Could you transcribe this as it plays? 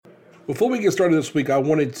Before we get started this week, I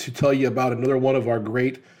wanted to tell you about another one of our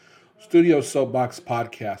great Studio Soapbox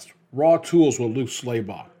podcasts, Raw Tools with Luke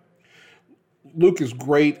Slaybaugh. Luke is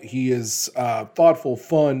great. He is thoughtful,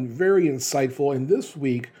 fun, very insightful. And this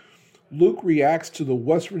week, Luke reacts to the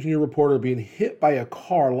West Virginia reporter being hit by a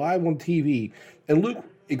car live on TV. And Luke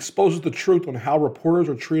exposes the truth on how reporters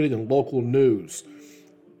are treated in local news.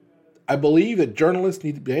 I believe that journalists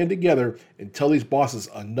need to band together and tell these bosses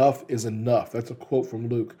enough is enough. That's a quote from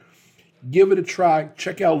Luke. Give it a try.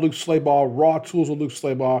 Check out Luke Slaybaugh, Raw Tools with Luke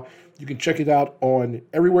Slaybaugh. You can check it out on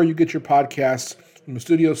everywhere you get your podcasts from the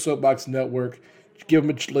Studio Soapbox Network. Give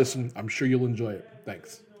them a listen. I'm sure you'll enjoy it.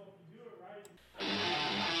 Thanks.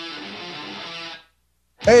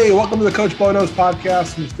 Hey, welcome to the Coach Bo Knows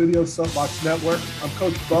podcast from the Studio Soapbox Network. I'm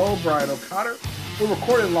Coach Bo, Brian O'Connor. We're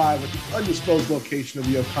recording live at the undisclosed location of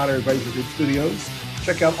the O'Connor Advisor Group Studios.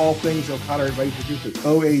 Check out all things O'Connor Advisor Group at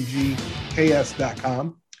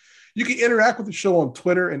oagks.com. You can interact with the show on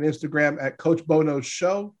Twitter and Instagram at Coach Bo Knows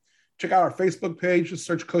Show. Check out our Facebook page. Just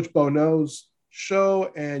search Coach Bo Knows Show,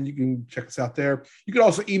 and you can check us out there. You can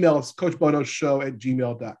also email us,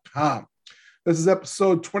 coachboknowsshow@gmail.com. This is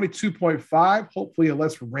episode 22.5, hopefully a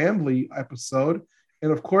less rambly episode.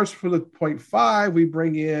 And, of course, for the 0.5, we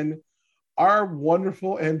bring in our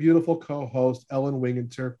wonderful and beautiful co-host, Ellen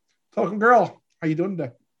Winginter. Talking girl, how you doing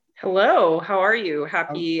today? Hello, how are you?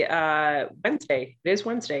 Happy Wednesday. It is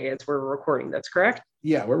Wednesday as we're recording. That's correct?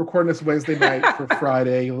 Yeah, we're recording this Wednesday night for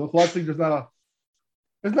Friday. Luckily, there's not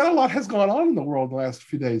a lot has gone on in the world in the last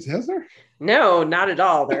few days, has there? No, not at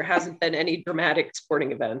all. There hasn't been any dramatic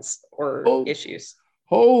sporting events or issues.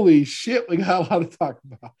 Holy shit, we got a lot to talk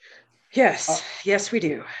about. Yes, yes, we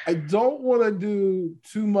do. I don't want to do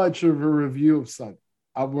too much of a review of Sunday.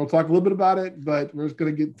 We'll talk a little bit about it, but we're just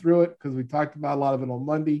going to get through it because we talked about a lot of it on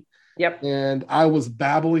Monday. Yep. And I was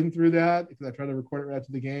babbling through that because I tried to record it right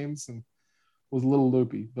after the games and was a little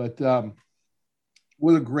loopy. But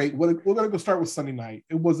we're going to go start with Sunday night.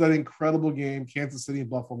 It was an incredible game, Kansas City and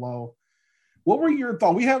Buffalo. What were your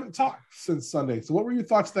thoughts? We haven't talked since Sunday. So what were your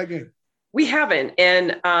thoughts of that game? We haven't.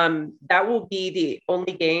 And that will be the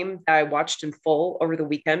only game that I watched in full over the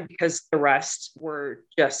weekend because the rest were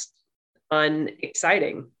just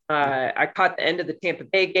unexciting. I caught the end of the Tampa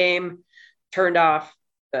Bay game, turned off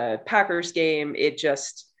the Packers game.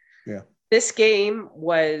 This game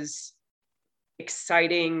was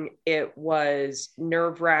exciting. It was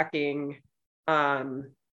nerve-wracking.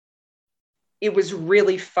 It was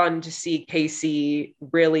really fun to see KC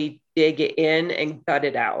really dig it in and gut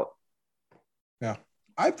it out. Yeah.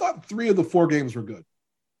 I thought 3 of the 4 games were good.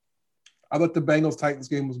 I thought the Bengals-Titans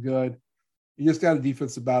game was good. You just got a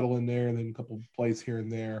defensive battle in there and then a couple of plays here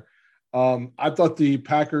and there. I thought the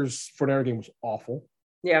Packers-49 game was awful.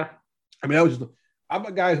 Yeah. I mean, I'm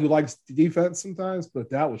a guy who likes the defense sometimes,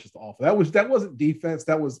 but that was just awful. That wasn't defense.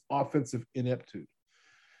 That was offensive ineptitude.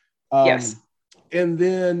 Yes. And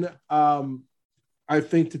then I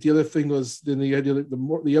think that the other thing was then the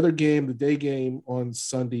other game, the day game on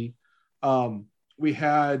Sunday, we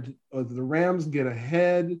had the Rams get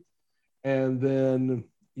ahead, and then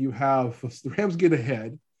you have the Rams get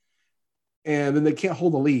ahead, and then they can't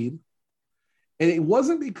hold the lead. And it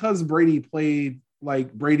wasn't because Brady played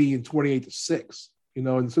like Brady in 28-6, in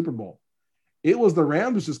the Super Bowl. It was the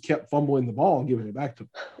Rams just kept fumbling the ball and giving it back to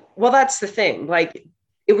them. Well, that's the thing. Like,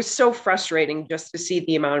 it was so frustrating just to see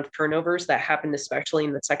the amount of turnovers that happened, especially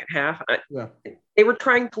in the second half. Yeah. They were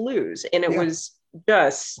trying to lose, and it was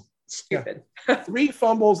just stupid. Yeah. 3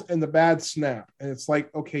 fumbles and the bad snap. And it's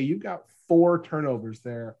like, okay, you got 4 turnovers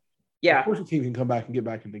there. Yeah. Of course the team can come back and get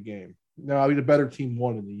back in the game. No, the better team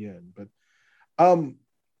won in the end. But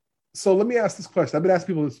so let me ask this question. I've been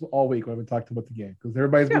asking people this all week when I've been talking about the game because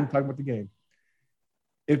everybody's been talking about the game.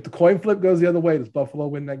 If the coin flip goes the other way, does Buffalo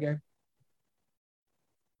win that game?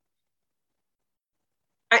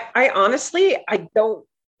 I honestly, I don't,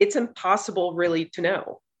 it's impossible really to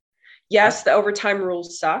know. Yes, the overtime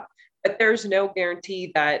rules suck, but there's no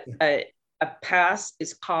guarantee that a pass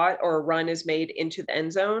is caught or a run is made into the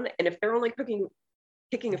end zone. And if they're only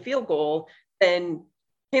kicking a field goal, then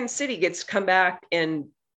Kansas City gets to come back and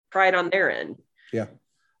try it on their end. Yeah.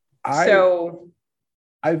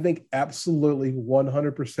 I think absolutely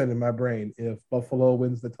 100% in my brain, if Buffalo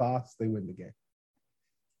wins the toss, they win the game.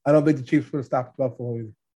 I don't think the Chiefs would have stopped Buffalo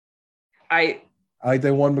either. I think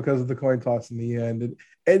they won because of the coin toss in the end.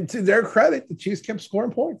 And to their credit, the Chiefs kept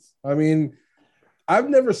scoring points. I mean, I've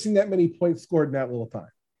never seen that many points scored in that little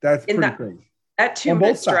time. That's pretty crazy. That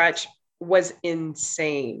 2-minute stretch was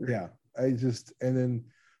insane. Yeah. And then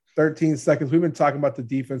 13 seconds. We've been talking about the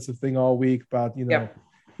defensive thing all week about,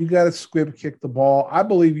 you got to squib kick the ball. I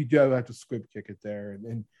believe you do have to squib kick it there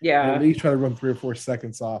and at least try to run 3 or 4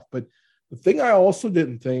 seconds off. But the thing I also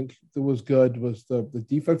didn't think that was good was the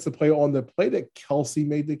defensive play on the play that Kelce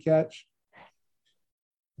made the catch.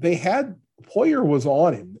 They had Poyer was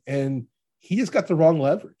on him, and he just got the wrong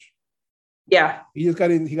leverage. Yeah. He just got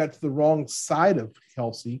in. He got to the wrong side of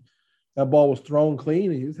Kelce. That ball was thrown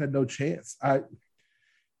clean, and he just had no chance.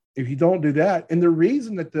 If you don't do that, and the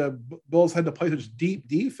reason that the Bills had to play such deep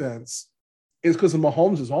defense is because of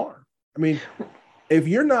Mahomes' arm. I mean, if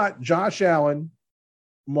you're not Josh Allen,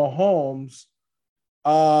 Mahomes,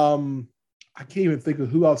 I can't even think of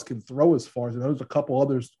who else can throw as far as there's a couple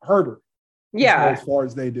others. Herbert, as far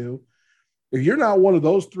as they do. If you're not one of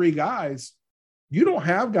those 3 guys, you don't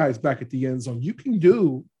have guys back at the end zone. You can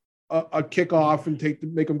do a kickoff and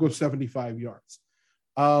make them go 75 yards,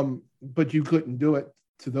 but you couldn't do it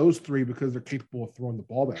to those 3 because they're capable of throwing the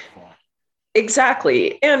ball that far.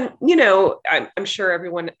 Exactly, and I'm sure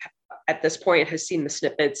everyone at this point has seen the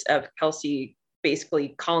snippets of Kelce basically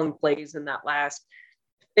calling plays in that last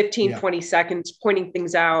 15, 20 seconds, pointing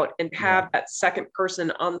things out, and have that second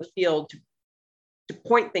person on the field to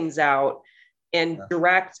point things out and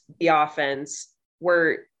direct the offense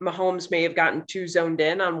where Mahomes may have gotten too zoned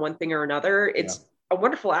in on one thing or another. It's a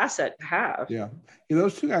wonderful asset to have. Yeah.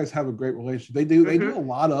 Those 2 guys have a great relationship. They do a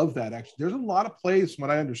lot of that, actually. There's a lot of plays, from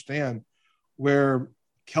what I understand, where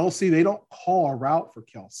Kelce, they don't call a route for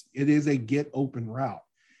Kelce. It is a get open route.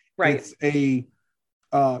 Right. It's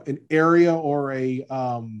an area or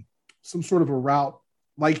some sort of a route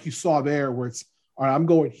like you saw there where it's, all right, I'm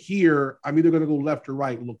going here. I'm either going to go left or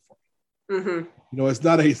right and look for it. It's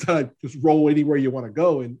not a just roll anywhere you want to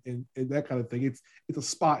go and that kind of thing. It's a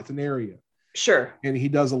spot. It's an area. Sure. And he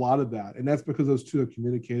does a lot of that. And that's because those 2 have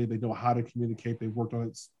communicated. They know how to communicate. They've worked on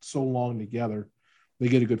it so long together. They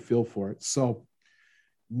get a good feel for it. So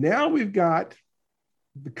now we've got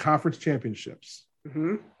the conference championships.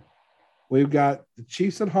 We've got the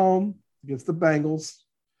Chiefs at home against the Bengals,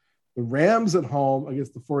 the Rams at home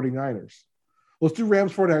against the 49ers. Let's do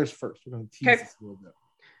Rams 49ers first. We're going to tease this a little bit.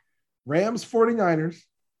 Rams 49ers.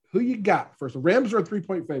 Who you got first? The Rams are a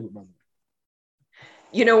 3-point favorite, by the way.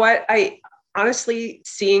 You know what? I honestly,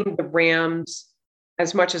 seeing the Rams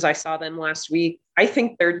as much as I saw them last week, I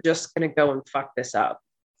think they're just going to go and fuck this up.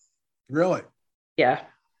 Really? Yeah.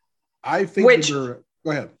 I think go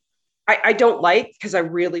ahead. I don't like, because I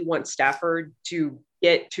really want Stafford to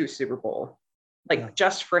get to Super Bowl,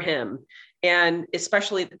 just for him. And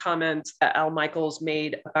especially the comments that Al Michaels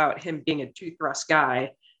made about him being a 2-thrust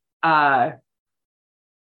guy.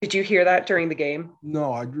 Did you hear that during the game?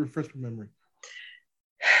 No, I refreshed my memory.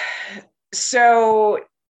 So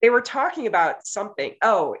they were talking about something.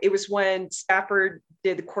 Oh, it was when Stafford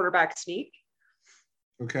did the quarterback sneak.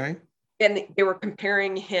 Okay. And they were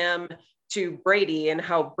comparing him to Brady and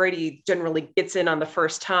how Brady generally gets in on the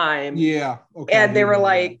first time. Yeah. Okay. And they were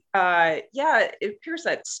like, it appears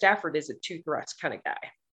that Stafford is a 2-thrust kind of guy.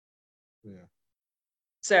 Yeah.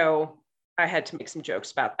 So I had to make some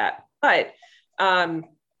jokes about that. But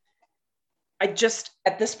I just,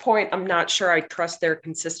 at this point, I'm not sure I trust their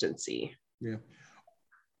consistency. Yeah.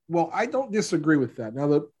 Well, I don't disagree with that. Now,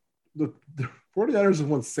 the 49ers have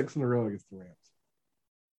won 6 in a row against the Rams.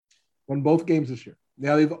 Won both games this year.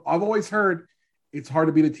 Now, I've always heard it's hard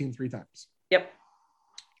to beat a team 3 times. Yep.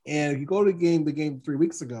 And if you go to the game 3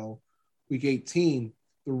 weeks ago, week 18,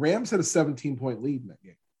 the Rams had a 17-point lead in that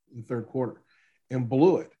game in the third quarter and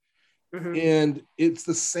blew it. And it's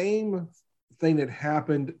the same thing that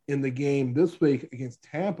happened in the game this week against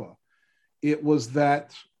Tampa. It was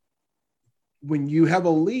that when you have a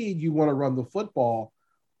lead, you want to run the football,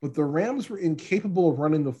 but the Rams were incapable of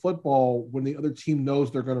running the football when the other team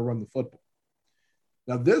knows they're going to run the football.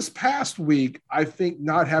 Now, this past week, I think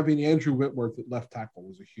not having Andrew Whitworth at left tackle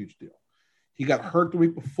was a huge deal. He got hurt the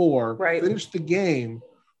week before, finished the game,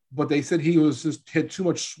 but they said he had too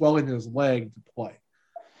much swelling in his leg to play.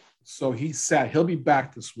 So he sat. He'll be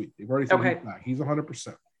back this week. They've already said he's back. He's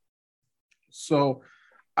 100%. So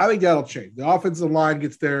I think that'll change. The offensive line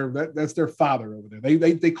gets that's their father over there.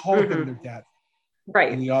 They call him their dad,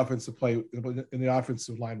 in the offensive play in the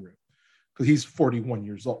offensive line room, because he's 41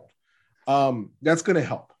 years old. That's going to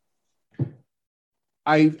help.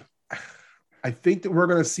 I think that we're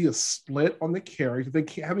going to see a split on the carries.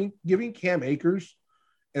 Giving Cam Akers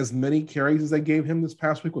as many carries as they gave him this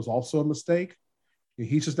past week was also a mistake.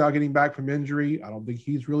 He's just now getting back from injury. I don't think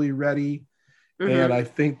he's really ready. And I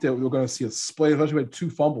think that we're going to see a split, especially with 2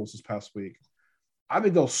 fumbles this past week. I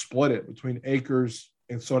think they'll split it between Akers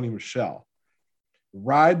and Sony Michel.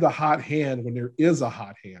 Ride the hot hand when there is a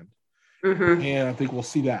hot hand. And I think we'll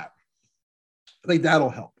see that. I think that'll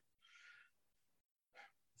help.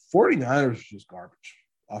 49ers are just garbage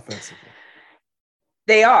offensively.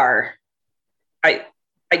 They are. I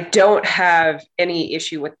don't have any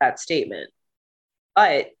issue with that statement.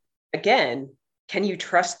 But again, can you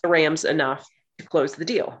trust the Rams enough to close the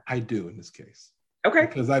deal? I do in this case. Okay.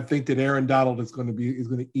 Because I think that Aaron Donald is going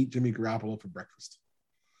to eat Jimmy Garoppolo for breakfast.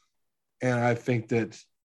 And I think that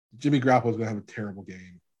Jimmy Garoppolo is going to have a terrible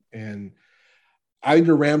game. And I think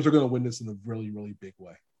the Rams are going to win this in a really, really big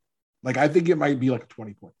way. Like, I think it might be like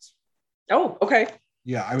 20 points. Oh, okay.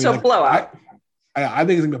 Yeah. I mean, so blowout. I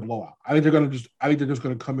think it's gonna be a blowout. I think they're just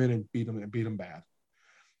gonna come in and beat them bad.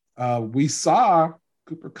 We saw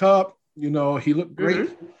Cooper Kupp, he looked great.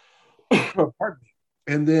 Mm-hmm. Pardon me.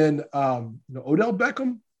 And then Odell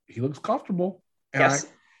Beckham, he looks comfortable. And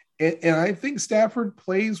yes. I think Stafford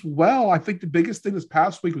plays well. I think the biggest thing this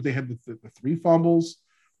past week was they had the 3 fumbles,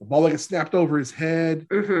 the ball that gets snapped over his head,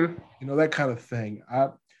 that kind of thing.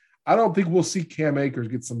 I don't think we'll see Cam Akers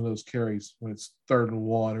get some of those carries when it's 3rd and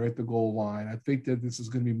 1 or at the goal line. I think that this is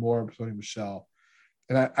going to be more of Sony Michel.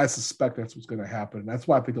 And I suspect that's what's going to happen. And that's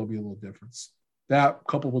why I think there'll be a little difference. That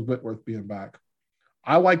coupled with Whitworth being back.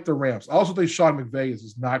 I like the Rams. I also think Sean McVay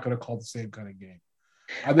is not going to call the same kind of game.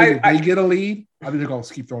 I think if they get a lead, I think they're going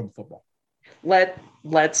to keep throwing the football.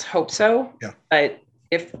 Let's hope so. Yeah. But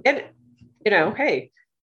hey,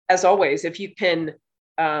 as always, if you can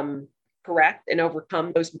correct and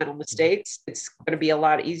overcome those mental mistakes, it's going to be a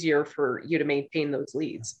lot easier for you to maintain those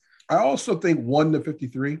leads. I also think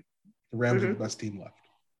 1-53, the Rams are the best team left.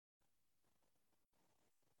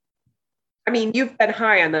 I mean, you've been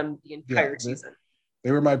high on them the entire season.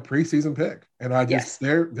 They were my preseason pick, and I just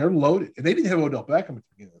they're loaded, and they didn't have Odell Beckham at the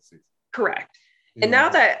beginning of the season. Correct. And now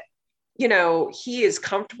that he is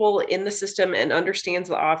comfortable in the system and understands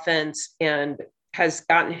the offense and has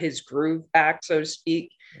gotten his groove back, so to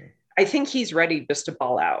speak, I think he's ready just to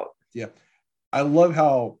ball out. Yeah. I love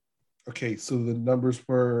how, so the numbers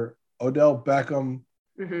were Odell Beckham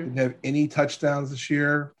didn't have any touchdowns this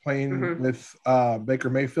year playing with Baker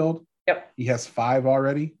Mayfield. Yep. He has 5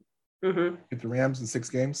 already with the Rams in 6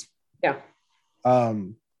 games. Yeah.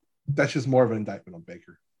 That's just more of an indictment on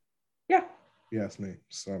Baker. Yeah. You ask me.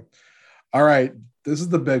 So, all right. This is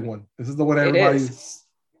the big one. This is the one everybody's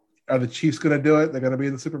 – are the Chiefs going to do it? They're going to be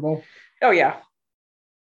in the Super Bowl? Oh, yeah.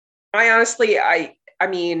 I honestly, I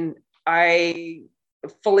mean, I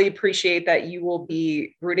fully appreciate that you will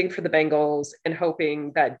be rooting for the Bengals and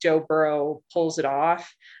hoping that Joe Burrow pulls it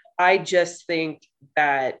off. I just think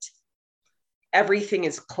that everything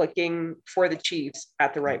is clicking for the Chiefs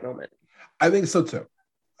at the right moment. I think so too.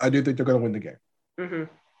 I do think they're going to win the game.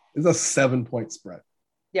 It's a 7-point spread.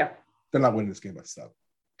 Yeah. They're not winning this game by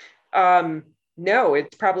 7. No,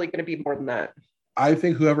 it's probably going to be more than that. I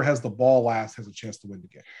think whoever has the ball last has a chance to win the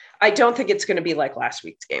game. I don't think it's going to be like last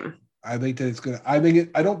week's game. I think that it's going to.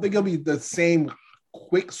 I don't think it'll be the same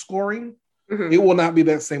quick scoring. It will not be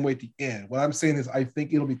that same way at the end. What I'm saying is, I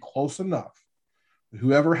think it'll be close enough that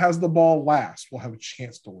whoever has the ball last will have a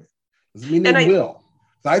chance to win. Doesn't mean they will.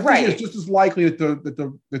 I think it's just as likely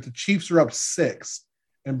that the Chiefs are up 6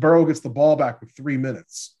 and Burrow gets the ball back with 3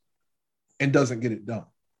 minutes and doesn't get it done.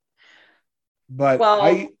 But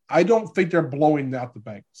I don't think they're blowing out the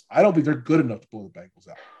Bengals. I don't think they're good enough to blow the Bengals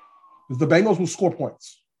out. Because the Bengals will score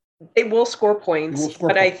points. They will score points.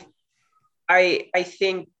 I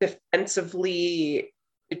think defensively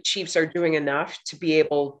the Chiefs are doing enough to be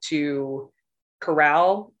able to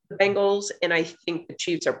corral the Bengals. And I think the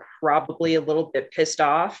Chiefs are probably a little bit pissed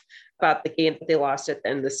off about the game that they lost at the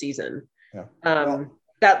end of the season. Yeah.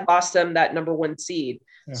 That lost them that number 1 seed.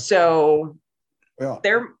 Yeah. So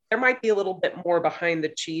there might be a little bit more behind the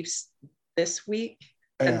Chiefs this week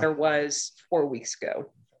than there was 4 weeks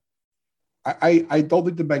ago. I don't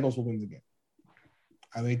think the Bengals will win the game.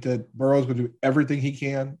 I think that Burrow's going to do everything he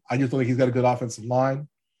can. I just don't think he's got a good offensive line.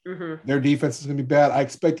 Their defense is going to be bad. I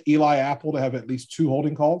expect Eli Apple to have at least 2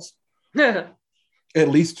 holding calls. At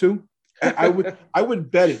least 2. I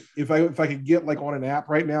would bet it if I could get like on an app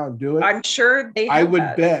right now and do it. I'm sure I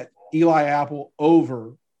would bet Eli Apple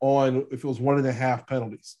over on if it was 1.5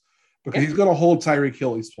 penalties because he's going to hold Tyreek Hill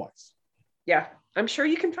at least twice. Yeah, I'm sure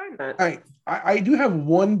you can find that. I do have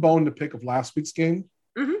one bone to pick of last week's game.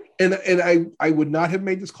 And I would not have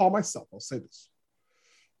made this call myself. I'll say this.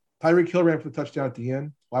 Tyreek Hill ran for the touchdown at the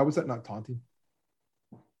end. Why was that not taunting?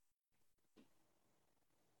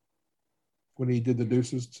 When he did the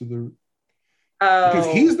deuces to the because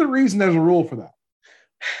he's the reason there's a rule for that.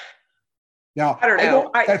 Now I don't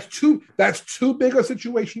know. That's too big a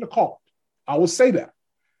situation to call. I will say that.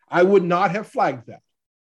 I would not have flagged that.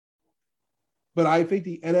 But I think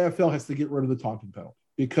the NFL has to get rid of the taunting penalty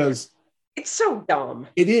because It's so dumb.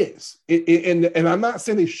 It is. And I'm not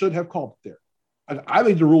saying they should have called it there. I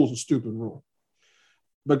think the rule is a stupid rule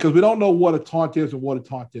because we don't know what a taunt is and what a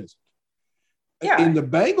taunt isn't. Yeah. In the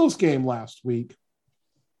Bengals game last week,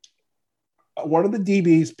 one of the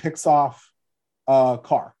DBs picks off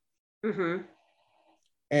Carr. Mm-hmm.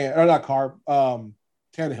 Or not Carr,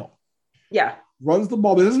 Tannehill. Yeah. Runs the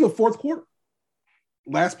ball. This is the fourth quarter.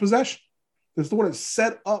 Last possession. This is the one that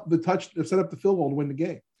set up the field goal to win the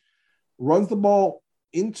game. Runs the ball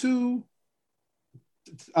into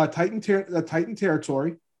Titan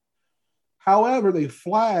territory. However, they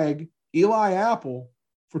flag Eli Apple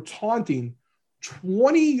for taunting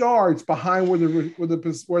 20 yards behind where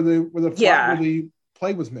the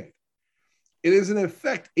play was made. It is in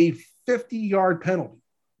effect a 50-yard penalty.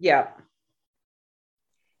 Yeah.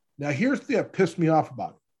 Now, here's the thing that pissed me off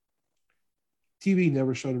about it. TV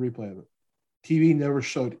never showed a replay of it. TV never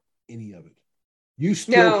showed any of it. You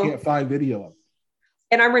still can't find video of it.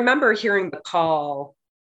 And I remember hearing the call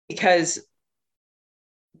because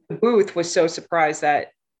the booth was so surprised that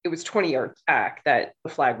it was 20 yards back that the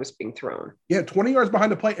flag was being thrown. Yeah, 20 yards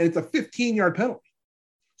behind the play, and it's a 15-yard penalty.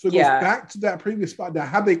 So it goes back to that previous spot. Now,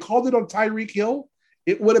 had they called it on Tyreek Hill,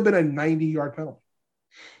 it would have been a 90-yard penalty.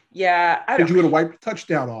 Yeah. Because you would have wiped the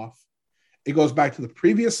touchdown off. It goes back to the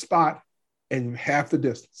previous spot and half the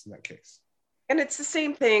distance in that case. And it's the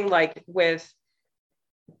same thing like with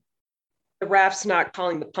the refs not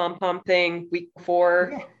calling the pom-pom thing week before.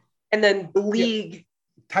 Yeah. And then the league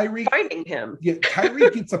Tyreek finding him. Yeah,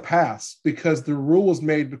 Tyreek gets a pass because the rule was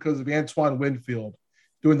made because of Antoine Winfield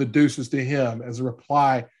doing the deuces to him as a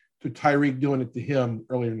reply to Tyreek doing it to him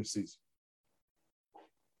earlier in the season.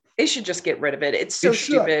 They should just get rid of it. It's so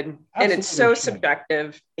stupid and it's so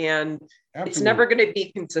subjective and it's never going to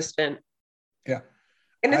be consistent. Yeah.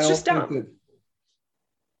 And it's just dumb.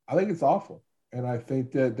 I think it's awful. And I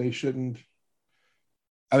think that they shouldn't.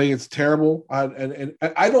 I think it's terrible.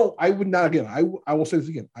 I would not, again, I will say this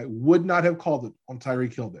again. I would not have called it on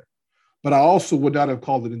Tyreek Hill there, but I also would not have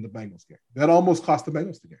called it in the Bengals game. That almost cost the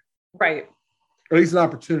Bengals the game. Right. Or at least an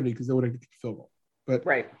opportunity because they wouldn't get the field goal. But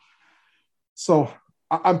right. So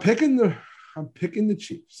I'm picking the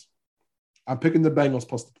Chiefs. I'm picking the Bengals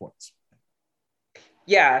plus the points.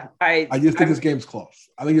 Yeah. I just think this game's close.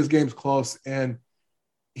 I think this game's close. And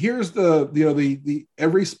here's the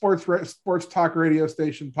every sports talk radio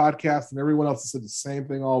station podcast and everyone else has said the same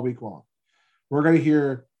thing all week long. We're going to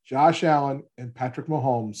hear Josh Allen and Patrick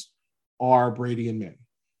Mahomes are Brady and Manning.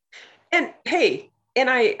 And hey, and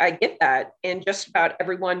I get that. And just about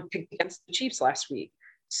everyone picked against the Chiefs last week.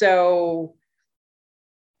 So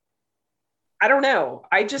I don't know.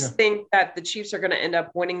 I just think that the Chiefs are going to end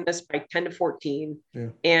up winning this by 10-14. Yeah.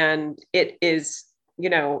 And it is,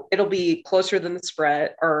 it'll be closer than the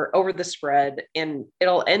spread or over the spread. And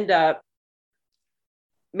it'll end up,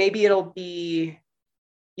 maybe it'll be,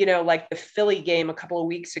 like the Philly game a couple of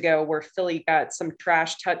weeks ago where Philly got some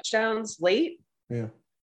trash touchdowns late. Yeah.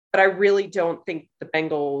 But I really don't think the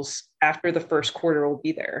Bengals after the first quarter will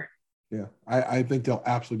be there. Yeah. I think they'll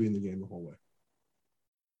absolutely be in the game the whole way.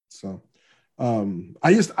 So,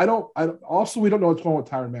 also, we don't know what's going on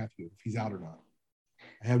with Tyrann Mathieu, if he's out or not.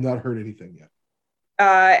 I have not heard anything yet.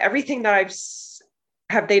 Everything that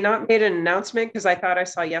have they not made an announcement? Because I thought I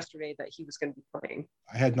saw yesterday that he was going to be playing.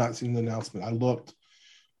 I had not seen the announcement. I looked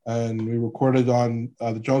and we recorded on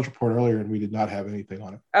the Jones Report earlier and we did not have anything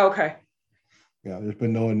on it. Oh, okay. Yeah, there's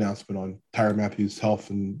been no announcement on Tyrann Mathieu's health.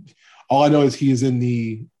 And all I know is he is in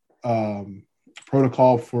the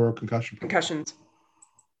protocol for concussions.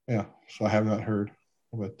 Yeah, so I have not heard,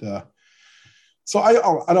 but so I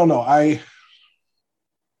don't know. All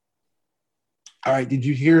right. Did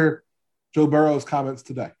you hear Joe Burrow's comments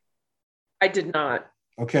today? I did not.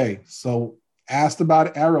 Okay, so asked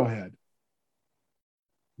about Arrowhead,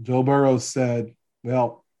 Joe Burrow said,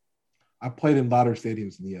 "Well, I played in louder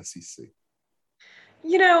stadiums in the SEC."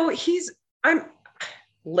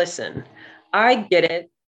 Listen, I get it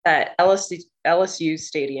that LSU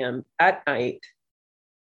stadium at night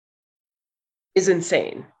is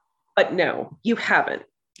insane. But no, you haven't.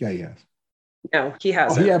 Yeah, he has. No, he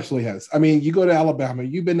hasn't. Oh, he absolutely has. I mean, you go to Alabama,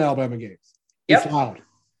 you've been to Alabama games. Yep. It's loud.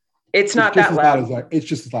 It's not that loud. It's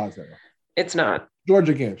just as loud as Arrowhead. It's not.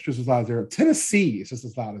 Georgia games, just as loud as Arrowhead. Tennessee is just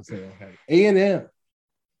as loud as Arrowhead. A&M.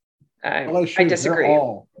 I disagree.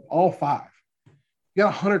 All five. You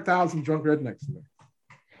got 100,000 drunk rednecks in there.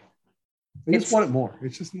 They just want it more.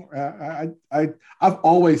 It's just more. I've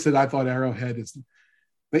always said I thought Arrowhead's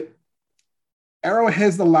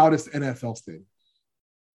the loudest NFL stadium,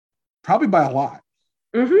 probably by a lot.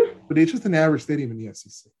 Mm-hmm. But it's just an average stadium in the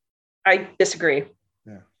SEC. I disagree.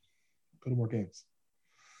 Yeah, go to more games.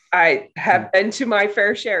 I have been to my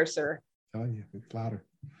fair share, sir. Telling you, it's louder.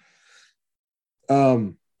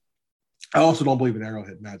 I also don't believe in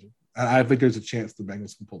Arrowhead Magic. I think there's a chance the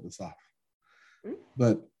Bengals can pull this off.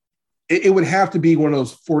 But it would have to be one of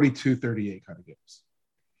those 42-38 kind of games.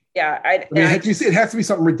 Yeah. It has to be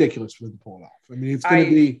something ridiculous for them to pull it off. I mean, it's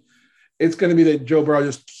going to be that Joe Burrow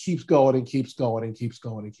just keeps going and keeps going and keeps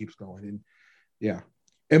going and keeps going. And yeah.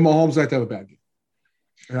 And Mahomes has to have a bad game.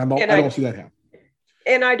 And I don't see that happen.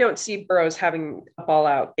 And I don't see Burrows having a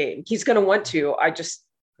ball-out game. He's going to want to. I just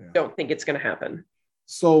don't think it's going to happen.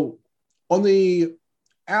 So on the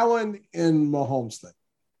Allen and Mahomes thing,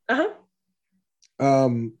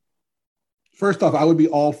 first off, I would be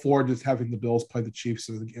all for just having the Bills play the Chiefs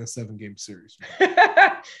in a 7-game series.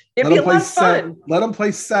 It'd be a lot of fun. Let them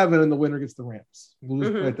play 7 and the winner gets the Rams. We'll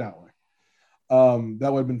just play it that way.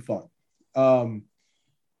 That would have been fun.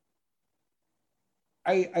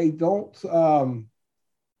 I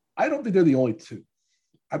don't think they're the only two.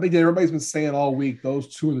 I think that everybody's been saying all week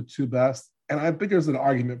those two are the two best, and I think there's an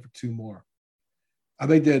argument for 2 more. I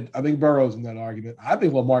think Burrow's in that argument. I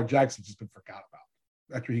think Lamar Jackson's just been forgot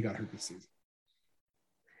about after he got hurt this season.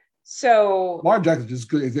 So Lamar Jackson's just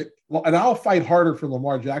good. And I'll fight harder for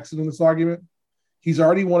Lamar Jackson in this argument. He's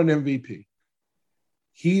already won an MVP.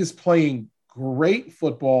 He's playing great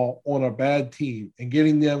football on a bad team and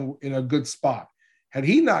getting them in a good spot. Had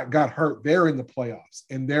he not got hurt, they're in the playoffs,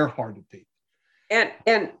 and they're hard to beat.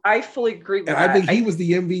 And I fully agree with that. And I think he was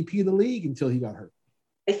the MVP of the league until he got hurt.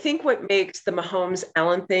 I think what makes the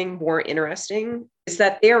Mahomes-Allen thing more interesting is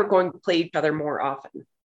that they are going to play each other more often.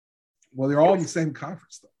 Well, they're all in the same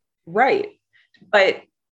conference, though. Right. But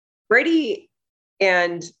Brady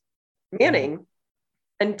and Manning,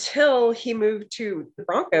 until he moved to the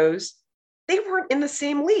Broncos, they weren't in the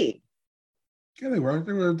same league. Yeah, they were.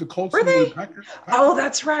 They were the Colts. Were they? The Packers. Oh,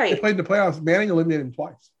 that's right. They played in the playoffs. Manning eliminated him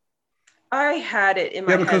twice. I had it in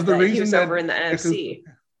my head that he was over in the NFC.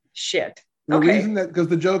 Shit. Because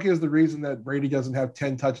the joke is the reason that Brady doesn't have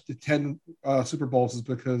 10 Super Bowls is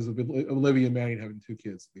because of Olivia Manning having 2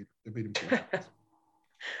 kids. They beat him twice.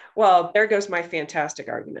 Well, there goes my fantastic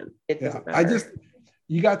argument. It doesn't matter.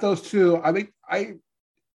 You got those two. I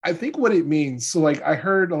think what it means. So, like, I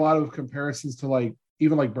heard a lot of comparisons to like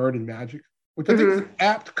even like Bird and Magic, which I think is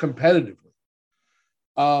apt competitively.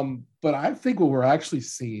 But I think what we're actually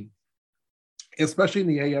seeing, especially in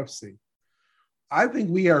the AFC, I think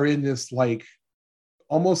we are in this like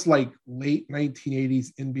almost like late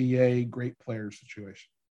 1980s NBA great player situation.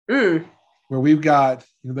 Where we've got,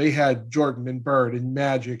 they had Jordan and Bird and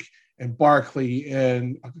Magic and Barkley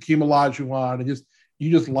and Hakeem Olajuwon, and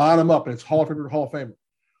you just line them up and it's Hall of Famer.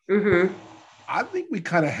 I think we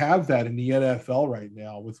kind of have that in the NFL right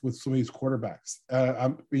now with some of these quarterbacks.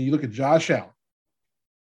 You look at Josh Allen,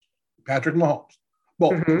 Patrick Mahomes,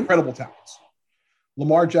 both incredible talents.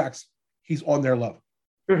 Lamar Jackson, he's on their level.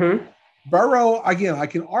 Burrow, again, I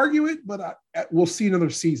can argue it, but we'll see another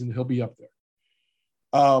season. He'll be up there.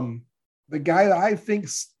 The guy that I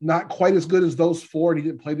think's not quite as good as those 4, and he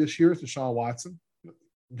didn't play this year, is Deshaun Watson,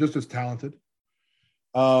 just as talented.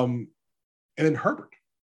 And then Herbert.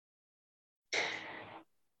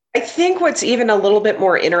 I think what's even a little bit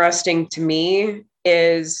more interesting to me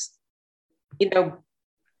is, if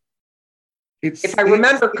I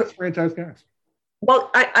remember, franchise guys. Well,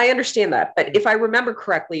 I understand that, but if I remember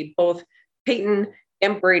correctly, both Peyton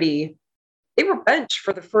and Brady, they were benched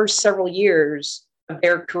for the first several years of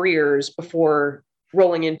their careers before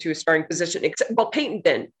rolling into a starting position. Peyton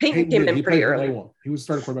didn't. Peyton came in pretty early. He was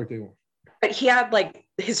starting quarterback day 1. But he had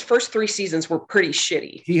his first 3 seasons were pretty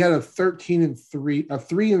shitty. He had a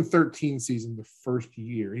 3-13 season the first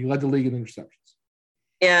year. He led the league in interceptions.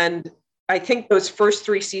 And I think those first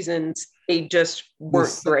 3 seasons, they just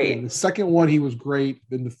weren't great. The second one, he was great.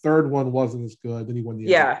 Then the third one wasn't as good. Then he won the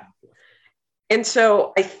MVP. And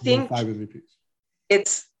so I think 5 MVPs.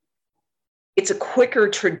 It's a quicker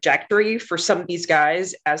trajectory for some of these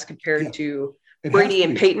guys as compared to Brady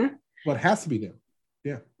and Peyton. But it has to be them.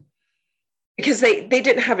 Yeah. Because they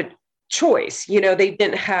didn't have a choice. They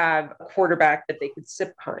didn't have a quarterback that they could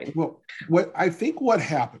sit behind. Well, what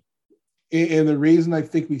happened, and the reason I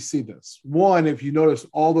think we see this, one, if you notice,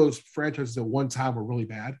 all those franchises at one time were really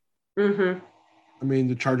bad. I mean,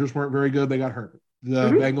 the Chargers weren't very good. They got hurt.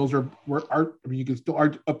 The Bengals you can still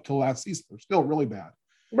argue up till last season. They're still really bad.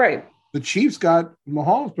 Right. The Chiefs got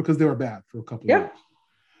Mahomes because they were bad for a couple of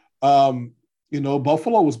years.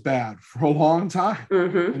 Buffalo was bad for a long time,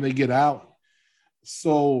 and they get out.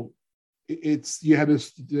 So you have this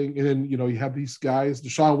thing, and then you have these guys.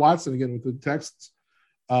 Deshaun Watson again with the Texans.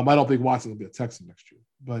 I don't think Watson will be a Texan next year,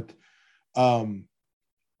 but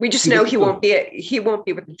We just know he won't be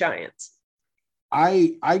with the Giants.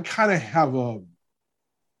 I kind of have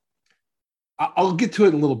I'll get to it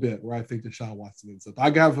in a little bit where I think Deshaun Watson ends up. I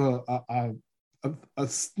have a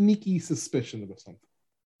sneaky suspicion of something.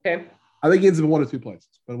 Okay. I think he ends up in one or two places,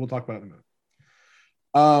 but we'll talk about it in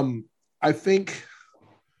a minute. I think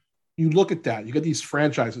you look at that, you get these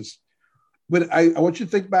franchises, but I want you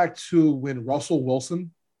to think back to when Russell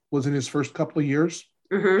Wilson was in his first couple of years.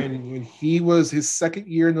 Mm-hmm. And when he was his second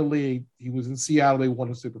year in the league, he was in Seattle, they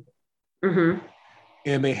won a Super Bowl. Mm-hmm.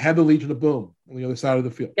 And they had the Legion of Boom on the other side of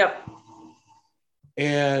the field. Yep.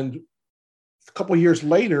 And a couple of years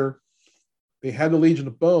later, they had the Legion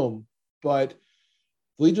of Boom, but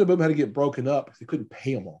the Legion of Boom had to get broken up because they couldn't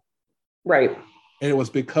pay them all. Right. And it was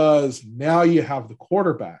because now you have the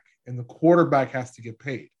quarterback, and the quarterback has to get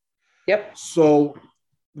paid. Yep. So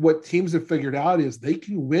what teams have figured out is they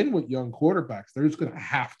can win with young quarterbacks. They're just going to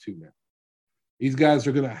have to now. These guys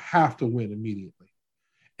are going to have to win immediately.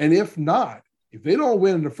 And if not, if they don't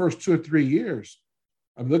win in the first 2 or 3 years,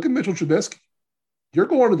 I mean, look at Mitchell Trubisky. You're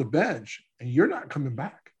going to the bench, and you're not coming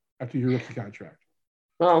back after your rookie contract.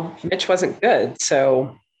 Well, Mitch wasn't good,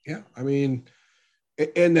 so. Yeah, I mean,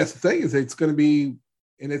 and that's the thing is it's going to be,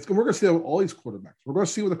 and we're going to see all these quarterbacks. We're going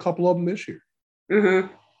to see with a couple of them this year. Mm-hmm.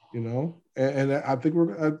 You know, and I think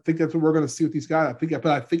that's what we're going to see with these guys. I think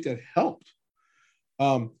that helped.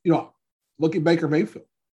 You know, look at Baker Mayfield.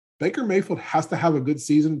 Baker Mayfield has to have a good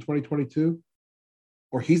season in 2022,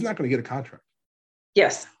 or he's not going to get a contract.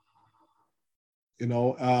 Yes. You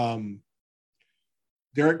know,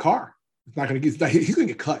 Derek Carr is not going to get. He's going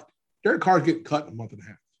to get cut. Derek Carr's getting cut in a month and a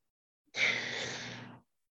half.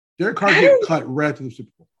 Derek Carr's getting cut right after the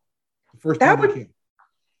Super Bowl. The first time he came.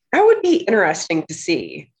 That would be interesting to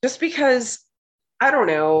see, just because, I don't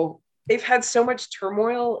know, they've had so much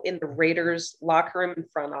turmoil in the Raiders locker room and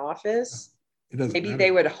front office. Maybe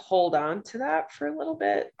they would hold on to that for a little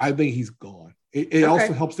bit. I think he's gone. It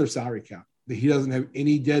also helps their salary cap. He doesn't have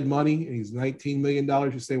any dead money, and he's $19 million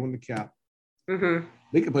to stay on the cap. Mm-hmm.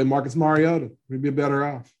 They could play Marcus Mariota. We'd be better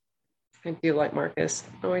off. I do like Marcus.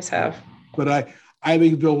 Always have. But I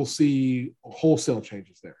think we'll see wholesale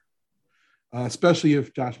changes there. Especially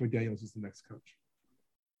if Josh McDaniels is the next coach.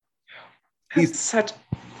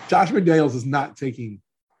 Josh McDaniels is not taking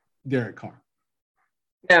Derek Carr.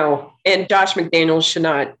 No, and Josh McDaniels should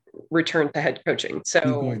not return to head coaching. So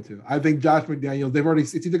he's going to. I think Josh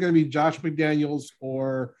McDaniels. It's either going to be Josh McDaniels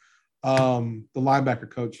or the linebacker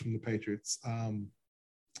coach from the Patriots. Name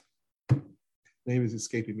is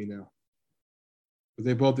escaping me now. But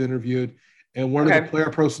they both interviewed, and one of the player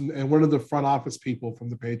person and one of the front office people from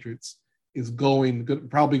the Patriots is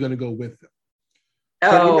probably going to go with them.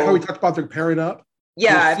 So remember how we talked about their pairing up?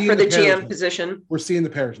 Yeah, for the GM position. We're seeing the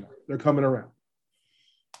pairs now. They're coming around.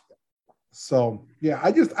 So yeah,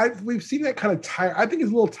 we've seen that kind of tire. I think it's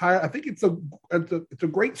a little tired. I think it's a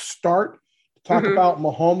great start to talk about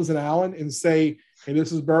Mahomes and Allen and say, hey,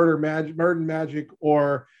 this is Bird and Magic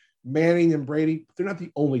or Manning and Brady. They're not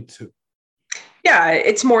the only two. Yeah,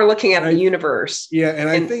 it's more looking at the universe. Yeah, and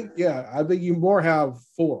I think you more have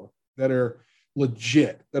four that are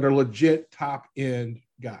legit top end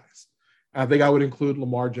guys. I think I would include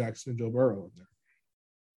Lamar Jackson and Joe Burrow in there.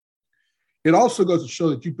 It also goes to show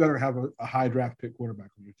that you better have a high draft pick quarterback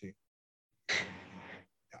on your team.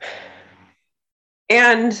 Yeah.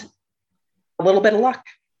 And a little bit of luck.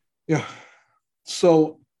 Yeah.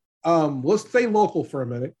 So let's stay local for a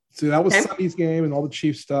minute. So that was Sunday's game and all the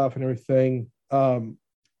Chiefs stuff and everything.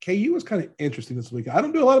 KU was kind of interesting this week. I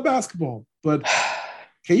don't do a lot of basketball, but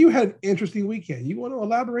KU had an interesting weekend. You want to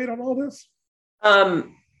elaborate on all this?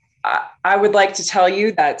 I would like to tell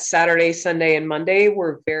you that Saturday, Sunday, and Monday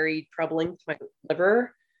were very troubling to my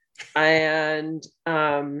liver and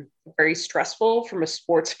very stressful from a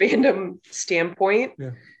sports fandom standpoint.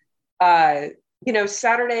 Yeah.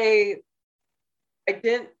 Saturday,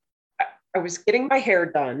 I was getting my hair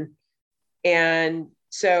done. And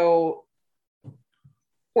so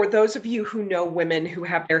for those of you who know women who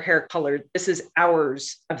have their hair colored, this is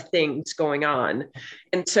hours of things going on.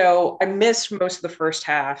 And so I missed most of the first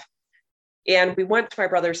half. And we went to my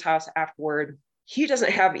brother's house afterward. He doesn't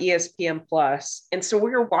have ESPN Plus. And so we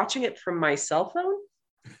were watching it from my cell phone,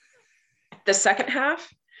 the second half.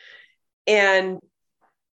 And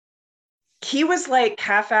he was like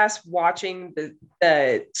half-assed watching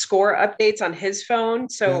the score updates on his phone.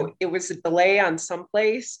 So It was a delay on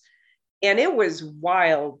someplace. And it was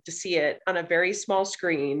wild to see it on a very small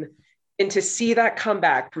screen and to see that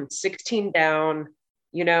comeback from 16 down,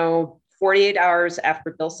 48 hours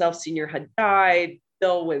after Bill Self Sr. had died.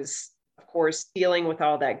 Bill was, of course, dealing with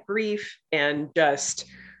all that grief and just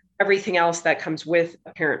everything else that comes with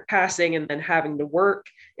a parent passing and then having to work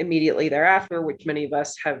immediately thereafter, which many of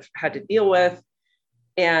us have had to deal with.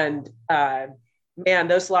 And man,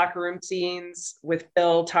 those locker room scenes with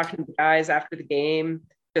Bill talking to the guys after the game,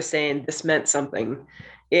 just saying this meant something.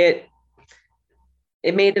 It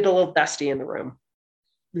made it a little dusty in the room.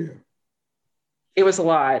 Yeah. It was a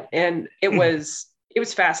lot. And it was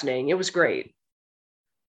fascinating. It was great.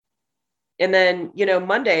 And then,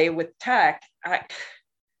 Monday with Tech, that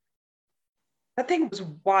thing was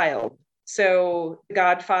wild. So the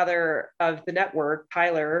godfather of the network,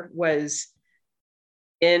 Tyler, was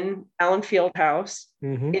in Allen Fieldhouse,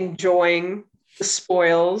 enjoying the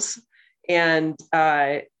spoils. And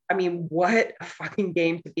what a fucking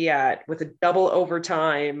game to be at, with a double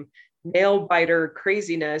overtime, nail biter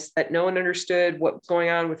craziness that no one understood what was going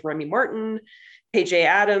on with Remy Martin. KJ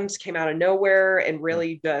Adams came out of nowhere and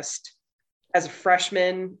really just, as a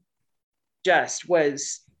freshman, just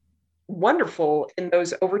was wonderful in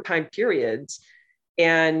those overtime periods.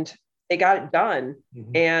 And they got it done.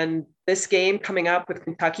 And this game coming up with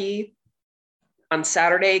Kentucky on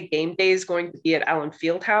Saturday, game day is going to be at Allen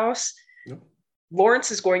Fieldhouse. Yep.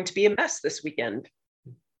 Lawrence is going to be a mess this weekend.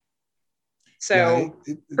 So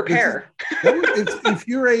prepare. If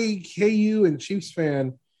you're a KU and Chiefs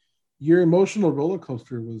fan, your emotional roller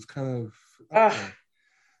coaster was kind of.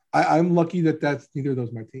 I'm lucky that's neither of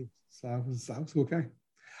those my teams. So I was okay.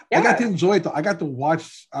 Yeah. I got to enjoy it though. I got to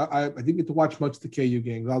watch. I didn't get to watch much of the KU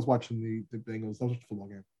games. I was watching the Bengals. I was watching the football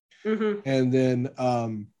game, and then,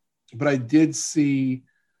 but I did see.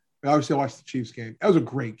 Obviously, I watched the Chiefs game. That was a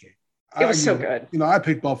great game. It was so good. I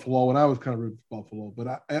picked Buffalo, and I was kind of rooting for Buffalo,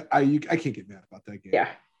 but I can't get mad about that game. Yeah.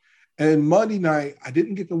 And Monday night, I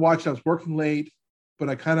didn't get to watch. I was working late, but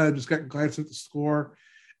I kind of just got glanced at the score,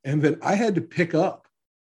 and then I had to pick up.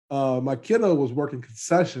 My kiddo was working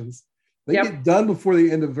concessions. They get done before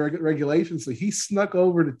the end of regulation, so he snuck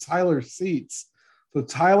over to Tyler's seats. So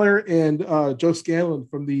Tyler and Joe Scanlon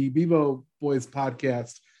from the Bevo Boys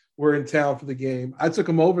podcast were in town for the game. I took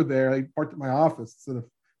them over there. I parked at my office instead of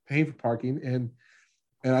paying for parking,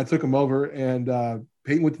 and I took them over, and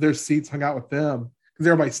Peyton went to their seats, hung out with them because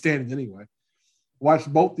everybody's standing anyway.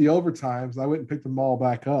 Watched both the overtimes. I went and picked them all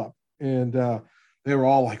back up, and they were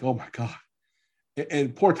all like, "Oh my god!"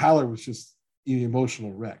 And poor Tyler was just an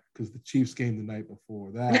emotional wreck because the Chiefs game the night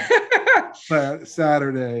before that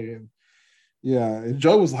Saturday, and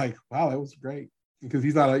Joe was like, "Wow, that was great," because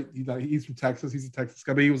he's from Texas, he's a Texas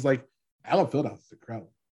guy, but he was like, "Allen Fieldhouse is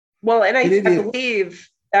incredible." Well, and I believe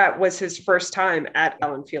that was his first time at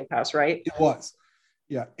Allen Fieldhouse, right? It was,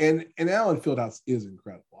 yeah, and Allen Fieldhouse is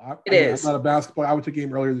incredible. It is. I'm not a basketball. I went to a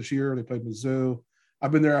game earlier this year. They played Mizzou.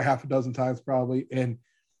 I've been there a half a dozen times probably, and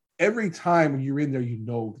every time when you're in there, you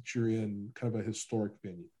know that you're in kind of a historic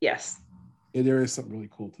venue. Yes. And there is something really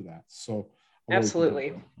cool to that. So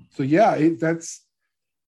absolutely. So yeah,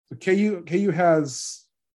 KU has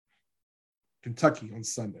Kentucky on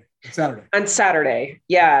Saturday. On Saturday,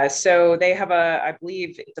 yeah. So they have I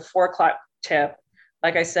believe it's a 4:00 tip.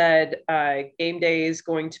 Like I said, game day is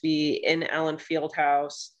going to be in Allen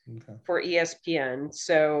Fieldhouse for ESPN.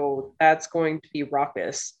 So that's going to be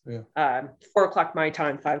raucous. Yeah. 4:00 my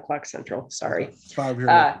time, 5:00 Central. Sorry. It's 5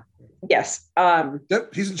 here. Yes.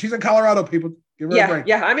 Yep. She's in Colorado, people. Give her a break.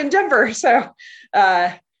 Yeah. I'm in Denver. So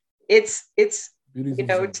it's it's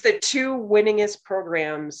the two winningest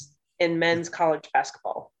programs in men's college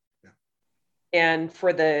basketball. Yeah. And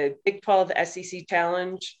for the Big 12 SEC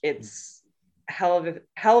Challenge, it's hell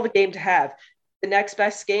of a game to have. The next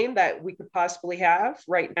best game that we could possibly have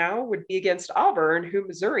right now would be against Auburn, who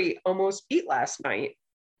Missouri almost beat last night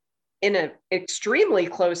in an extremely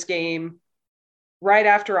close game right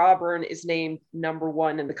after Auburn is named number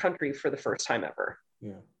 1 in the country for the first time ever.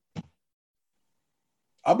 Yeah.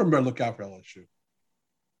 Auburn better look out for LSU.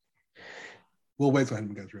 We'll wait till you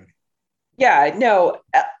guys ready. Yeah, no,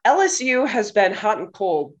 LSU has been hot and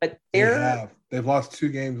cold, but they've lost 2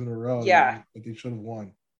 games in a row. Yeah, but they should have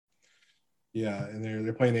won. Yeah, and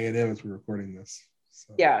they're playing A&M as we're recording this.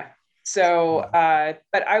 So. Yeah. So,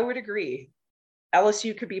 but I would agree,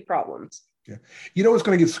 LSU could be problems. Yeah. You know what's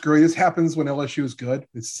going to get screwy? This happens when LSU is good.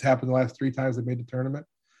 This has happened the last 3 times they made the tournament.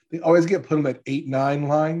 They always get put on that 8-9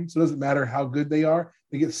 line. So it doesn't matter how good they are.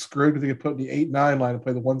 They get screwed because they get put in the 8-9 line and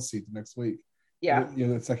play the 1 seed the next week. Yeah.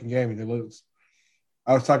 The second game and they lose.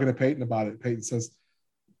 I was talking to Peyton about it. Peyton says,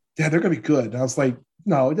 "Dad, they're going to be good." And I was like,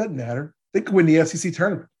 "No, it doesn't matter. They could win the SEC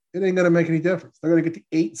tournament. It ain't going to make any difference. They're going to get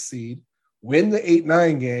the 8 seed, win the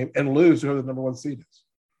 8-9 game, and lose to whoever the number 1 seed is."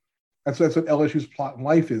 That's what LSU's plot in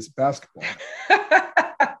life is, basketball.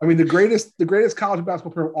 I mean, the greatest college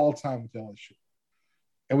basketball player of all time with LSU.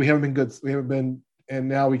 And we haven't been good. We haven't been and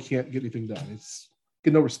now we can't get anything done. It's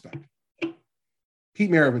get no respect. Pete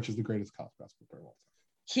Maravich is the greatest college basketball player of all time.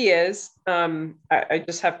 He is. I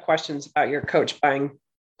just have questions about your coach buying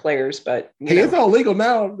players, but it's all legal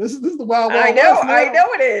now. This is the wild I know. I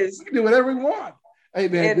know it is. We can do whatever we want. Hey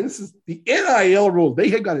man, this is the NIL rules. They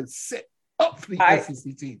have got it set up for the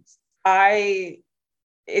SEC teams.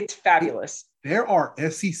 It's fabulous. There are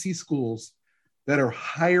SEC schools that are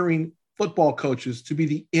hiring football coaches to be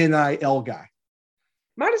the NIL guy.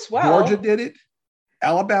 Might as well. Georgia did it.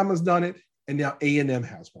 Alabama's done it. And now A&M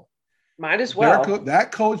has one. Might as well.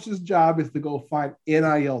 That coach's job is to go find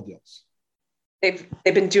NIL deals. They've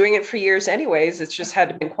been doing it for years anyways. It's just had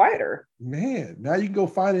to be quieter. Man, now you can go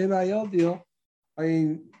find an NIL deal. I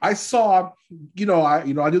mean, I saw, I do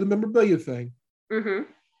the memorabilia thing. Mm-hmm.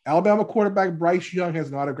 Alabama quarterback Bryce Young has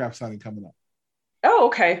an autograph signing coming up. Oh,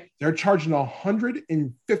 okay. They're charging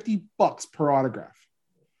 $150 per autograph.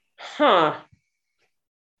 Huh.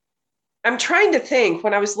 I'm trying to think.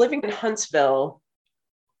 When I was living in Huntsville,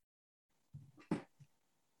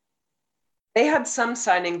 they had some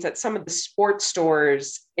signings at some of the sports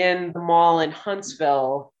stores in the mall in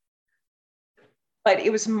Huntsville, but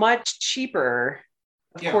it was much cheaper.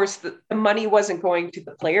 Of course, the money wasn't going to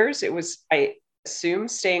the players. It was, I assume,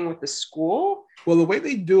 staying with the school. Well, the way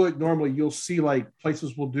they do it normally, you'll see like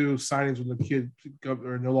places will do signings when the kids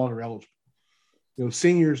are no longer eligible.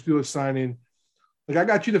 Seniors do a signing. Like I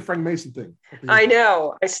got you the Frank Mason thing. I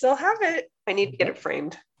know. I still have it. I need to get it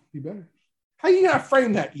framed. You better. How you not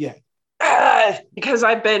framed that yet? Because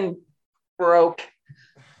I've been broke.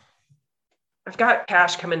 I've got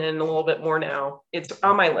cash coming in a little bit more now. It's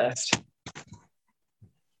on my list.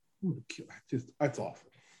 That's awful.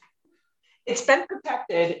 It's been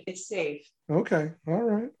protected. It's safe. Okay.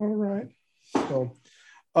 All right. So,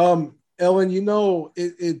 Ellen,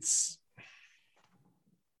 it's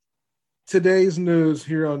today's news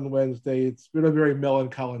here on Wednesday. It's been a very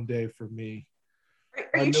melancholy day for me.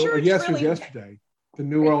 Are you sure? Yes, it was yesterday. The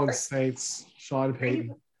New Orleans Saints, Sean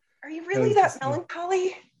Payton. Are you really that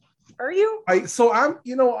melancholy? Are you? I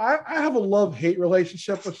have a love-hate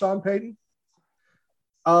relationship with Sean Payton.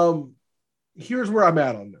 Here's where I'm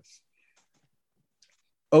at on this.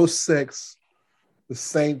 2006, the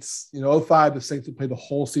Saints, 2005, the Saints would play the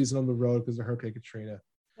whole season on the road because of Hurricane Katrina.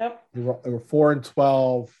 Yep. They were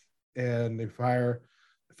 4-12, and they fire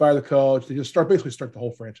the coach. They just start the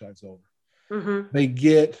whole franchise over. Mm-hmm. They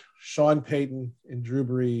get Sean Payton and Drew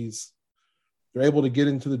Brees. They're able to get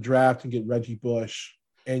into the draft and get Reggie Bush,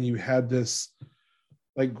 and you had this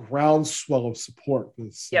like groundswell of support for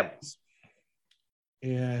the Saints. Yep.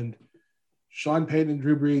 And Sean Payton and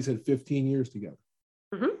Drew Brees had 15 years together.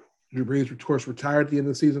 Mm-hmm. Drew Brees, of course, retired at the end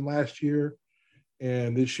of the season last year,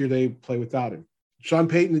 and this year they play without him. Sean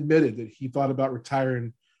Payton admitted that he thought about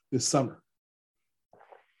retiring this summer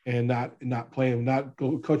and not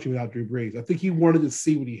coaching without Drew Brees. I think he wanted to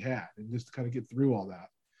see what he had and just to kind of get through all that.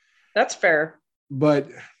 That's fair. But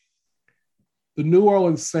the New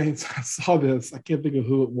Orleans Saints, I saw this. I can't think of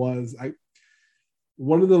who it was.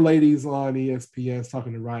 One of the ladies on ESPN is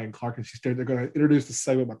talking to Ryan Clark, and they're going to introduce the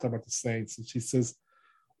segment by talking about the Saints. And she says,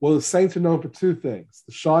 well, the Saints are known for two things: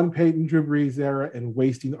 the Sean Payton, Drew Brees era, and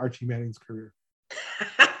wasting Archie Manning's career.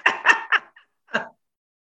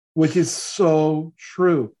 Which is so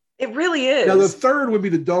true. It really is. Now, the third would be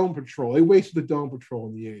the Dome Patrol. They wasted the Dome Patrol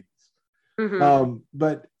in the 80s. Mm-hmm.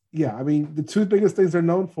 But, yeah, I mean, the two biggest things they're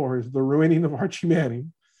known for is the ruining of Archie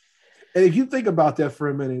Manning. And if you think about that for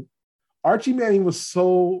a minute, Archie Manning was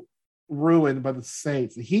so ruined by the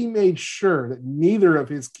Saints that he made sure that neither of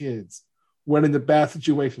his kids went into bad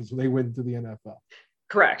situations when they went into the NFL.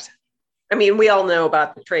 Correct. I mean, we all know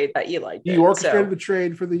about the trade that Eli did. He orchestrated the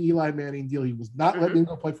trade for the Eli Manning deal. He was not letting him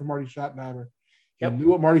go play for Marty Schottenheimer. He knew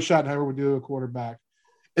what Marty Schottenheimer would do at quarterback.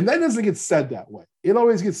 And that doesn't get said that way. It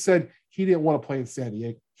always gets said he didn't want to play in San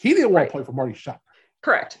Diego. He didn't want to play for Marty Schottenheimer.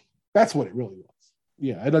 Correct. That's what it really was.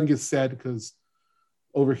 Yeah, it doesn't get said because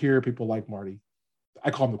over here people like Marty.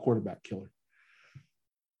 I call him the quarterback killer.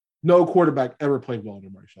 No quarterback ever played well under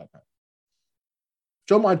Marty Schottenheimer.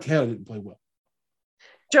 Joe Montana didn't play well.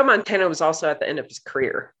 Joe Montana was also at the end of his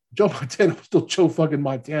career. Joe Montana was still Joe fucking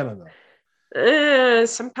Montana, though.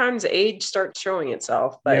 Sometimes age starts showing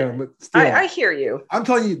itself, but, yeah, but still, I hear you. I'm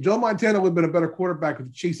telling you, Joe Montana would have been a better quarterback with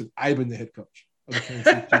the Chiefs if I'd been the head coach of the Kansas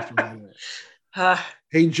City Chiefs.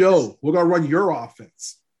 Hey, Joe, we're going to run your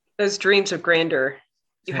offense. Those dreams of grandeur,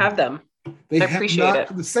 you have them. I appreciate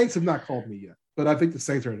it. The Saints have not called me yet, but I think the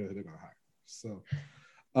Saints are going to hire. So.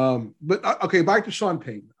 But okay, back to Sean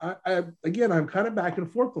Payton. I'm kind of back and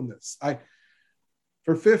forth on this.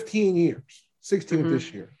 For 15 years, 16 of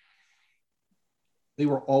this year, they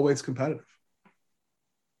were always competitive.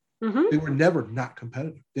 They were never not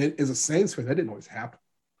competitive. As a Saints fan, that didn't always happen.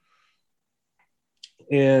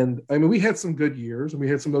 And I mean, we had some good years, and we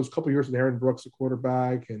had some of those couple of years with Aaron Brooks, the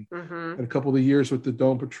quarterback, and a couple of the years with the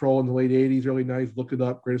Dome Patrol in the late 80s, early 90s. Look it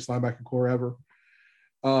up, greatest linebacking core ever.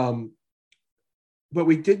 But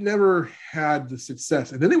we never had the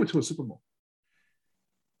success. And then they went to a Super Bowl.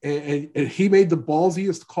 And he made the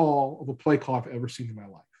ballsiest call of a play call I've ever seen in my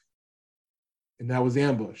life. And that was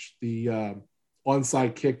ambush, the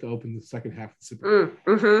onside kick to open the second half of the Super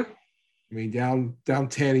Bowl. I mean, down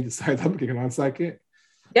 10, he decides I'm going to kick an onside kick.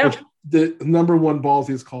 Yeah. Which, the number one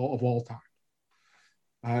ballsiest call of all time.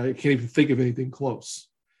 I can't even think of anything close.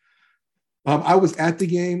 I was at the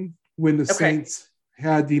game when the Saints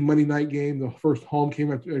had the Monday night game. The first home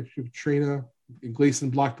came after Katrina, and Gleason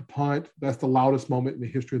blocked the punt. That's the loudest moment in the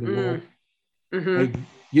history of the world. Like,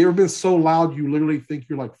 you ever been so loud you literally think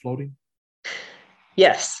you're like floating?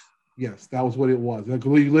 Yes. Yes, that was what it was. Like,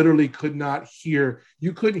 we literally could not hear.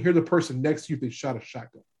 You couldn't hear the person next to you if they shot a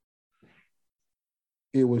shotgun.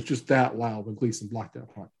 It was just that loud when Gleason blocked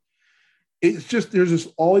that punt. It's just, there's just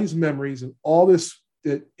all these memories and all this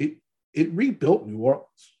that it rebuilt New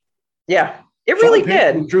Orleans. Yeah, it really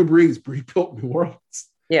did. And Drew Brees rebuilt New Orleans.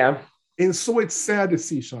 Yeah. And so it's sad to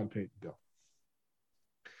see Sean Payton go.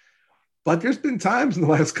 But there's been times in the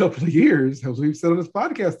last couple of years, as we've said on this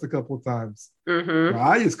podcast a couple of times, where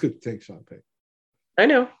I just couldn't take Sean Payton. I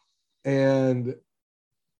know. And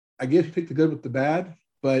I guess you take the good with the bad,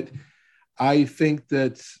 but I think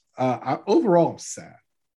that overall I'm sad,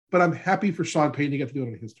 but I'm happy for Sean Payton to get to do it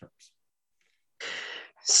on his terms.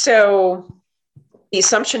 So the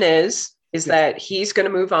assumption is that he's going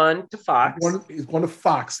to move on to Fox. He's going to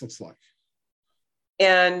Fox, looks like.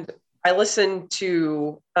 And I listened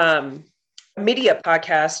to a media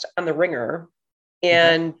podcast on The Ringer,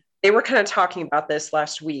 and they were kind of talking about this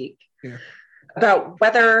last week, about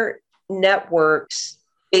whether networks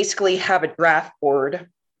basically have a draft board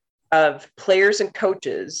of players and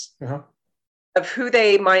coaches of who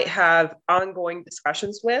they might have ongoing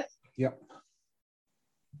discussions with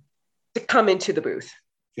to come into the booth.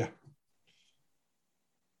 Yeah.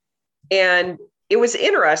 And it was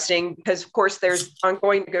interesting because, of course, there's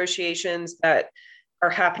ongoing negotiations that are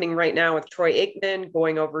happening right now with Troy Aikman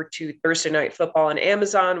going over to Thursday Night Football on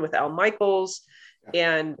Amazon with Al Michaels.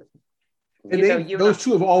 And those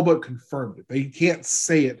two have all but confirmed it. They can't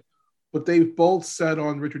say it, but they've both said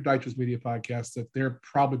on Richard Deitch's media podcast that they're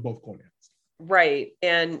probably both going to. Right.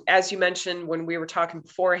 And as you mentioned, when we were talking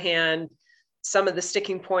beforehand, some of the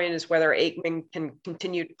sticking point is whether Aikman can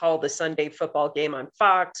continue to call the Sunday football game on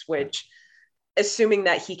Fox, which, assuming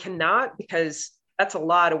that he cannot, because that's a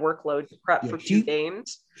lot of workload to prep for 2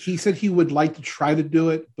 games. He said he would like to try to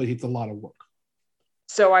do it, but it's a lot of work.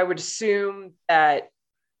 So I would assume that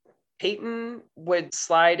Peyton would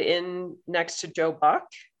slide in next to Joe Buck,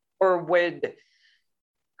 or what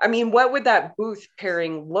would that booth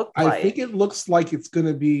pairing look like? I think it looks like it's going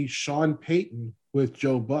to be Sean Payton with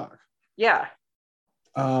Joe Buck. Yeah.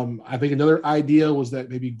 I think another idea was that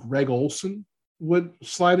maybe Greg Olsen would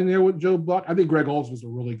slide in there with Joe Buck. I think Greg Olsen was a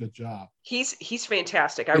really good job. He's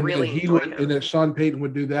fantastic. I really enjoy him. And that Sean Payton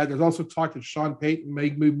would do that. There's also talk that Sean Payton may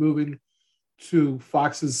be moving to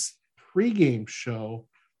Fox's pregame show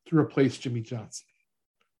to replace Jimmy Johnson.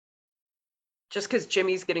 Just because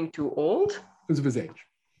Jimmy's getting too old? Because of his age.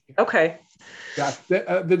 Okay. Yeah.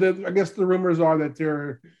 I guess the rumors are that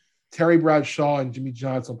they're Terry Bradshaw and Jimmy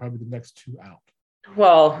Johnson probably the next two out.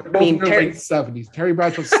 Well, late 70s. Terry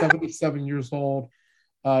Bradshaw's 77 years old.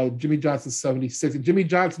 Jimmy Johnson's 76. And Jimmy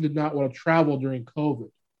Johnson did not want to travel during COVID.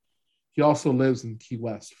 He also lives in Key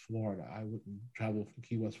West, Florida. I wouldn't travel from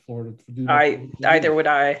Key West, Florida. Either would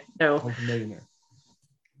I. No. I'm a millionaire.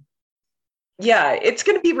 Yeah, it's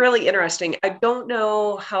going to be really interesting. I don't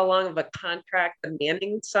know how long of a contract the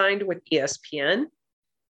Manning signed with ESPN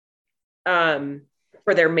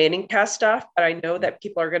for their Manning cast stuff, but I know that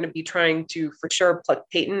people are going to be trying to, for sure, pluck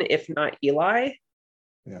Peyton, if not Eli.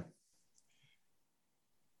 Yeah.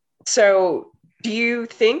 So do you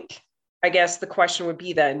think, I guess the question would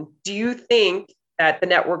be then, do you think that the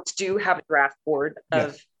networks do have a draft board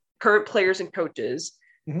of current players and coaches?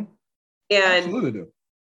 Mm-hmm. And absolutely do.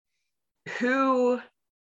 Who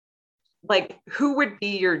would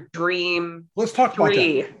be your dream? Let's talk about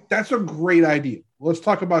that. That's a great idea. Let's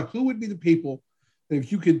talk about who would be the people that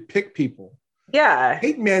if you could pick people. Yeah.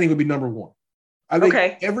 Peyton Manning would be number one. I think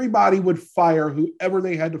everybody would fire whoever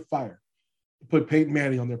they had to fire to put Peyton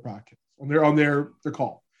Manning on their podcast, on their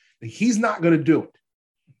call. And he's not going to do it.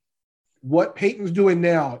 What Peyton's doing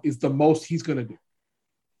now is the most he's going to do.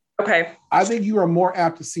 Okay. I think you are more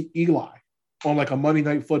apt to see Eli on like a Monday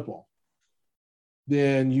Night Football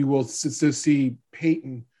then you will see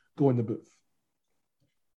Peyton go in the booth.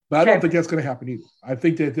 But I don't think that's going to happen either. I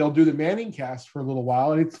think that they'll do the Manning cast for a little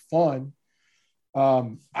while, and it's fun.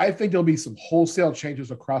 I think there'll be some wholesale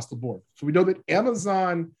changes across the board. So we know that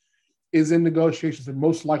Amazon is in negotiations. They're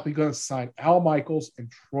most likely going to sign Al Michaels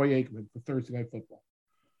and Troy Aikman for Thursday Night Football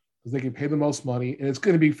because they can pay the most money, and it's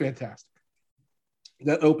going to be fantastic.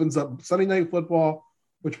 That opens up Sunday Night Football,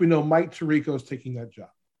 which we know Mike Tirico is taking that job.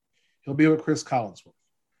 He'll be with Chris Collinsworth.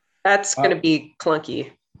 That's going to be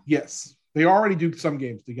clunky. Yes. They already do some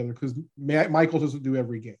games together because Michael doesn't do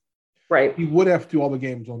every game. Right. He would have to do all the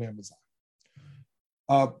games on Amazon.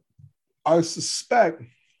 I suspect,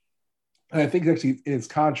 and I think actually in his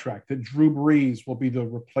contract, that Drew Brees will be the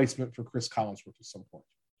replacement for Chris Collinsworth at some point.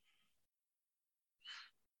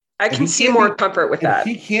 I can see more comfort with that.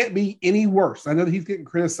 He can't be any worse. I know that he's getting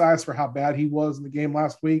criticized for how bad he was in the game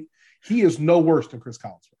last week. He is no worse than Chris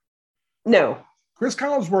Collinsworth. No. Chris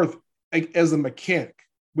Collinsworth, as a mechanic,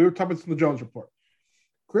 we were talking about in the Jones Report.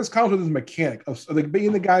 Chris Collinsworth is a mechanic of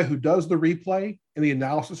being the guy who does the replay and the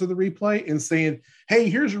analysis of the replay and saying, hey,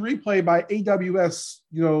 here's a replay by AWS.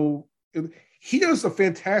 He does a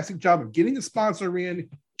fantastic job of getting the sponsor in,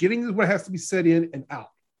 getting what has to be said in and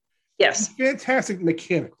out. Yes. He's fantastic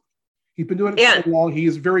mechanic. He's been doing it so long. He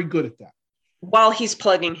is very good at that. While he's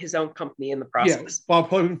plugging his own company in the process. Yes, while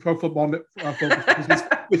plugging Pro Football Focus,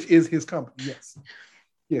 which is his company. Yes.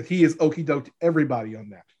 Yes, he is okie doke to everybody on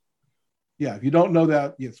that. Yeah, if you don't know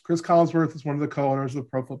that, yes, Chris Collinsworth is one of the co-owners of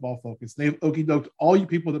Pro Football Focus. They've okie doke to all you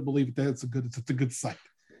people that believe that it's a good site.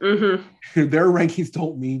 Mm-hmm. Their rankings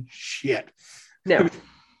don't mean shit. No.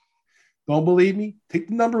 Don't believe me? Take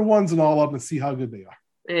the number ones and all of them and see how good they are.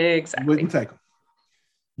 Exactly. You wouldn't take them.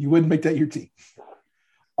 You wouldn't make that your team.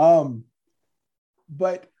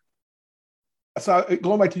 But so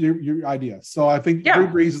going back to your idea. So I think Drew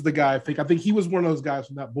Brees is the guy. I think he was one of those guys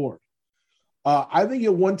from that board. I think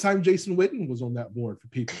at one time Jason Witten was on that board for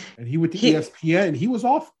people, and he went to ESPN, and he was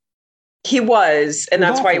off. He was, and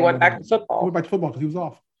that's why he went back to football. He went back to football because he was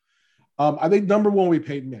off. I think number one would be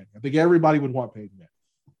Peyton Manning. I think everybody would want Peyton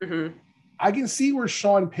Manning. Mm-hmm. I can see where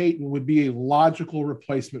Sean Payton would be a logical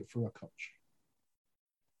replacement for a coach.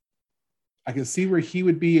 I can see where he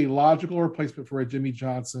would be a logical replacement for a Jimmy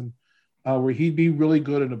Johnson, where he'd be really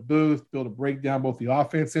good in a booth, be able to break down both the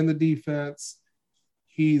offense and the defense.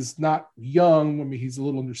 He's not young. I mean, he's a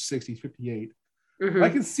little under 60, he's 58. Mm-hmm. I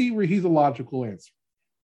can see where he's a logical answer.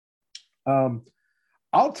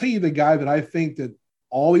 I'll tell you the guy that I think that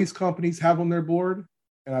all these companies have on their board,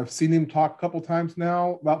 and I've seen him talk a couple times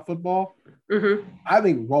now about football. Mm-hmm. I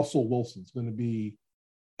think Russell Wilson's going to be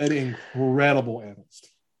an incredible analyst.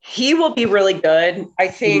 He will be really good. I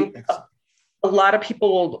think a lot of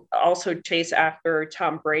people will also chase after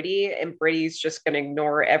Tom Brady, and Brady's just going to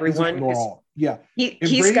ignore everyone.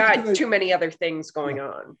 He's got too many other things going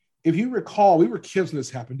on. If you recall, we were kids when this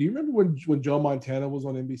happened. Do you remember when Joe Montana was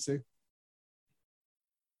on NBC?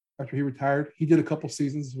 After he retired, he did a couple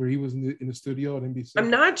seasons where he was in the studio at NBC. I'm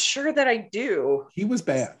not sure that I do. He was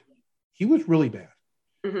bad. He was really bad.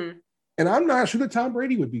 Mm-hmm. And I'm not sure that Tom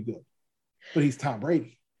Brady would be good, but he's Tom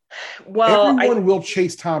Brady. Well, everyone will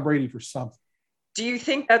chase Tom Brady for something. Do you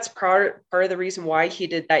think that's part of the reason why he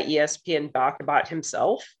did that ESPN doc about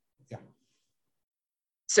himself? Yeah.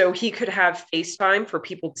 So he could have FaceTime for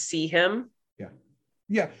people to see him? Yeah.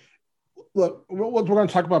 Yeah. Look, we're going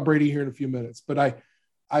to talk about Brady here in a few minutes, but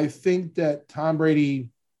I think that Tom Brady,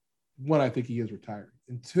 one, I think he is retired.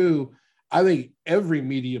 And two, I think every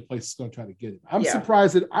media place is going to try to get him. I'm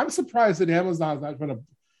surprised that Amazon is not trying to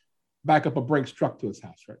back up a Brinks truck to his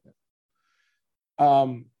house right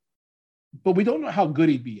now. But we don't know how good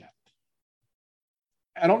he'd be at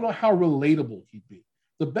it. I don't know how relatable he'd be.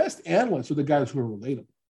 The best analysts are the guys who are relatable.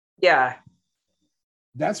 Yeah.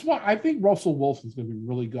 That's why I think Russell Wilson's going to be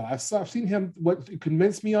really good. I've seen him. What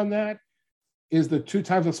convinced me on that is the 2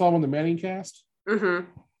 times I saw him on the Manning cast. Mm-hmm.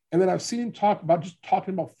 And then I've seen him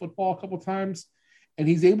talking about football a couple of times. And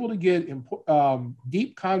he's able to get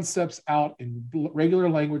deep concepts out in regular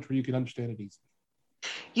language where you can understand it easily.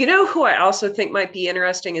 You know who I also think might be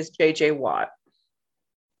interesting is J.J. Watt.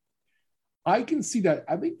 I can see that.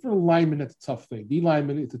 I think for linemen, that's a tough thing. D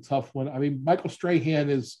lineman, it's a tough one. I mean, Michael Strahan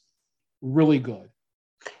is really good.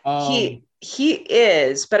 He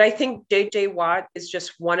is, but I think J.J. Watt is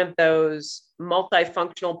just one of those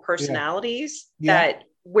multifunctional personalities that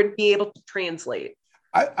would be able to translate.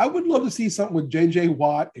 I would love to see something with J.J.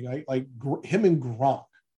 Watt and like him and Gronk.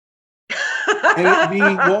 And it'd be,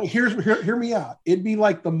 well, hear me out. It'd be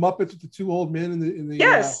like the Muppets with the 2 old men in the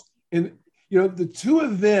yes. The 2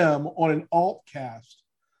 of them on an alt cast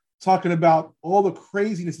talking about all the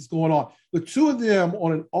craziness that's going on. The two of them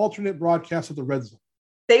on an alternate broadcast of the Red Zone.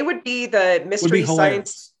 They would be the Mystery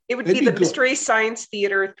Science. It would be the Mystery Science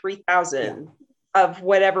Theater 3000 of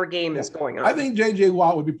whatever game is going on. I think J.J.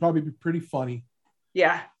 Watt would probably be pretty funny.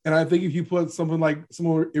 Yeah. And I think if you put someone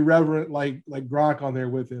irreverent like Gronk on there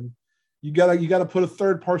with him, you gotta put a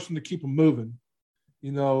third person to keep him moving.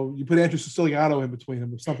 You know, you put Andrew Siciliano in between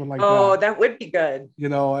them or something like that. Oh, that would be good. You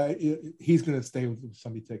know, he's going to stay with the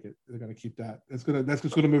Sunday Ticket. They're going to keep that. That's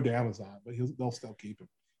just going to move to Amazon, but they'll still keep him.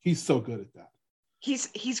 He's so good at that.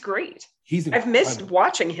 He's great. I've missed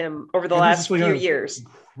watching him over the last few years.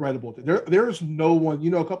 Incredible. There is no one. You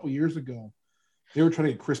know, a couple of years ago, they were trying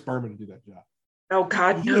to get Chris Berman to do that job. Oh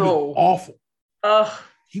God, he would have been awful. Ugh.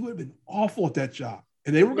 He would have been awful at that job,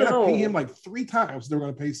 and they were going to pay him like 3 times. They were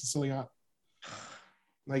going to pay Siciliano.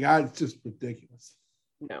 Like, it's just ridiculous.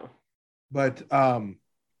 No. But,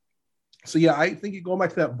 so yeah, I think you're going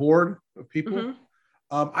back to that board of people.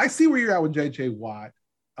 Mm-hmm. I see where you're at with J.J. Watt.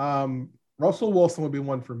 Russell Wilson would be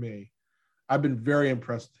one for me. I've been very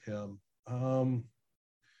impressed with him. I'm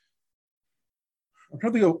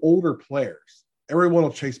trying to think of older players. Everyone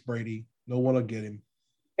will chase Brady. No one will get him.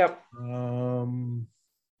 Yep.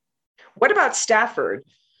 What about Stafford?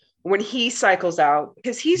 When he cycles out,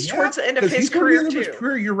 because he's towards the end of his career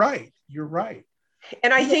too. You're right.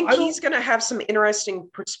 And I think he's going to have some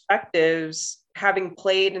interesting perspectives, having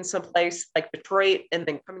played in some place like Detroit and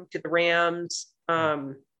then coming to the Rams.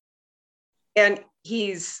 And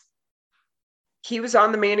he was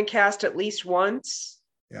on the Manning cast at least once.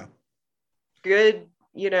 Yeah. Good,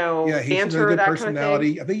 banter, good that personality. Kind of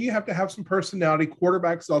thing. I think you have to have some personality.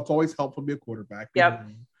 Quarterbacks, so it's always helpful to be a quarterback. Yep.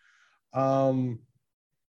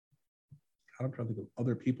 I'm trying to think of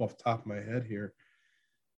other people off the top of my head here.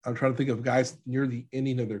 I'm trying to think of guys near the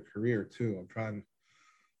ending of their career too. I'm trying.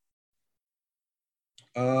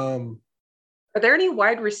 Are there any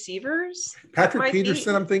wide receivers? Patrick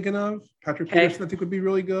Peterson, I'm thinking of. Peterson, I think would be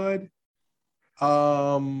really good.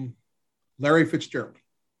 Larry Fitzgerald.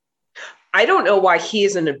 I don't know why he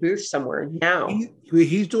is in a booth somewhere now.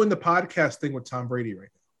 He's doing the podcast thing with Tom Brady right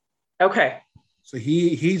now. Okay. So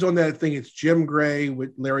he's on that thing. It's Jim Gray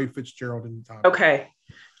with Larry Fitzgerald and Tom. Okay.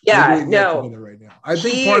 Yeah, no. Right now. I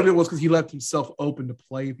think part of it was because he left himself open to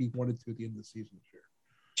play if he wanted to at the end of the season.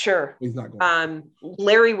 Sure. He's not going.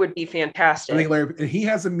 Larry would be fantastic. I think Larry, and he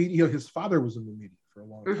has a media. His father was in the media for a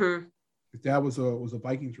long time. Mm-hmm. His dad was a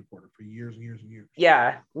Vikings reporter for years and years and years.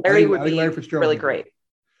 Yeah, Larry would be really great.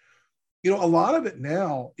 You know, a lot of it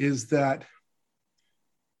now is that,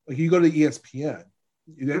 like, you go to ESPN.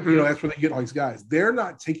 That's where they get all these guys. They're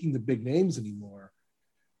not taking the big names anymore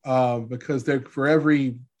because they're for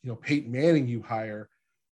every Peyton Manning you hire,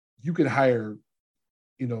 you could hire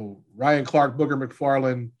Ryan Clark, Booger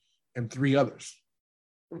McFarland, and 3 others.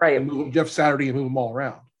 Right. And move Jeff Saturday and move them all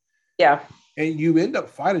around. Yeah. And you end up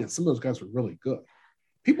finding that some of those guys are really good.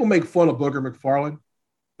 People make fun of Booger McFarland,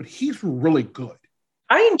 but he's really good.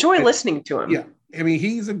 I enjoy listening to him. Yeah. I mean,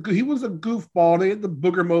 he was a goofball. They had the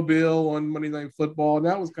Booger Mobile on Monday Night Football, and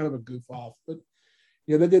that was kind of a goof off. But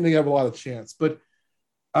they didn't have a lot of chance. But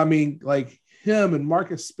I mean, like him and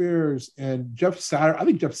Marcus Spears and Jeff Saturday. I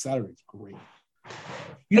think Jeff Saturday is great.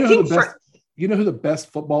 You know who the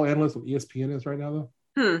best football analyst on ESPN is right now,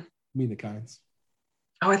 though? Mina Kimes.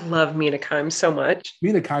 Oh, I love Mina Kimes so much.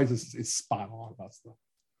 Mina Kimes is spot on about stuff.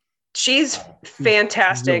 She's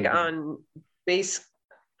fantastic really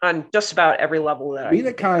on just about every level that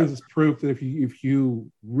Mina Kimes is proof that if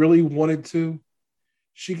you really wanted to,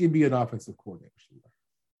 she can be an offensive coordinator.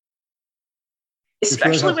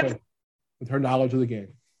 Especially with her knowledge of the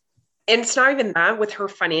game. And it's not even that, with her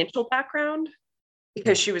financial background,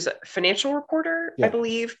 because she was a financial reporter, I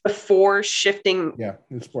believe, before shifting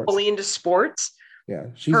fully into sports. Yeah.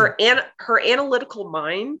 Her analytical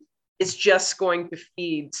mind is just going to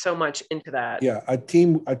feed so much into that. Yeah, a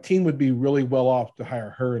team would be really well off to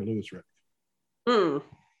hire her and Louis Riddick.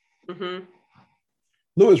 Mm-hmm.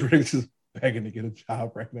 Louis Riddick is begging to get a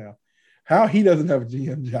job right now. How he doesn't have a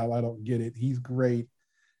GM job, I don't get it. He's great,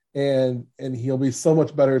 and he'll be so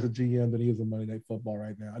much better as a GM than he is in Monday Night Football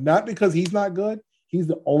right now. Not because he's not good; he's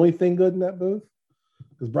the only thing good in that booth.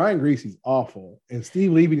 Because Brian Griese's awful, and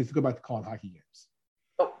Steve Levy needs to go back to calling hockey games.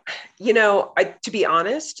 Oh, to be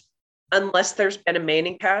honest, unless there's been a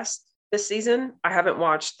Manning cast this season, I haven't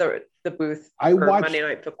watched the booth for Monday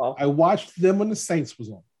Night Football. I watched them when the Saints was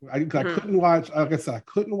on. I couldn't watch, like I said, I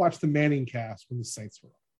couldn't watch the Manning cast when the Saints were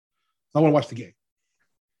on. I want to watch the game.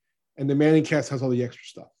 And the Manning cast has all the extra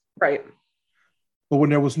stuff. Right. But when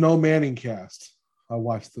there was no Manning cast, I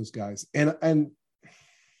watched those guys. And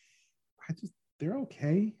they're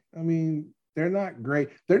okay. I mean, They're not great.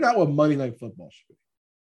 They're not what Monday Night Football should be.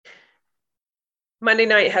 Monday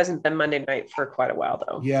night hasn't been Monday night for quite a while,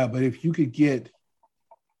 though. Yeah, but if you could get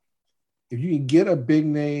a big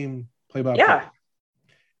name play-by-play, Yeah,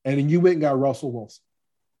 and then you went and got Russell Wilson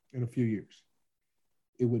in a few years,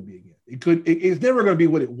 it would be again. It's never going to be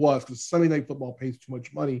what it was because Sunday Night Football pays too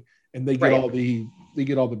much money, and they get all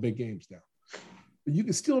the big games now. But you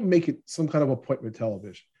can still make it some kind of appointment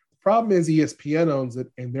television. The problem is ESPN owns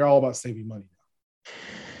it, and they're all about saving money now.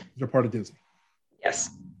 They're part of Disney.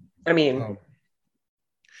 Yes, I mean,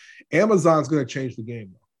 Amazon's going to change the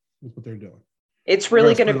game, though. That's what they're doing. It's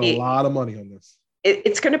really going to be a lot of money on this.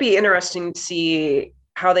 It's going to be interesting to see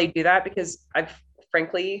how they do that because I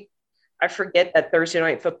forget that Thursday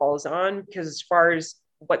Night Football is on because as far as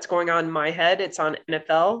what's going on in my head, it's on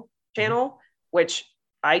NFL channel, which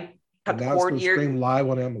I cut the cord stream live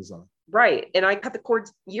on Amazon. Right. And I cut the cord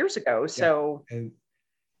years ago. So, and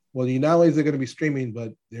well, not only is it going to be streaming,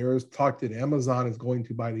 but there's talk that Amazon is going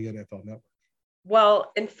to buy the NFL Network.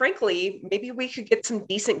 Well, and frankly, maybe we could get some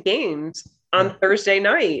decent games on Thursday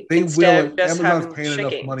night. They will. Amazon's paying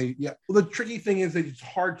enough money. Yeah. Well, the tricky thing is that it's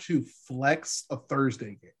hard to flex a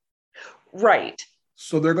Thursday game. Right.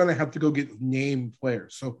 So they're going to have to go get named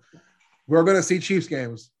players. So we're going to see Chiefs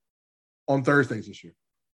games on Thursdays this year.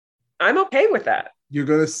 I'm okay with that. You're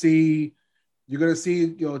going to see,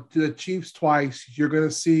 the Chiefs twice. You're going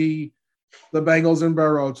to see the Bengals and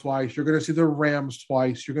Burrow twice. You're going to see the Rams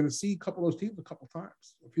twice. You're going to see a couple of those teams a couple of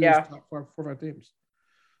times. A few of those top four or five teams.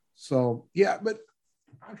 So, yeah, but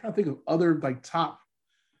I'm trying to think of other top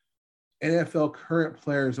NFL current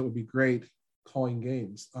players that would be great calling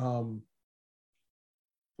games. Well,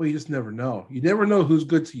 you just never know. You never know who's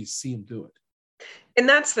good till you see him do it. And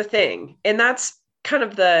that's the thing. And that's kind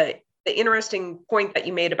of the interesting point that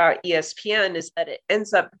you made about ESPN is that it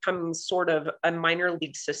ends up becoming sort of a minor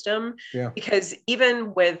league system. Yeah. Because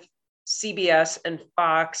even with CBS and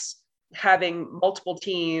Fox having multiple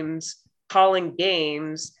teams calling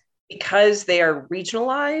games, because they are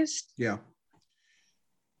regionalized. Yeah.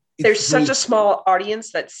 There's such a small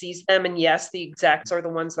audience that sees them. And yes, the execs are the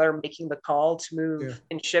ones that are making the call to move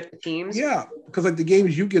and shift the teams. Yeah. Because the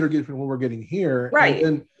games you get are different from what we're getting here. Right.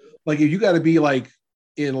 And then if you got to be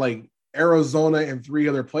in Arizona and 3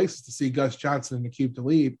 other places to see Gus Johnson and Aqib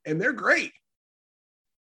Talib, and they're great.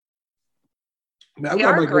 I mean,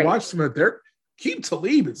 I'm going to watch some of their Aqib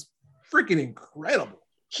Talib is freaking incredible.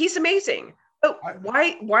 He's amazing. But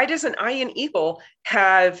why doesn't Ian Eagle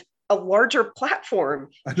have a larger platform?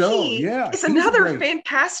 I know, It's another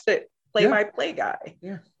fantastic play-by-play guy.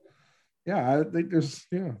 Yeah. Yeah, I think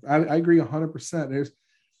I agree 100%. There's,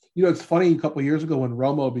 it's funny, a couple of years ago when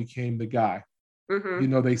Romo became the guy,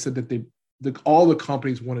 they said that all the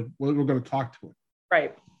companies we're going to talk to him.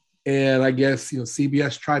 Right. And I guess,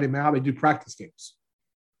 CBS tried him out. They do practice games.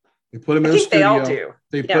 They put him in a studio. They all do.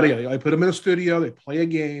 They put him in a studio. They play a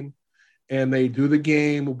game. And they do the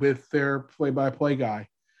game with their play-by-play guy.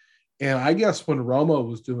 And I guess when Romo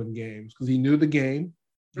was doing games, because he knew the game,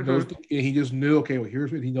 he just knew, okay, well,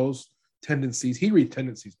 here's what he knows tendencies. He reads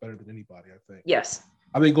tendencies better than anybody, I think. Yes.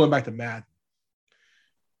 I mean, going back to Madden.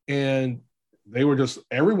 And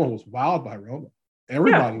everyone was wowed by Romo.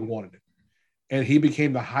 Everybody wanted it. And he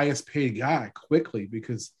became the highest paid guy quickly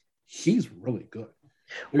because he's really good.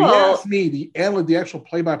 If you ask me, the actual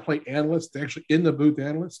play-by-play analyst, the actually in the booth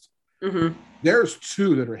analyst, there's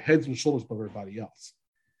 2 that are heads and shoulders above everybody else.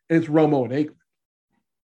 And it's Romo and Aikman.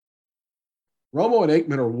 Romo and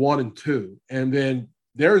Aikman are 1 and 2. And then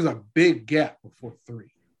there's a big gap before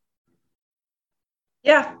 3.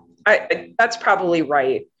 Yeah, that's probably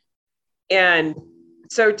right. And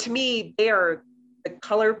so to me, they are the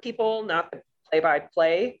color people, not the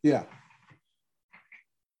play-by-play. Yeah.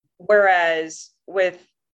 Whereas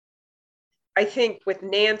I think with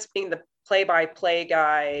Nance being the play-by-play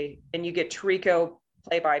guy and you get Tirico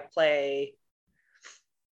play-by-play,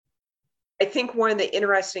 I think one of the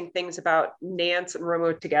interesting things about Nance and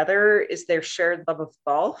Romo together is their shared love of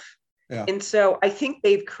golf. Yeah. And so I think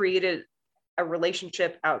they've created a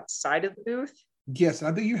relationship outside of the booth. Yes,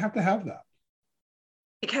 I think you have to have that.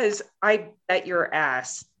 Because I bet your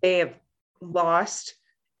ass they have lost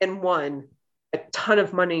and won a ton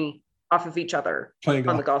of money off of each other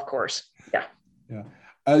on the golf course. Yeah. Yeah.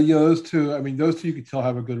 Those two you can tell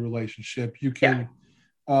have a good relationship. You can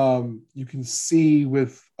see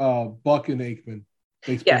with Buck and Aikman,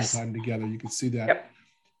 they spend time together. You can see that. Yep.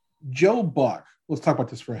 Joe Buck, let's talk about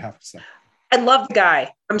this for a half a second. I love the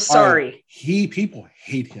guy. I'm sorry. People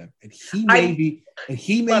hate him. And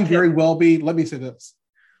he may very well be, let me say this.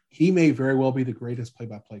 He may very well be the greatest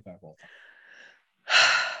play-by-play guy of all time.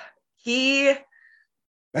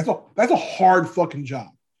 That's a hard fucking job.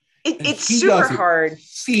 It's super hard.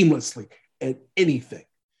 Seamlessly at anything.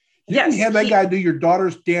 You Yes, can have that guy do your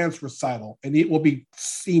daughter's dance recital and it will be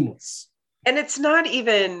seamless. And it's not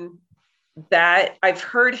even that. I've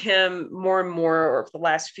heard him more and more over the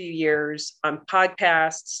last few years on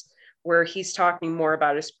podcasts where he's talking more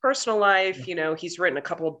about his personal life. You know, he's written a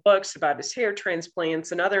couple of books about his hair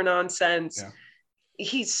transplants and other nonsense. Yeah.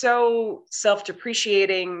 He's so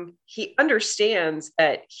self-depreciating. He understands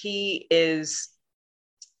that he is,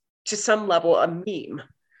 to some level, a meme.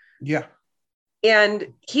 Yeah.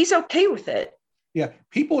 And he's okay with it. Yeah.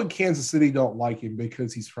 People in Kansas City don't like him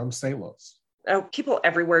because he's from St. Louis. Oh, people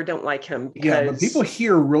everywhere don't like him. Because... Yeah, but people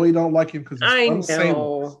here really don't like him because he's from St.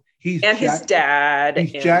 Louis. His dad.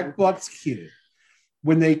 He's Jack Buck's kid.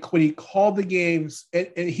 When he called the games,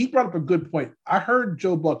 and he brought up a good point. I heard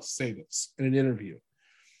Joe Buck say this in an interview.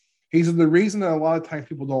 He said the reason that a lot of times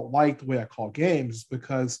people don't like the way I call games is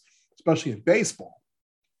because, especially in baseball,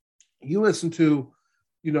 you listen to,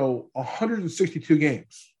 162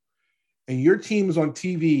 games, and your team is on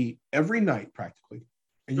TV every night practically,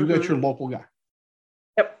 and you got your local guy.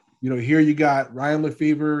 Yep. Here you got Ryan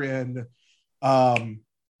Lefebvre and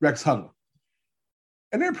Rex Hudler,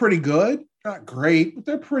 and they're pretty good. Not great, but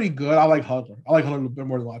they're pretty good. I like Hudler. I like Hudler a bit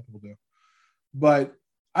more than a lot of people do, but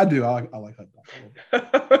I do. I like Hudler.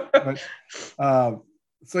 But,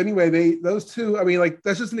 so anyway, those two. I mean,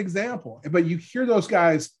 that's just an example. But you hear those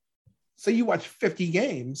guys say you watch 50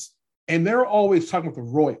 games, and they're always talking about the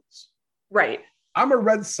Royals. Right. I'm a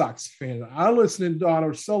Red Sox fan. I listen to Don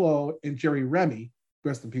Orsillo and Jerry Remy.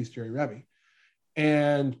 Rest in peace, Jerry Remy.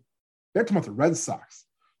 And they're talking about the Red Sox.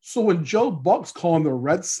 So when Joe Buck's calling the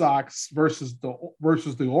Red Sox versus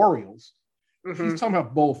the Orioles, he's talking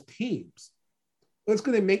about both teams. That's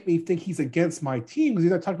going to make me think he's against my team because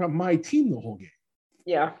he's not talking about my team the whole game.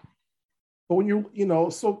 Yeah. But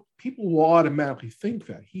when so people will automatically think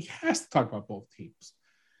that he has to talk about both teams.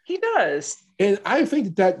 He does. And I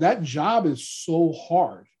think that job is so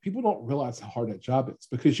hard. People don't realize how hard that job is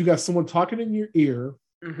because you got someone talking in your ear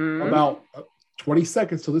about 20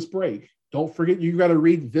 seconds to this break. Don't forget, you got to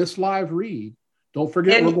read this live read. Don't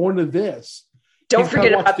forget, we're going to this. Don't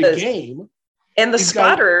forget about the game. And the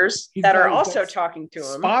spotters that are also talking to him.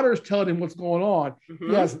 Spotters telling him what's going on.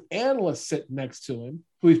 He has an analyst sitting next to him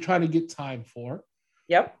who he's trying to get time for.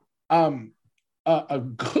 Yep. A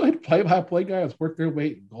good play-by-play guy has worked their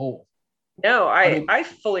weight in gold. No, I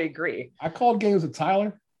fully agree. I called games with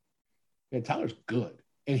Tyler, and Tyler's good.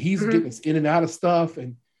 And he's getting us in and out of stuff.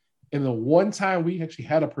 And the one time we actually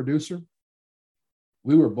had a producer,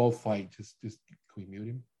 we were both like, just can we mute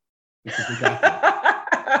him? Because we got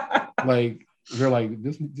that. They're like,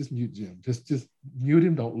 just mute Jim. Just mute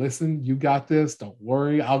him. Don't listen. You got this. Don't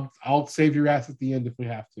worry. I'll save your ass at the end if we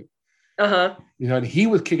have to. And he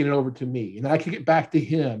was kicking it over to me, and I kick it back to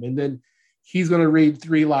him, and then he's going to read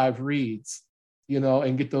 3 live reads,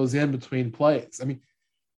 and get those in between plays. I mean,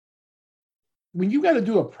 when you got to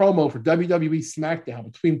do a promo for WWE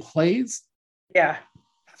SmackDown between plays, yeah,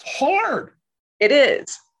 that's hard. It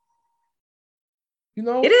is.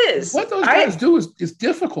 It is. What those guys do is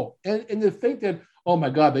difficult. And to think that, oh my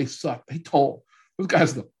God, they suck. They told those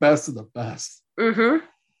guys are the best of the best.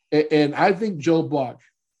 And I think Joe Buck,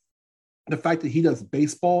 the fact that he does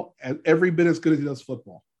baseball every bit as good as he does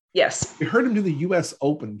football. Yes. We heard him do the U.S.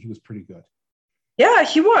 Open. He was pretty good. Yeah,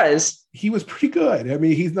 he was. He was pretty good. I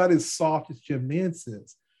mean, he's not as soft as Jim Nantz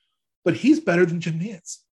is, but he's better than Jim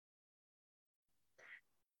Nantz.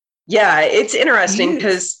 Yeah, it's interesting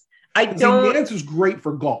because Nantz is great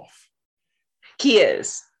for golf. He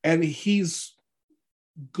is. And he's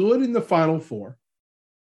good in the Final Four.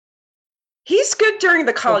 He's good during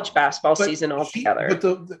the college basketball season altogether.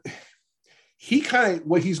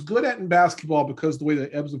 What he's good at in basketball, because the way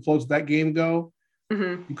the ebbs and flows of that game go,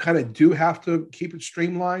 you kind of do have to keep it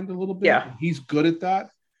streamlined a little bit. Yeah. He's good at that.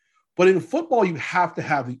 But in football, you have to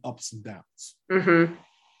have the ups and downs.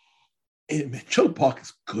 And Joe Buck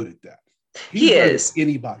is good at that. He is.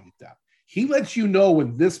 Anybody at that. He lets you know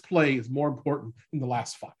when this play is more important than the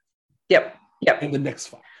last 5. Yep. And the next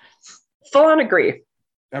 5. Full on agree.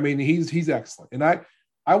 I mean, he's excellent. And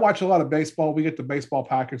I watch a lot of baseball. We get the baseball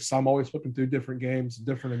package, so I'm always flipping through different games,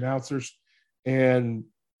 different announcers. And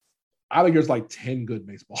I think there's 10 good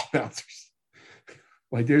baseball announcers.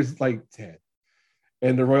 There's 10.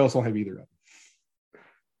 And the Royals don't have either of them.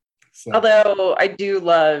 So. Although I do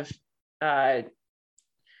love Joe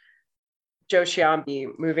Sciambi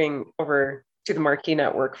moving over to the Marquee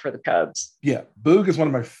Network for the Cubs. Yeah, Boog is one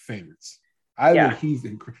of my favorites. I think he's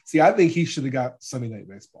incredible. See, I think he should have got Sunday Night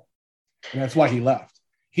Baseball. And that's why he left.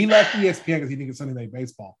 He left ESPN because he didn't get Sunday Night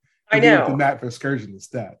Baseball. I They went to know. Matt Vasgersian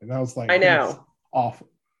instead. And I was like, I that's know. awful.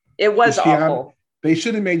 It was awful. They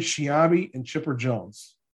should have made Shiami and Chipper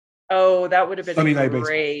Jones Oh, that would have been Sunday Night Baseball.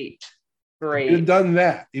 great. If they'd have done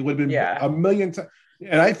that, it would have been Yeah. a million times.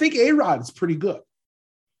 And I think A-Rod is pretty good.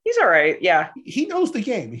 He's all right. Yeah. He knows the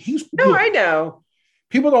game. He's No, good. I know.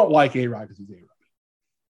 People don't like A-Rod because he's A-Rod.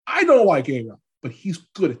 I don't like A-Rod, but he's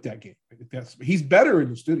good at that game. He's better in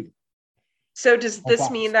the studio. So does this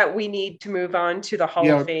mean that we need to move on to the Hall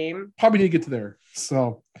of Fame? Probably need to get to there.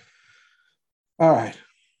 So, all right.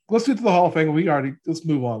 Let's get to the Hall of Fame. Let's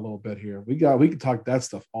move on a little bit here. We can talk that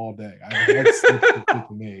stuff all day. That's to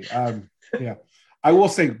me. Yeah. I will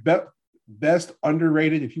say best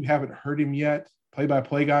underrated, if you haven't heard him yet,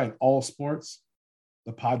 play-by-play guy in all sports,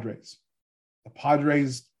 the Padres. The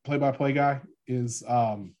Padres play-by-play guy is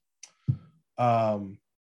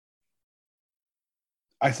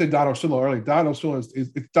I said Don Orsillo earlier. Don Orsillo is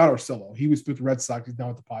Don Orsillo. He was with the Red Sox. He's now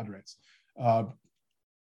with the Padres.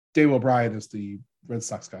 Dave O'Brien is the Red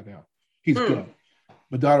Sox guy now. He's good.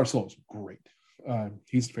 But Don Orsillo is great.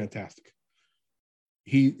 He's fantastic.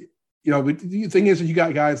 But the thing is, you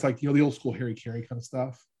got guys like, the old school Harry Carey kind of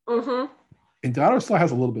stuff. Mm-hmm. And Don Orsillo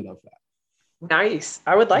has a little bit of that. Nice.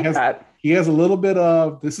 I would like that. He has a little bit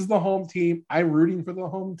of, this is the home team. I'm rooting for the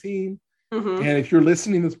home team. Mm-hmm. And if you're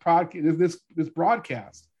listening to this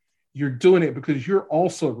broadcast, you're doing it because you're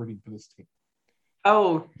also rooting for this team.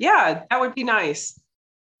 Oh, yeah, that would be nice.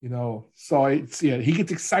 So he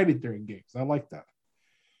gets excited during games. I like that.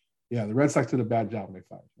 Yeah, the Red Sox did a bad job when they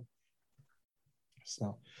fired him.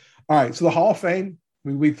 So, all right. So the Hall of Fame,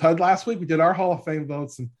 we had last week. We did our Hall of Fame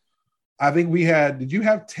votes, and I think did you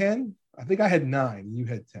have 10? I think I had 9, and you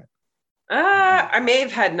had 10. I may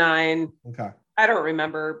have had 9. Okay. I don't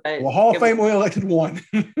remember, but Hall of Fame only elected 1.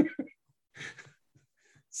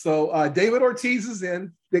 So David Ortiz is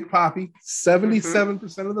in, Big Papi,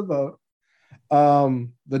 77% of the vote.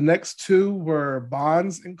 The next 2 were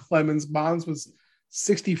Bonds and Clemens. Bonds was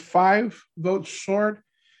 65 votes short,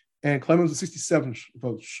 and Clemens was 67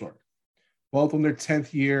 votes short. Both on their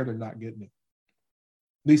 10th year, they're not getting it.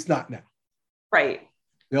 At least not now. Right.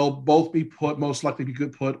 They'll both be most likely be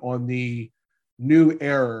put on the new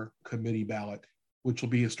era committee ballot, which will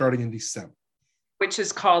be starting in December. Which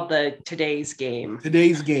is called the Today's Game.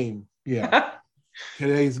 Today's Game, yeah.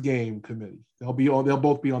 Today's Game committee. They'll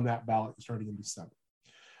both be on that ballot starting in December.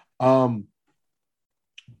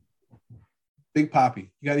 Big Papi.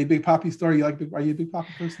 You got any Big Papi story? Are you a Big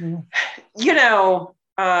Papi person?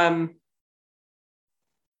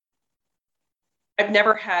 I've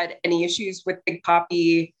never had any issues with Big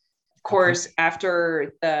Papi. Of course,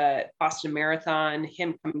 after the Boston Marathon,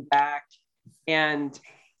 him coming back and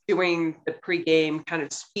doing the pregame kind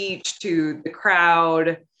of speech to the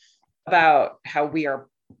crowd about how we are.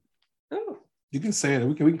 Oh, you can say it.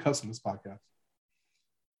 We can cuss on this podcast.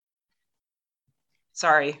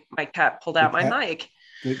 Sorry, my cat pulled out my mic.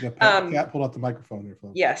 The cat pulled out the microphone there,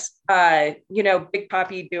 folks. Yes. Big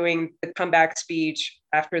Papi doing the comeback speech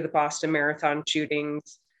after the Boston Marathon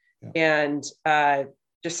shootings, and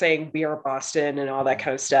just saying we are Boston and all that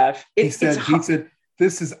kind of stuff. He said,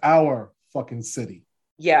 this is our fucking city.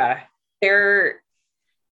 Yeah. I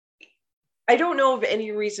don't know of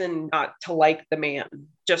any reason not to like the man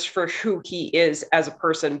just for who he is as a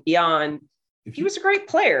person beyond. He was a great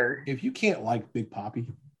player. If you can't like Big Papi,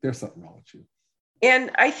 there's something wrong with you.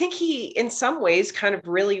 And I think he, in some ways, kind of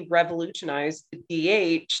really revolutionized the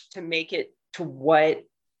DH to make it to what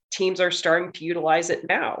teams are starting to utilize it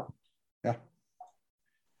now. Yeah.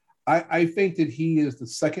 I think that he is the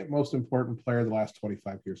second most important player of the last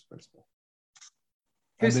 25 years of baseball.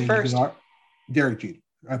 Who's the first? Derek Jeter.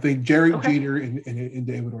 I think Derek Jeter and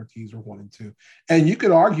David Ortiz are 1 and 2. And you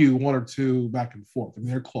could argue 1 or 2 back and forth. I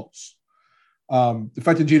mean, they're close. The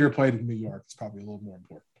fact that Jeter played in New York is probably a little more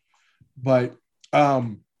important. But,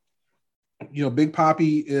 Big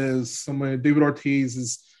Papi is someone, David Ortiz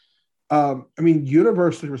is,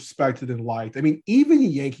 universally respected and liked. I mean, even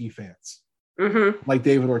Yankee fans like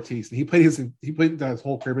David Ortiz. And he played his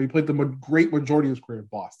whole career, but he played the great majority of his career in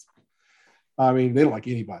Boston. I mean, they don't like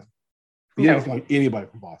anybody. The Yankees don't like anybody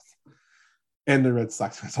from Boston. And the Red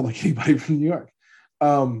Sox don't like anybody from New York.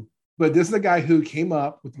 But this is a guy who came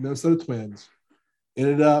up with the Minnesota Twins,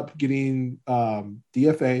 ended up getting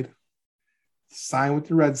DFA'd, signed with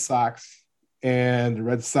the Red Sox, and the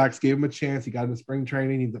Red Sox gave him a chance. He got into spring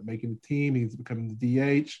training. He ended up making the team. He's becoming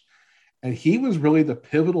the DH. And he was really the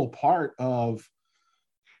pivotal part of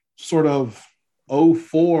sort of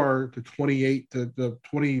 04 to 28 to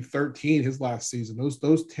 2013, his last season.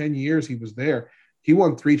 Those 10 years he was there. He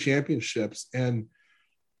won 3 championships. And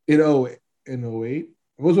in 08, it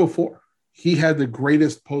was 04. he had the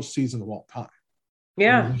greatest postseason of all time.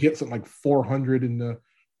 Yeah. I mean, he hit something like 400 in the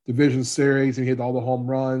division series, and he hit all the home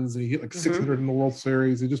runs, and he hit like 600 in the World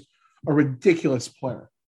Series. He's just a ridiculous player.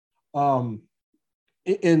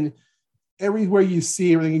 And everywhere you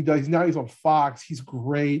see everything he does, now he's on Fox. He's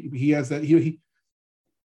great. He has that.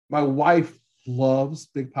 My wife loves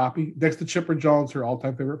Big Papi. Next to Chipper Jones, her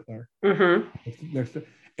all-time favorite player.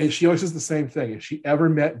 And she always says the same thing. If she ever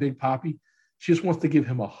met Big Papi, she just wants to give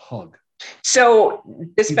him a hug. So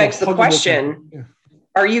this begs the question: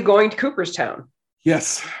 Are you going to Cooperstown?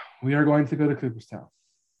 Yes, we are going to go to Cooperstown.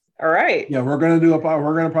 All right. Yeah, we're going to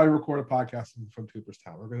probably record a podcast from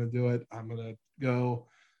Cooperstown. We're going to do it. I'm going to go,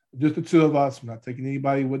 just the two of us. I'm not taking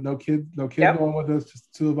anybody with no kid going with us.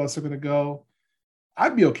 Just the two of us are going to go.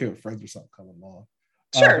 I'd be okay with friends or something coming along.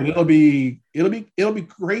 Sure. But it'll be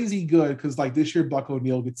crazy good because like this year Buck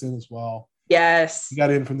O'Neil gets in as well. Yes. He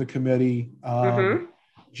got in from the committee.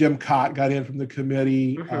 Jim Cott got in from the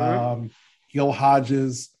committee. Gil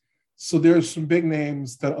Hodges. So there's some big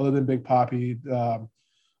names that other than Big Papi.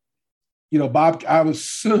 Bob, I would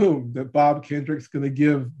assume that Bob Kendrick's going to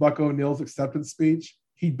give Buck O'Neil's acceptance speech.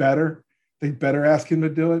 They better ask him to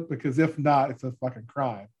do it, because if not, it's a fucking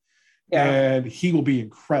crime. Yeah. And he will be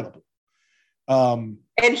incredible. And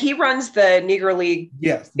he runs the Negro League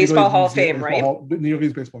Baseball Hall of Fame, right? Negro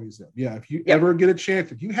League Baseball Museum. Yeah. If you ever get a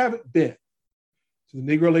chance, if you haven't been to the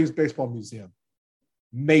Negro League Baseball Museum,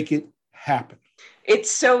 make it happen.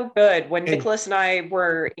 It's so good. When Nicholas and I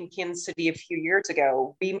were in Kansas City a few years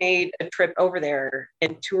ago, we made a trip over there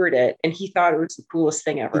and toured it, and he thought it was the coolest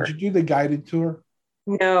thing ever. Did you do the guided tour?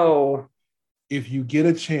 No. If you get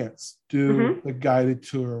a chance, do the guided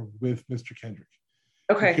tour with Mr. Kendrick.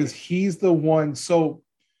 Okay. Because he's the one. So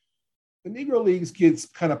the Negro Leagues gets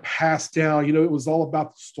kind of passed down. It was all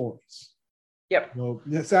about the stories. Yep.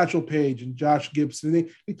 Satchel Paige and Josh Gibson.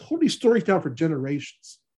 They told these stories down for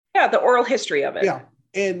generations. Yeah, the oral history of it. Yeah.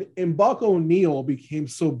 And Buck O'Neil became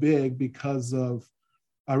so big because of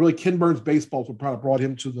really Ken Burns' baseballs were probably brought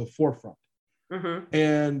him to the forefront.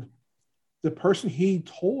 And the person he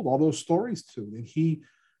told all those stories to, and he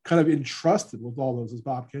kind of entrusted with all those, is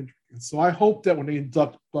Bob Kendrick. And so I hope that when they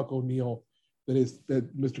induct Buck O'Neil,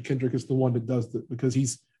 that Mr. Kendrick is the one that does it, because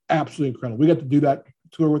he's absolutely incredible. We got to do that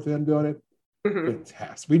tour with him doing it.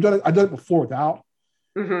 Fantastic. We've done it. I've done it before without.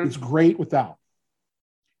 It's great without.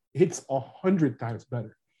 It's 100 times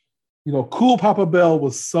better. Cool Papa Bell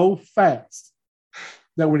was so fast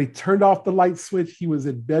that when he turned off the light switch, he was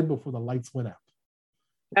in bed before the lights went out.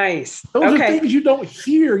 Nice. Those are things you don't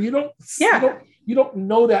hear. You don't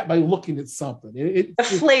know that by looking at something. The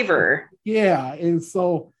flavor. Yeah. And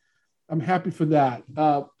so I'm happy for that.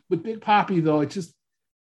 With Big Papi, though,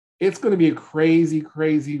 it's going to be a crazy,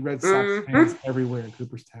 crazy Red Sox fans everywhere in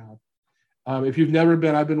Cooperstown. If you've never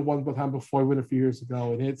been, I've been one time before. I went a few years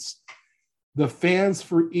ago, and it's the fans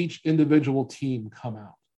for each individual team come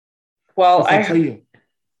out. Well,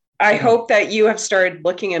 I hope that you have started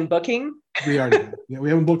looking and booking. We already have. Yeah, we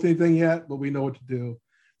haven't booked anything yet, but we know what to do.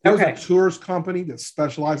 There's a tours company that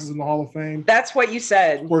specializes in the Hall of Fame. That's what you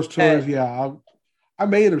said. Of course, tours. Yeah, I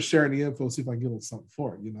may end up sharing the info, see if I can get something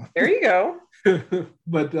for it. There you go.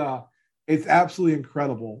 But it's absolutely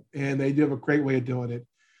incredible, and they do have a great way of doing it.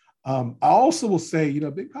 I also will say,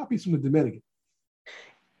 Big Papi's from the Dominican.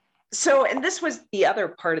 So, and this was the other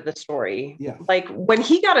part of the story. Yeah. Like when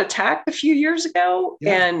he got attacked a few years ago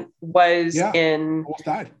and was in almost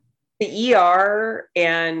died. The ER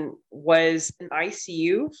and was in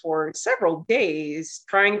ICU for several days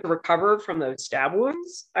trying to recover from those stab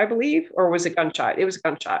wounds, I believe, or was it gunshot? It was a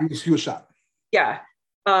gunshot. He was shot. Yeah.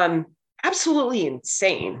 Absolutely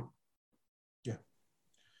insane. Yeah.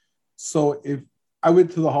 So if I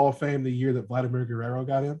went to the Hall of Fame the year that Vladimir Guerrero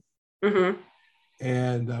got in,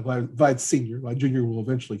 and Vlad Sr., Vlad Jr. will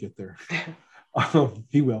eventually get there.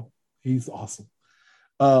 He will. He's awesome.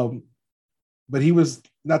 But he was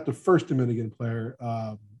not the first Dominican player.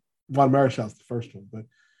 Juan Marichal's the first one, but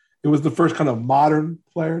it was the first kind of modern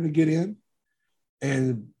player to get in.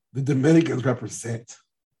 And the Dominicans represent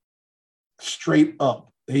straight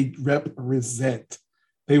up. They represent.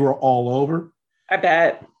 They were all over. I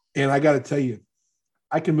bet. And I got to tell you,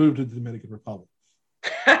 I can move to the Dominican Republic.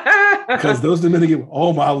 Because those Dominican,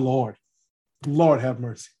 oh my Lord have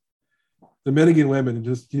mercy. Dominican women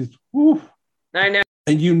just whoo. I know.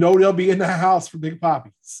 And they'll be in the house for Big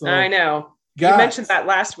Papi. So I know. Guys, you mentioned that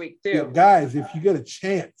last week too. Yeah, guys, if you get a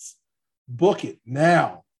chance, book it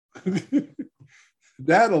now.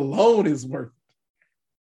 That alone is worth it.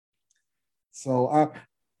 So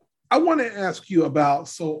I want to ask you about,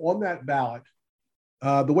 so on that ballot,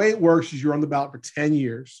 the way it works is you're on the ballot for 10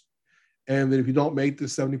 years. And then if you don't make the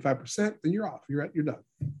 75%, then you're off. You're done.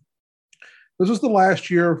 This was the last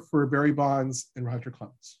year for Barry Bonds and Roger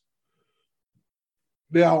Clemens.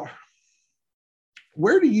 Now,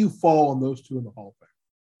 where do you fall on those two in the Hall of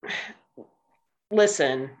Fame?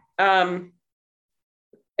 Listen,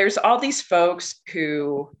 there's all these folks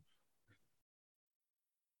who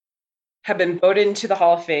have been voted into the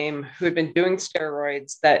Hall of Fame who have been doing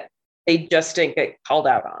steroids that they just didn't get called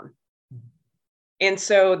out on. And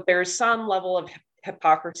so there's some level of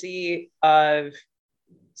hypocrisy of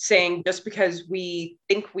saying just because we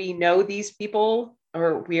think we know these people,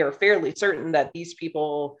 or we are fairly certain that these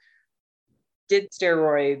people did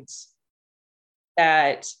steroids,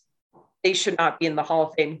 that they should not be in the Hall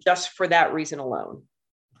of Fame just for that reason alone.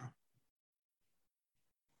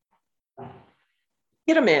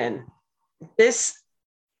 Get them in. This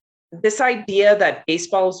idea that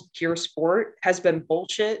baseball is a pure sport has been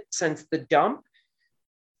bullshit since the jump.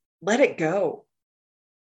 Let it go.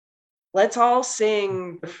 Let's all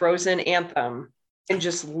sing the Frozen anthem and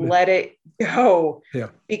just let it go. Yeah.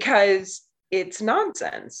 Because it's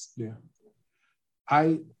nonsense. Yeah.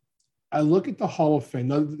 I look at the Hall of Fame.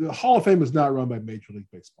 Now, the Hall of Fame is not run by Major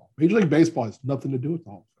League Baseball. Major League Baseball has nothing to do with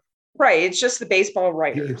the Hall of Fame. Right. It's just the baseball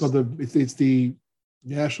writers. It's the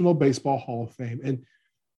National Baseball Hall of Fame. And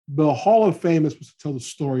the Hall of Fame is supposed to tell the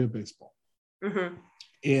story of baseball. Mm-hmm.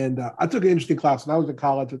 And I took an interesting class. When I was in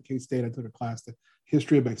college at K-State, I took a class, the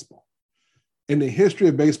history of baseball. And the history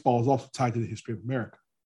of baseball is also tied to the history of America.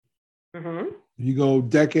 Mm-hmm. You go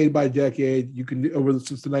decade by decade, you can,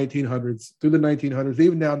 since the 1900s, through the 1900s,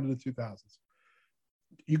 even down to the 2000s.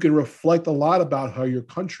 You can reflect a lot about how your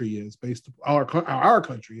country is based on our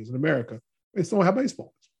country is in America based on how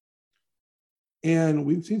baseball is. And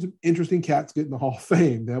we've seen some interesting cats get in the Hall of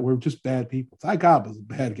Fame that were just bad people. Ty Cobb was a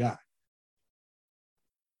bad guy.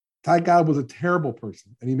 Ty Cobb was a terrible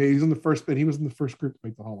person, and he was in the first group to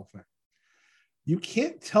make the Hall of Fame. You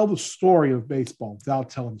can't tell the story of baseball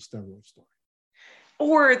without telling the steroid story.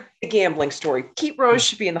 Or the gambling story. Pete Rose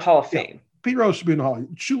should be in the Hall of Fame. Pete Rose should be in the Hall of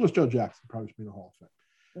Fame. Shoeless Joe Jackson probably should be in the Hall of Fame.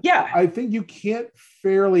 Yeah. I think you can't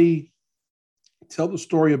fairly tell the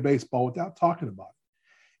story of baseball without talking about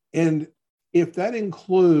it. And if that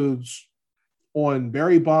includes on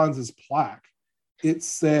Barry Bonds' plaque, it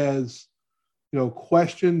says,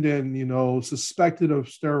 questioned and, suspected of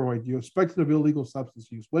steroid use, suspected of illegal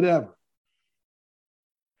substance use, whatever.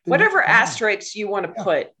 Whatever asterisks you want to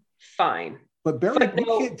put, fine. But Barry, you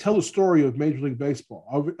can't tell the story of Major League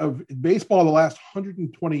Baseball, of baseball the last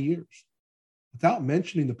 120 years, without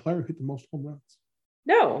mentioning the player who hit the most home runs.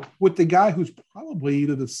 No. With the guy who's probably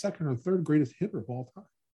either the second or third greatest hitter of all time.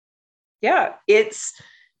 Yeah, it's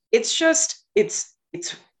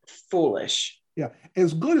foolish. Yeah,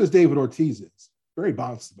 as good as David Ortiz is, Barry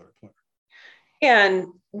Bonds is a better player. And,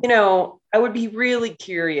 I would be really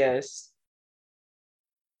curious,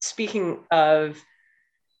 speaking of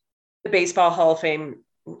the Baseball Hall of Fame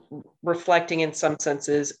reflecting in some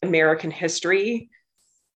senses American history,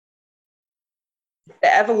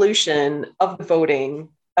 the evolution of the voting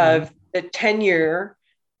of the tenure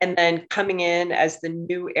and then coming in as the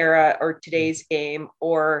new era or today's game,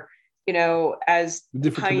 or, as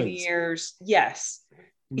pioneers. Yes,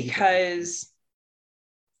 because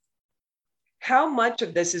how much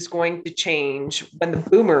of this is going to change when the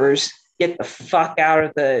boomers get the fuck out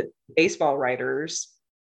of the baseball writers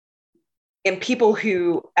and people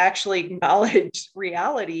who actually acknowledge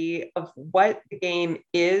reality of what the game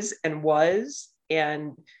is and was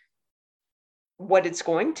and what it's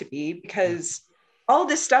going to be, because all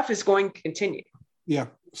this stuff is going to continue. Yeah.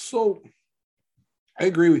 So I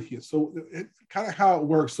agree with you. So it's kind of how it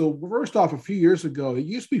works. So first off, a few years ago, it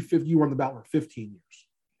used to be 50, you were on the ballot for 15 years.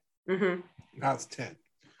 Mm-hmm. Now it's 10.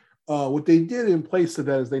 What they did in place of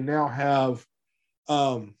that is they now have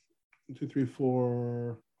 4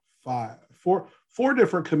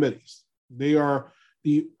 different committees. They are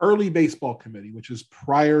the Early Baseball Committee, which is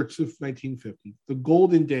prior to 1950, the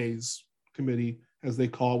Golden Days Committee, as they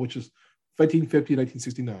call it, which is 1950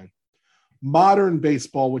 1969, Modern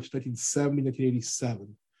Baseball, which is 1970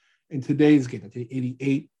 1987, and today's game,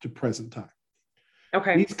 1988 to present time.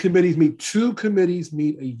 Okay. These committees meet, 2 committees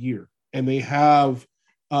meet a year, and they have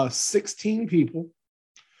 16 people.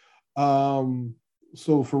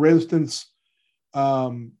 So, for instance,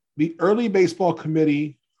 the Early Baseball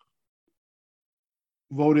Committee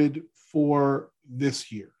voted for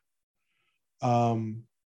this year.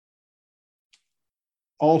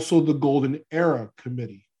 Also, the Golden Era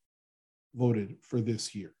Committee voted for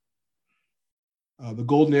this year. The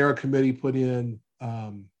Golden Era Committee put in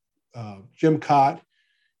Jim Cott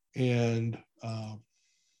and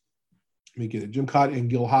Jim Cott and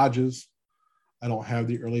Gil Hodges I don't have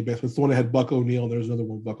the early baseball. It's the one that had Buck O'Neil. There's another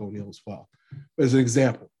one with Buck O'Neil as well, as an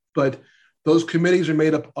example. But those committees are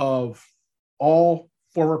made up of all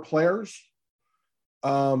former players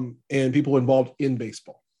and people involved in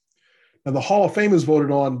baseball. Now, the Hall of Fame is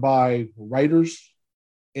voted on by writers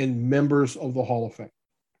and members of the Hall of Fame.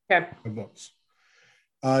 Okay. Votes.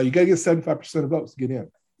 You got to get 75% of votes to get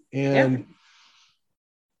in. And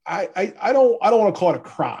I don't want to call it a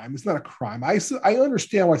crime. It's not a crime. I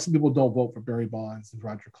understand why some people don't vote for Barry Bonds and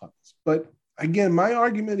Roger Clemens. But again, my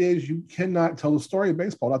argument is you cannot tell the story of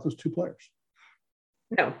baseball without those two players.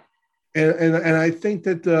 No. And I think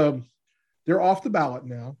that they're off the ballot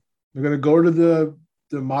now. They're going to go to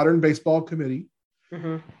the Modern Baseball Committee.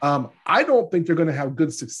 Mm-hmm. I don't think they're going to have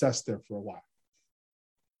good success there for a while.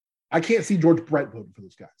 I can't see George Brett voting for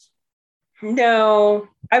those guys. No,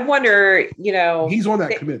 I wonder, he's on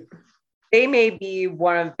that committee. They may be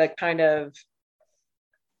one of the kind of,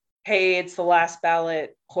 hey, it's the last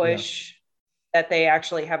ballot push that they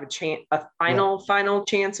actually have a final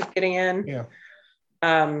chance of getting in.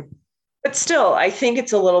 Yeah. But still, I think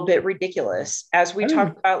it's a little bit ridiculous. As we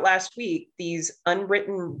talked about last week, these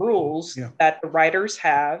unwritten rules that the writers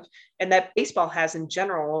have and that baseball has in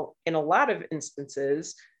general, in a lot of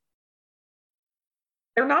instances,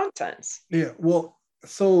 they're nonsense. Yeah. Well,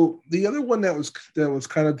 so the other one that was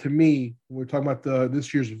kind of, to me, when we're talking about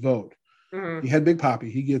this year's vote, you had Big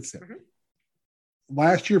Papi. He gets in. Mm-hmm.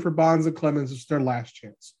 Last year for Bonds and Clemens, it's their last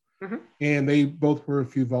chance. Mm-hmm. And they both were a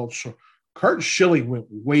few votes short. Curt Schilling went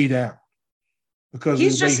way down because he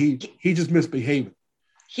just misbehaving.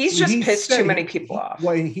 He's just pissed too many people off.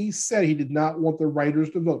 Well, he said he did not want the writers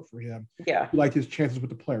to vote for him. Yeah. He liked his chances with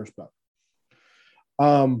the players better.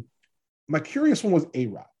 My curious one was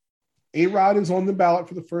A-Rod. A-Rod is on the ballot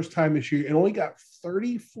for the first time this year and only got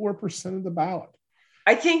 34% of the ballot.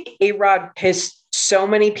 I think A-Rod pissed so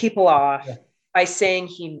many people off by saying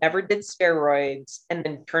he never did steroids and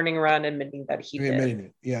then turning around and admitting that he did. Admitting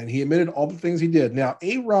it. Yeah, and he admitted all the things he did. Now,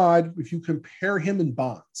 A-Rod, if you compare him and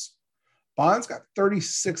Bonds got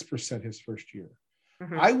 36% his first year.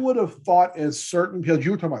 Mm-hmm. I would have thought because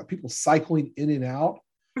you were talking about people cycling in and out,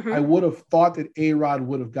 mm-hmm. I would have thought that A-Rod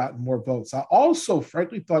would have gotten more votes. I also,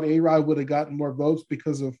 frankly, thought A-Rod would have gotten more votes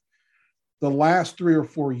because of the last 3 or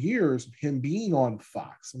 4 years of him being on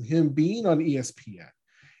Fox and him being on ESPN.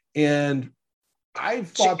 And I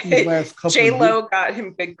thought these last couple J-Lo got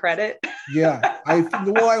him big credit. Yeah.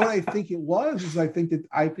 What I think it was is I think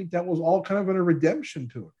that was all kind of a redemption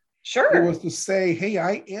to him. Sure. It was to say, hey,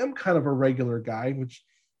 I am kind of a regular guy, which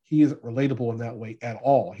he isn't relatable in that way at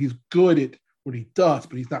all. He's good at what he does,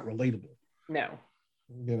 but he's not relatable. No.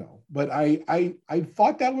 But I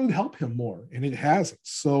thought that would help him more, and it hasn't.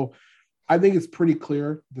 So I think it's pretty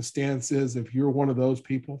clear the stance is if you're one of those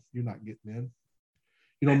people, you're not getting in.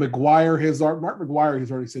 Mark McGwire has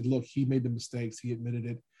already said, look, he made the mistakes. He admitted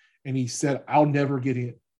it. And he said, I'll never get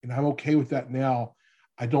in. And I'm okay with that now.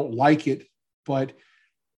 I don't like it, but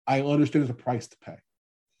I understand there's a price to pay.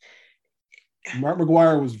 Mark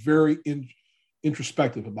McGwire was very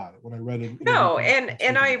introspective about it when I read it. No,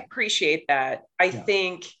 and I appreciate that. I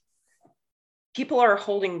think people are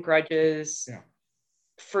holding grudges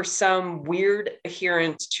for some weird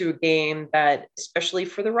adherence to a game that, especially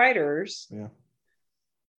for the writers,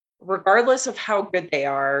 regardless of how good they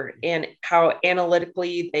are and how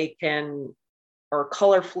analytically they can, or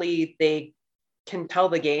colorfully they can tell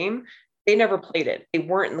the game, they never played it. They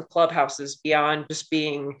weren't in the clubhouses beyond just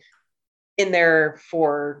being in there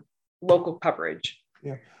for local coverage.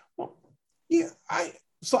 Yeah. Well, yeah. I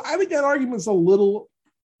think that argument's a little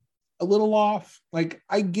off. Like,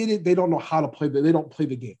 I get it. They don't know how to play they don't play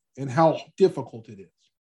the game and how difficult it is.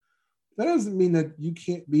 That doesn't mean that you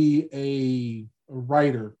can't be a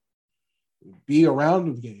writer, be around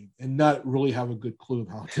the game and not really have a good clue of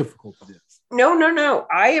how difficult it is. No.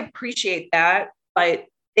 I appreciate that, but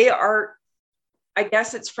they are, I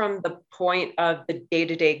guess it's from the point of the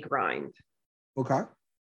day-to-day grind. Okay.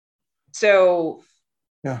 So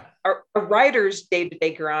a writer's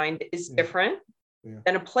day-to-day grind is different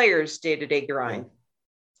than a player's day-to-day grind. Yeah.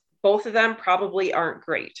 Both of them probably aren't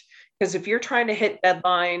great because if you're trying to hit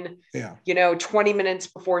deadline, 20 minutes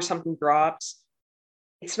before something drops,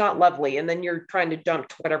 it's not lovely. And then you're trying to jump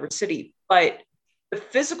to whatever city, but the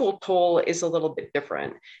physical toll is a little bit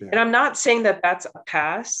different. Yeah. And I'm not saying that that's a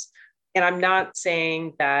pass. And I'm not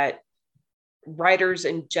saying that writers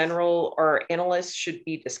in general or analysts should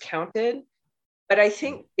be discounted, but I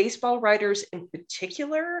think baseball writers in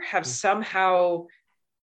particular have somehow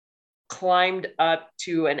climbed up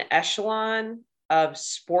to an echelon of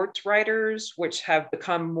sports writers, which have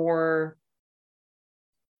become more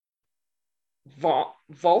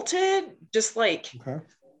vaulted, just like Okay.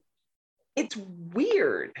 it's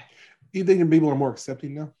weird. You think people are more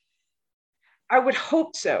accepting now? I would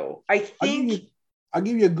hope so. I think. I'll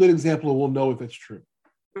give you a good example, and we'll know if it's true.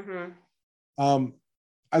 Mm-hmm.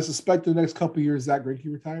 I suspect in the next couple of years, Zach Greinke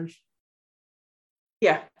retires.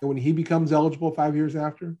 Yeah. And when he becomes eligible 5 years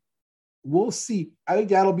after, we'll see. I think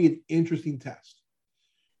that'll be an interesting test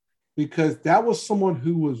because that was someone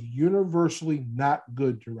who was universally not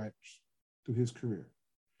good to writers through his career.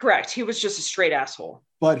 Correct. He was just a straight asshole.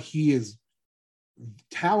 But he is,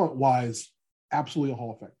 talent-wise, absolutely a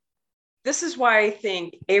Hall of Fame. This is why I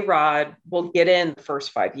think A-Rod will get in the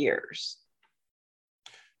first 5 years.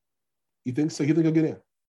 You think so? You think he'll get in?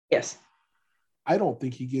 Yes. I don't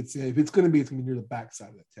think he gets in. If it's going to be near the backside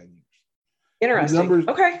of that 10 years. Interesting. Numbers,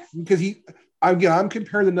 okay. Because I'm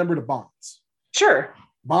comparing the number to Bonds. Sure.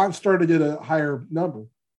 Bonds started at a higher number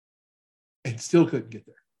and still couldn't get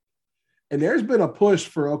there. And there's been a push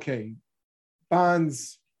for, okay,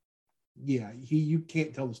 Bonds, yeah, you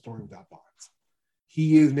can't tell the story without Bonds.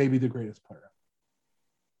 He is maybe the greatest player.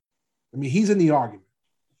 I mean, he's in the argument.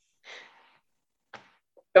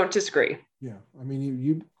 Don't disagree. Yeah. I mean,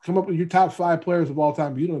 you come up with your top 5 players of all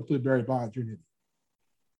time, but you don't include Barry Bonds, you're an idiot.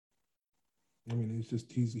 I mean, it's just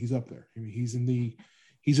he's up there. I mean, he's in the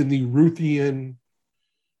Ruthian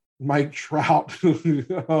Mike Trout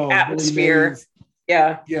atmosphere.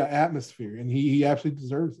 Yeah. Yeah, atmosphere. And he absolutely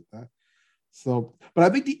deserves it. So, but I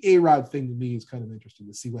think the A-Rod thing to me is kind of interesting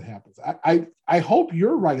to see what happens. I hope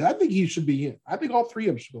you're right. I think he should be in. I think all 3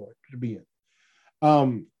 of them should be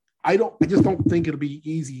in. I just don't think it'll be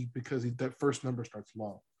easy because that first number starts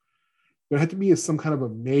low. There had to be some kind of a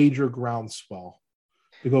major groundswell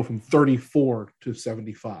to go from 34 to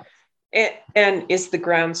 75. And is the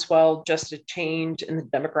groundswell just a change in the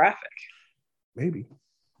demographic? Maybe.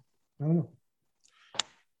 I don't know.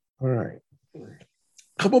 All right.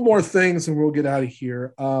 A couple more things and we'll get out of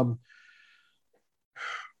here. The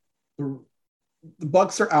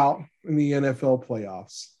Bucks are out in the NFL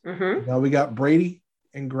playoffs. Mm-hmm. Now we got Brady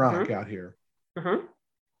and Gronk out here. Mm-hmm.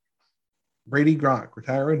 Brady, Gronk,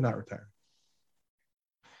 retiring, not retiring?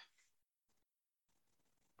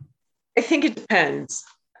 I think it depends.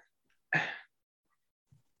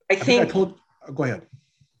 I think go ahead.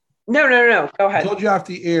 No. Go ahead. I told you off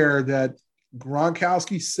the air that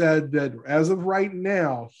Gronkowski said that as of right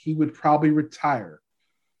now, he would probably retire.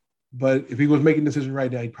 But if he was making a decision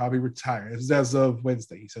right now, he'd probably retire. This is as of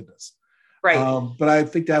Wednesday, he said this. Right. But I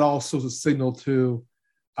think that also is a signal to,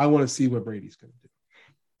 I want to see what Brady's going to do.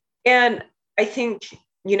 And I think,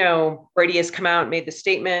 Brady has come out and made the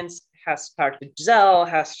statements, has to talk to Giselle,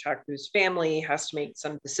 has to talk to his family, has to make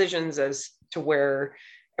some decisions as to where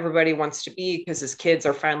everybody wants to be because his kids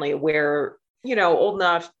are finally aware, old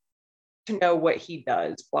enough to know what he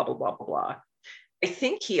does, blah, blah, blah, blah, blah. I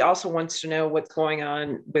think he also wants to know what's going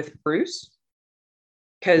on with Bruce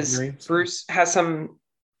because Bruce has some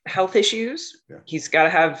health issues. Yeah. He's got to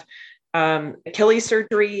have Achilles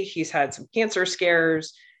surgery. He's had some cancer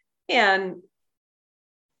scares and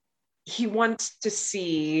he wants to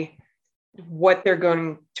see what they're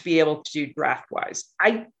going to be able to do draft-wise.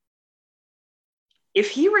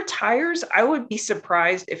 If he retires, I would be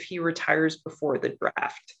surprised if he retires before the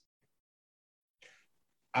draft.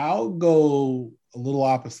 I'll go a little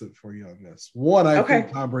opposite for you on this. One, I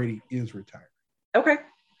think Tom Brady is retired. Okay.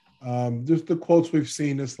 Just the quotes we've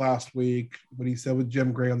seen this last week, what he said with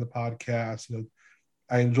Jim Gray on the podcast,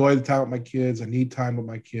 I enjoy the time with my kids. I need time with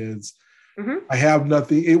my kids. Mm-hmm. I have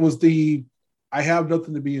nothing. I have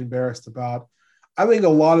nothing to be embarrassed about. I think a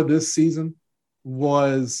lot of this season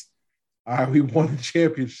was we won the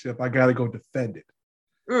championship. I got to go defend it.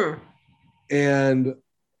 Mm. And,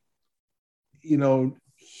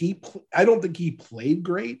 I don't think he played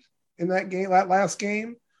great in that last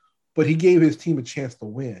game, but he gave his team a chance to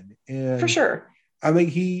win. And for sure. I think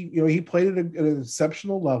he played at an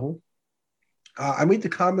exceptional level. I made the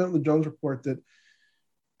comment on the Jones Report that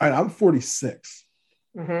I'm 46.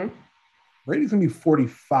 Mm-hmm. Brady's going to be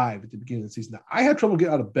 45 at the beginning of the season. Now, I had trouble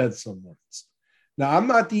getting out of bed some mornings. Now, I'm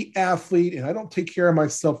not the athlete, and I don't take care of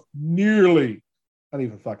myself nearly, not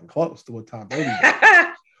even fucking close to what Tom Brady does.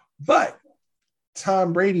 But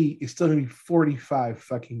Tom Brady is still going to be 45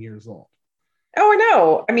 fucking years old. Oh, I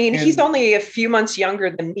know. I mean, he's only a few months younger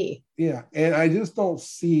than me. Yeah, and I just don't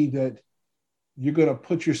see that you're going to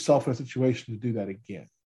put yourself in a situation to do that again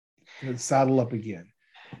and saddle up again.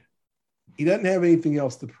 He doesn't have anything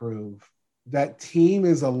else to prove. That team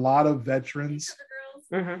is a lot of veterans.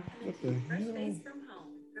 Mm-hmm.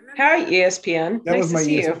 Hi, ESPN. That was my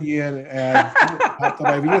ESPN ad.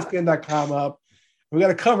 I have ESPN.com up. We got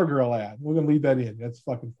a CoverGirl ad. We're going to leave that in. That's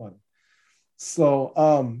fucking funny.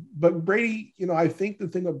 So, but Brady, I think the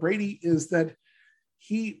thing with Brady is that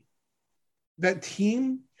that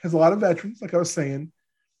team has a lot of veterans, like I was saying.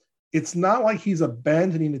 It's not like he's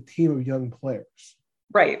abandoning a team of young players.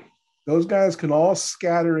 Right. Those guys can all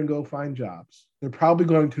scatter and go find jobs. They're probably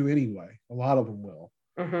going to anyway. A lot of them will.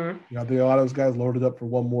 Mm-hmm. I think a lot of those guys loaded up for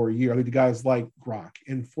one more year. I think the guys like Gronk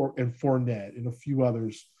and Fournette and a few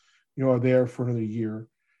others, are there for another year,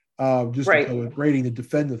 just right. to play with Brady to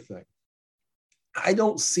defend the thing. I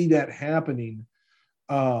don't see that happening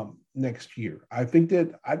next year. I think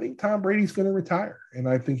Tom Brady's going to retire, and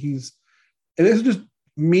I think and this is just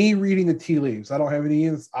me reading the tea leaves. I don't have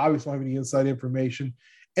obviously don't have any inside information,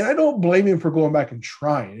 and I don't blame him for going back and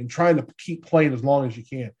trying to keep playing as long as you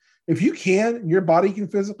can. If you can, your body can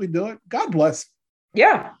physically do it, God bless.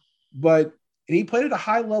 Yeah. And he played at a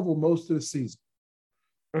high level most of the season.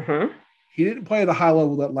 Mm-hmm. He didn't play at a high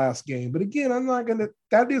level that last game. But again, I don't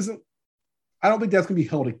think that's going to be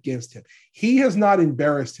held against him. He has not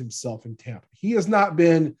embarrassed himself in Tampa. He has not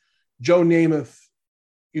been Joe Namath,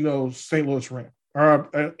 St. Louis Ram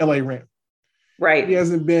or LA Ram. Right. He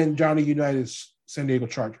hasn't been Johnny Unitas San Diego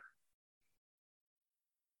Charger.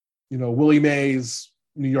 Willie Mays,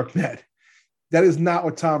 New York Met. That is not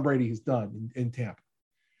what Tom Brady has done in Tampa.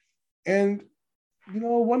 And,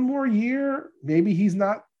 one more year, maybe he's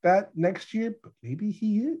not that next year, but maybe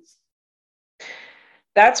he is.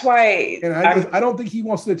 That's why. And I don't think he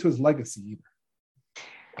wants to get to his legacy either.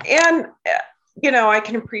 And, I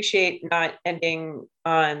can appreciate not ending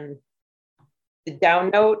on the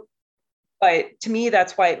down note, but to me,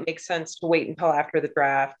 that's why it makes sense to wait until after the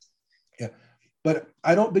draft. Yeah. But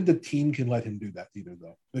I don't think the team can let him do that either,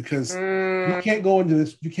 though, because you can't go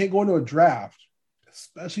into a draft,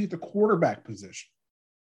 especially at the quarterback position.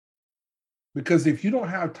 Because if you don't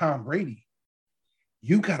have Tom Brady,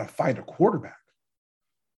 you got to fight a quarterback.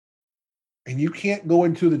 And you can't go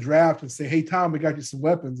into the draft and say, "Hey, Tom, we got you some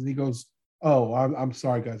weapons." And he goes, "Oh, I'm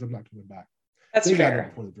sorry, guys. I'm not coming back." That's fair. They got to know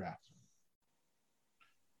before the draft.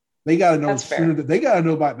 They got to know sooner. They got to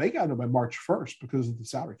know by March 1st because of the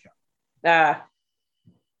salary cap.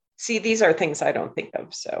 See, these are things I don't think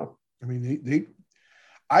of. So, I mean,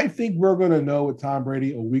 I think we're going to know with Tom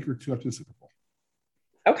Brady a week or two after the Super Bowl.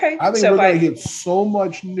 Okay. I think we're going to get so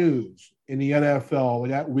much news in the NFL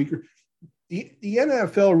that week. The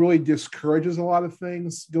NFL really discourages a lot of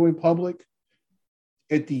things going public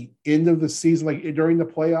at the end of the season, like during the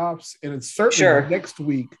playoffs. And it's certainly next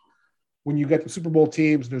week when you get the Super Bowl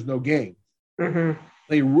teams and there's no game. Mm-hmm.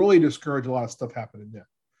 They really discourage a lot of stuff happening there.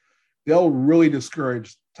 They'll really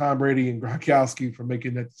discourage Tom Brady and Gronkowski from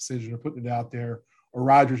making that decision or putting it out there, or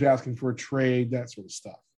Rodgers asking for a trade, that sort of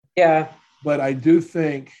stuff. Yeah. But I do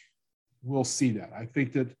think we'll see that. I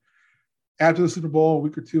think that after the Super Bowl, a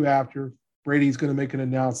week or two after, Brady's going to make an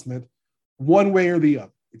announcement one way or the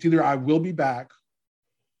other. It's either I will be back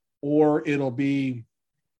or it'll be,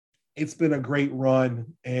 it's been a great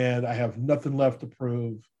run and I have nothing left to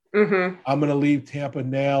prove. Mm-hmm. I'm going to leave Tampa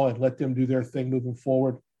now and let them do their thing moving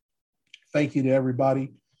forward. Thank you to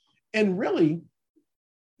everybody. And really,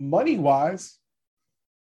 money-wise,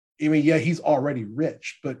 I mean, yeah, he's already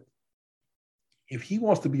rich, but if he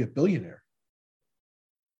wants to be a billionaire,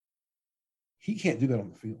 he can't do that on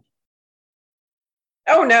the field.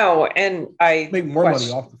 Oh, no. And I make more money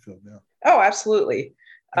off the field now. Oh, absolutely.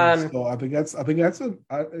 So I think that's I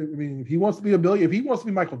mean, if he wants to be a billionaire, if he wants to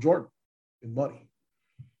be Michael Jordan in money,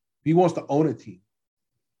 if he wants to own a team,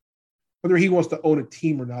 whether he wants to own a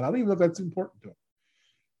team or not, I don't even know if that's important to him.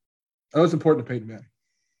 I know it's important to Peyton Manning,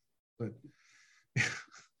 but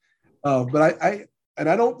I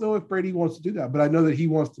don't know if Brady wants to do that, but I know that he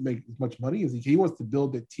wants to make as much money as he wants to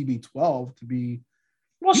build that TB12 to be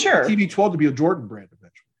TB12 to be a Jordan brand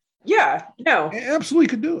eventually. Yeah, no, he absolutely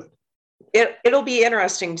could do it. It'll be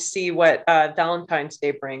interesting to see what Valentine's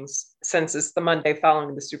Day brings, since it's the Monday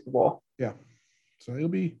following the Super Bowl. Yeah, so it'll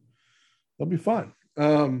be fun.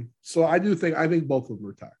 So I think both of them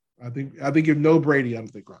retire. I think if no Brady, I don't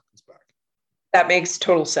think Gronk is back. That makes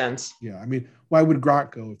total sense. Yeah, I mean, why would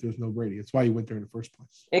Gronk go if there's no Brady? That's why he went there in the first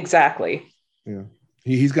place. Exactly. Yeah,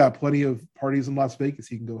 he's got plenty of parties in Las Vegas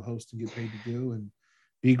he can go host and get paid to do, and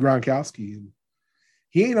be Gronkowski. And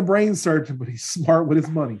he ain't a brain surgeon, but he's smart with his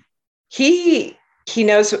money. He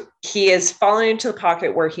knows he is falling into the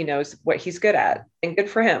pocket where he knows what he's good at, and good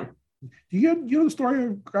for him. Do you know the story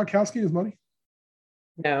of Gronkowski and his money?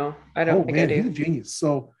 No, I don't think I do. He's a genius.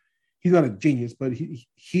 So he's not a genius, but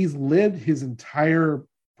he's lived his entire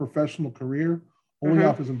professional career only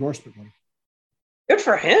off his endorsement money. Good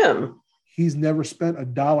for him. He's never spent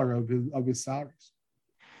 $1 of his salaries.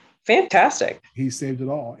 Fantastic. He saved it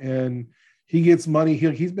all. And He gets money.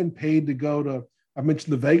 He's been paid to go to, I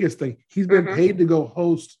mentioned the Vegas thing. He's been paid to go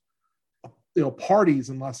host, parties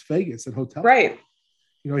in Las Vegas at hotels. Right.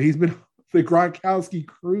 He's been the Gronkowski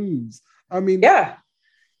cruise. I mean,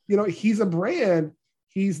 he's a brand.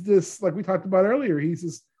 He's this, like we talked about earlier, he's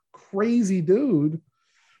this crazy dude.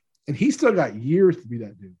 And he's still got years to be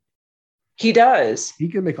that dude. He does. He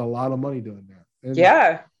can make a lot of money doing that.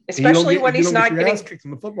 And especially when he's not getting ass kicked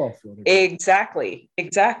on the football field. Exactly.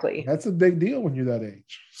 That's a big deal when you're that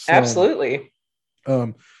age. So, absolutely.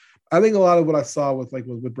 I think a lot of what I saw with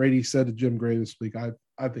what Brady said to Jim Gray this week, I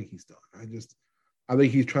think he's done. I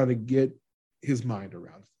think he's trying to get his mind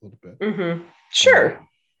around it a little bit. Mm-hmm. Sure.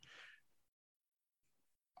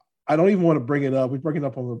 I don't even want to bring it up. We bring it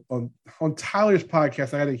up on Tyler's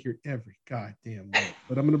podcast. I got to hear every goddamn word,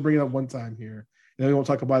 but I'm going to bring it up one time here, and then we won't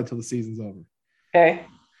talk about it until the season's over. Okay.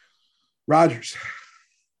 Rodgers.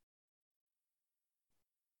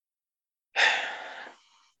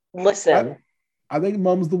 Listen. I think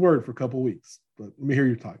mum's the word for a couple of weeks, but let me hear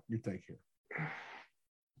your take here.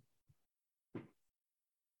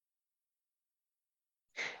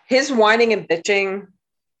 His whining and bitching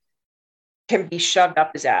can be shoved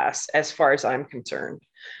up his ass as far as I'm concerned.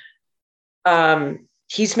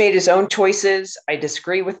 He's made his own choices. I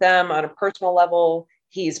disagree with them on a personal level.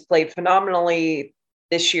 He's played phenomenally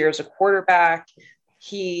this year as a quarterback.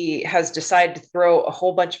 He has decided to throw a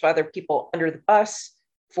whole bunch of other people under the bus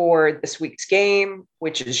for this week's game,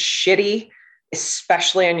 which is shitty,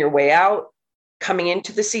 especially on your way out. Coming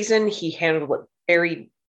into the season, he handled it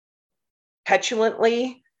very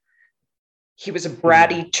petulantly. He was a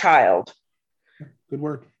bratty child. Good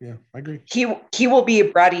word. Yeah, I agree. He will be a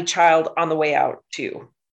bratty child on the way out too,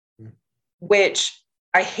 which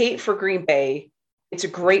I hate for Green Bay. It's a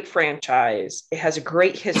great franchise. It has a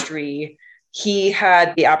great history. He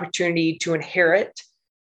had the opportunity to inherit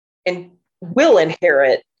and will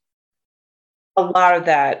inherit a lot of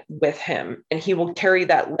that with him, and he will carry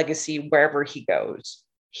that legacy wherever he goes.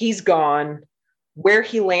 He's gone. Where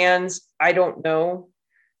he lands, I don't know.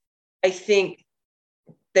 I think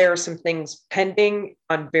there are some things pending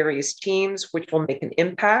on various teams which will make an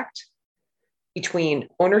impact between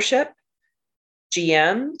ownership,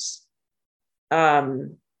 GMs,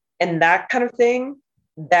 and that kind of thing,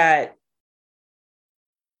 that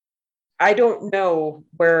I don't know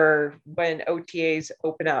when OTAs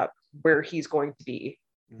open up, where he's going to be.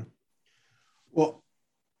 Well,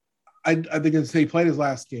 I think he played his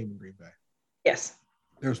last game in Green Bay. Yes.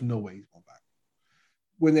 There's no way he's going back.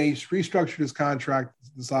 When they restructured his contract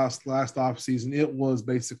this last offseason, it was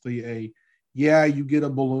basically you get a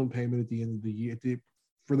balloon payment at the end of the year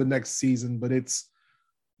for the next season, but it's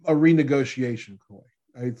a renegotiation, Coy.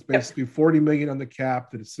 It's basically $40 million on the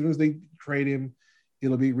cap that as soon as they trade him,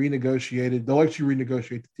 it'll be renegotiated. They'll actually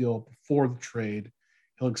renegotiate the deal before the trade.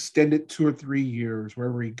 He'll extend it 2 or 3 years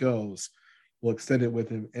wherever he goes. We'll extend it with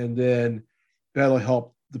him, and then that'll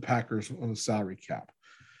help the Packers on the salary cap.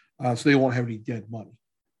 So they won't have any dead money.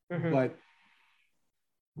 Mm-hmm. But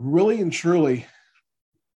really and truly,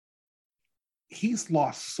 he's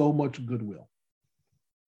lost so much goodwill.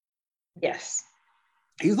 Yes.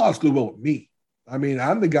 He's lost goodwill with me. I mean,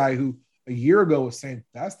 I'm the guy who a year ago was saying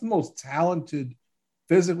that's the most talented,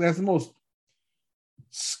 physically, that's the most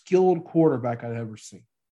skilled quarterback I've ever seen.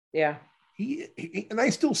 Yeah. He and I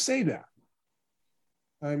still say that.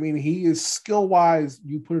 I mean, he is skill-wise.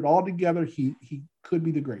 You put it all together, he could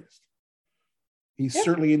be the greatest. He's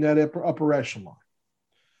certainly in that upper echelon.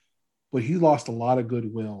 But he lost a lot of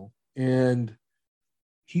goodwill, and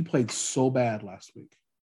he played so bad last week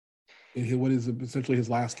in what is essentially his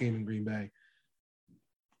last game in Green Bay.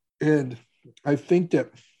 And I think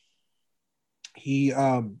that he's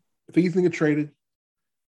going to get traded.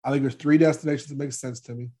 I think there's 3 destinations that make sense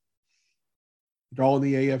to me. They're all in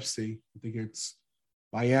the AFC. I think it's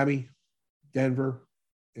Miami, Denver,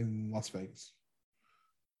 and Las Vegas.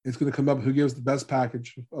 It's going to come up who gives the best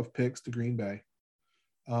package of picks to Green Bay.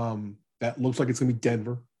 That looks like it's going to be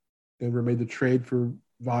Denver. Denver made the trade for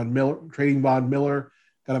Von Miller, trading Von Miller,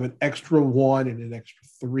 got him an extra 1 and an extra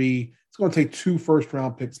 3. It's going to take 2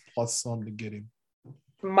 first-round picks plus some to get him.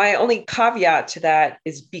 My only caveat to that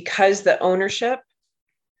is because the ownership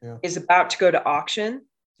is about to go to auction.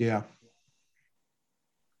 Yeah.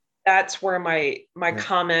 That's where my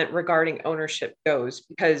comment regarding ownership goes,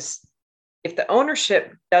 because if the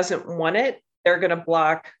ownership doesn't want it, they're going to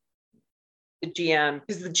block the GM,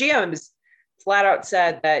 because the GM has flat out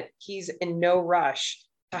said that he's in no rush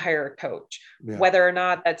to hire a coach, whether or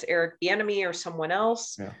not that's Eric Bieniemy or someone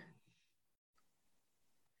else. Yeah.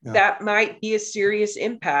 That might be a serious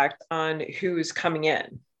impact on who's coming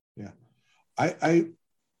in. Yeah.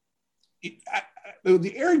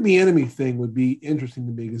 The Eric Bieniemy thing would be interesting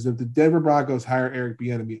to me because if the Denver Broncos hire Eric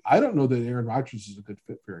Bieniemy, I don't know that Aaron Rodgers is a good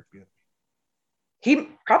fit for Eric Bieniemy. He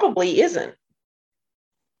probably isn't.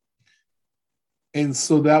 And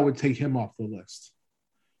so that would take him off the list.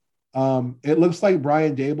 It looks like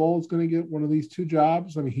Brian Daboll is going to get one of these two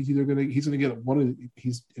jobs. I mean, he's going to get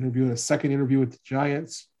he's interviewing a second interview with the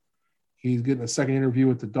Giants. He's getting a second interview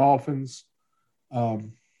with the Dolphins.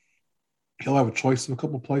 He'll have a choice in a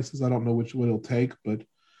couple of places. I don't know which one he'll take, but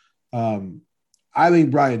I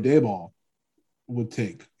think Brian Daboll would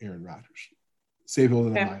take Aaron Rodgers, save him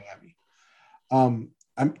in Miami.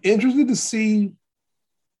 I'm interested to see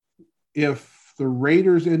if the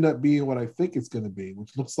Raiders end up being what I think it's going to be,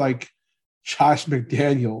 which looks like Josh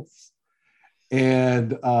McDaniels.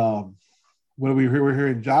 And what we're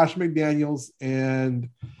hearing Josh McDaniels and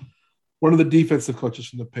one of the defensive coaches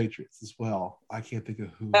from the Patriots as well. I can't think of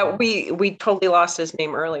who. We totally lost his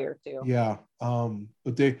name earlier too. Yeah.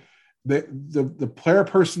 But the player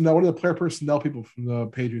personnel, one of the player personnel people from the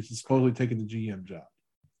Patriots is supposedly taking the GM job.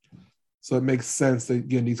 So it makes sense that,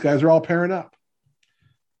 again, these guys are all pairing up.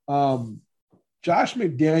 Josh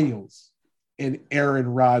McDaniels and Aaron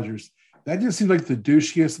Rodgers. That just seems like the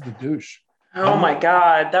douchiest of the douche. Oh my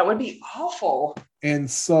God, that would be awful. And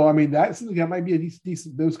so, I mean, that might be a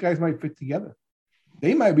decent. Those guys might fit together.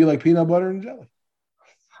 They might be like peanut butter and jelly.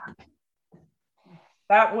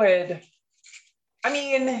 That would, I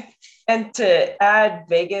mean, and to add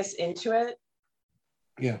Vegas into it.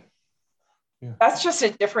 Yeah. That's just a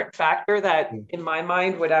different factor that, in my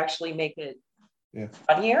mind, would actually make it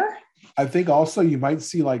funnier. I think also you might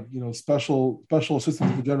see special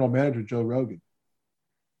assistant to the general manager, Joe Rogan.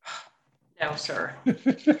 No, sir.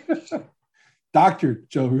 Dr.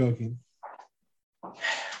 Joe Rogan.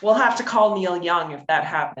 We'll have to call Neil Young if that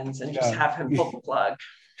happens and just have him pull the plug.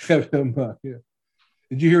 Have him, yeah.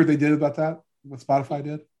 Did you hear what they did about that? What Spotify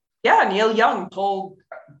did? Yeah, Neil Young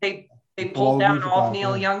they pulled down all of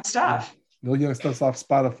Neil Young stuff. Yeah. Neil Young stuff's off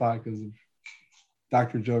Spotify because of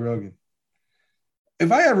Dr. Joe Rogan.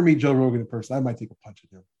 If I ever meet Joe Rogan in person, I might take a punch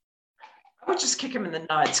at him. I would just kick him in the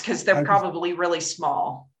nuts because they're probably really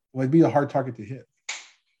small. Well, it'd be a hard target to hit.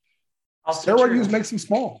 Also steroid true. use makes him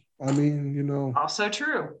small. I mean, Also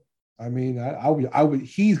true. I mean, I would.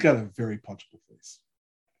 He's got a very punchable face,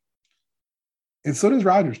 and so does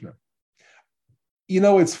Rodgers now.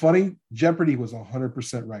 It's funny. Jeopardy was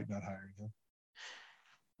 100% right not hiring him.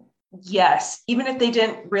 Yes, even if they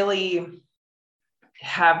didn't really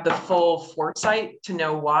have the full foresight to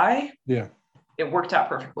know why. Yeah, it worked out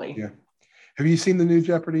perfectly. Yeah. Have you seen the new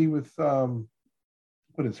Jeopardy with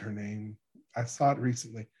what is her name? I saw it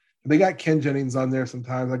recently. They got Ken Jennings on there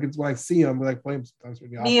sometimes. Like it's when I see him, I play him sometimes.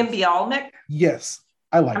 Mia Bialnik? Yes,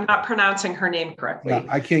 I like her. I'm not pronouncing her name correctly. Yeah,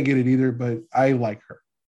 I can't get it either, but I like her.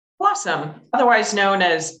 Blossom, otherwise known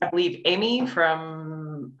as, I believe, Amy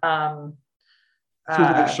from what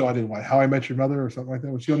show I didn't watch? How I Met Your Mother or something like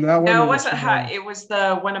that. Was she on that one? No, it wasn't. It was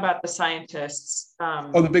the one about the scientists.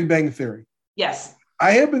 The Big Bang Theory. Yes.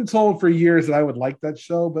 I have been told for years that I would like that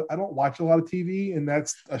show, but I don't watch a lot of TV, and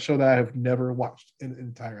that's a show that I have never watched an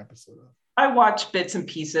entire episode of. I watched bits and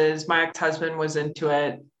pieces. My ex-husband was into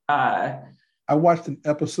it. I watched an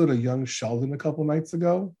episode of Young Sheldon a couple nights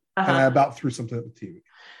ago, and I about threw something at the TV.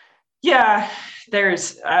 Yeah,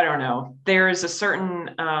 I don't know. There is a certain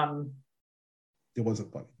it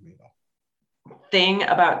wasn't funny to me at all. Thing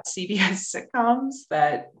about CBS sitcoms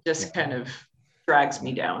that just kind of drags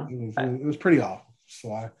me down. It was pretty awful.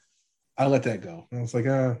 So I let that go. And I was like,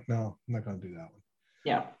 no, I'm not going to do that one.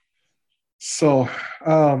 Yeah. So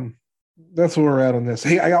that's where we're at on this.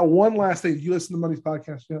 Hey, I got one last thing. Did you listen to Money's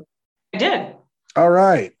podcast yet? I did. All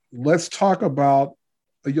right. Let's talk about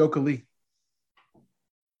Ayoka Lee.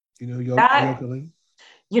 You know Ayoka Lee?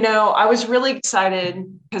 I was really excited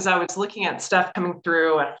because I was looking at stuff coming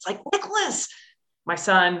through and I was like, Nicholas, my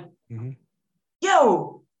son,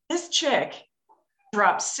 yo, this chick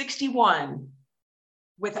dropped 61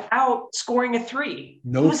 without scoring a three.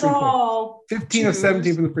 No, it was all 15 or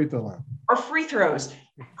 17 from the free throw line. Or free throws.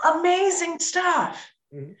 Amazing stuff.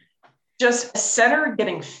 Mm-hmm. Just a center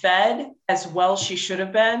getting fed as well she should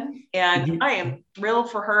have been. And I am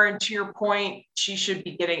thrilled for her. And to your point, she should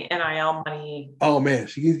be getting NIL money. Oh, man.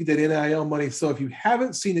 She needs to get that NIL money. So if you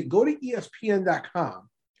haven't seen it, go to ESPN.com.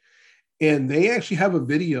 And they actually have a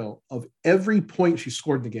video of every point she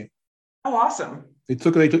scored in the game. Oh, awesome. They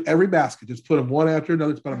took every basket, just put them one after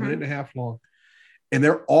another. It's about a minute and a half long. And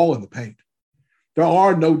they're all in the paint. There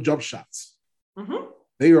are no jump shots. Mm-hmm.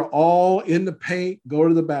 They are all in the paint, go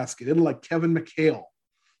to the basket. It'll like Kevin McHale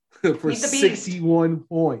for 61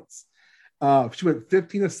 points. She went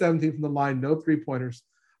 15 of 17 from the line, no three-pointers.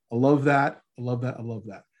 I love that. I love that. I love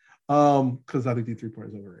that. Because I think the 3-pointer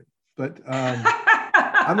is overrated. But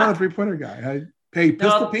I'm not a 3-pointer guy.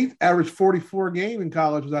 Pistol Pete averaged 44 a game in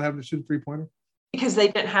college without having to shoot a 3-pointer. Because they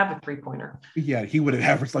didn't have a 3-pointer. Yeah, he would have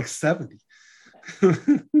averaged like 70.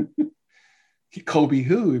 Kobe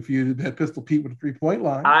who, if you had Pistol Pete with a 3-point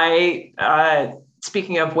line.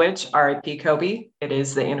 Speaking of which, R.I.P. Kobe. It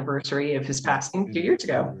is the anniversary of his passing 2 years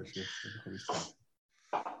ago.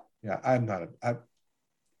 Yeah,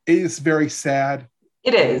 it is very sad.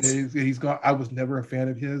 It is. He's gone. I was never a fan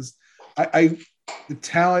of his. The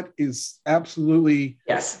talent is absolutely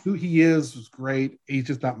who he is was great. He's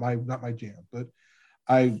just not my jam. But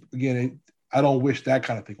I don't wish that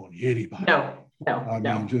kind of thing on anybody. No.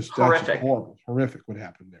 Just horrific. That's just horrific what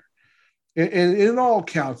happened there. And in all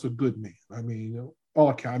accounts, a good man. I mean, all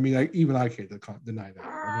accounts. I mean, I can't deny that.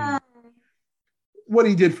 I mean, what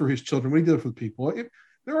he did for his children, what he did for people.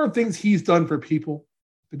 There are things he's done for people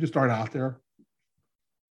that just aren't out there.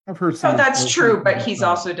 I've heard some. Oh, that's true, but he's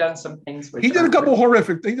also done some things. He did a couple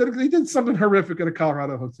horrific. He did something horrific at a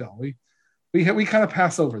Colorado hotel. We kind of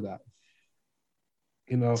pass over that.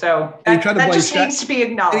 So that just needs to be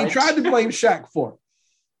acknowledged. And he tried to blame Shaq for it.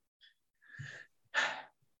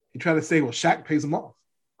 He tried to say, well, Shaq pays him off.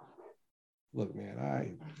 Look,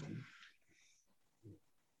 man,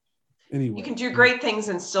 anyway. You can do great things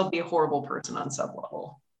and still be a horrible person on some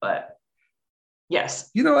level. But yes.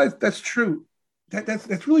 That's true.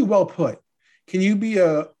 That's really well put. Can you be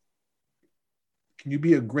a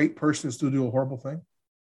great person and still do a horrible thing?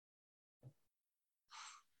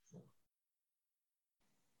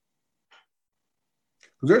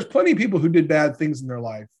 Because there's plenty of people who did bad things in their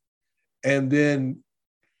life and then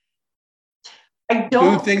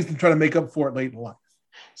do things to try to make up for it late in life.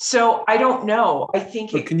 So I don't know. I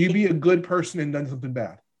think. But can you be a good person and done something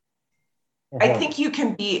bad? I think you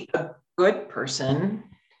can be a good person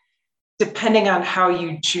depending on how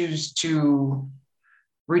you choose to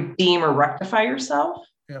redeem or rectify yourself.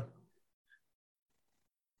 Yeah.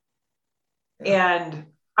 And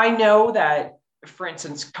I know that, for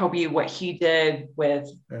instance, Kobe, what he did with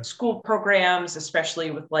school programs,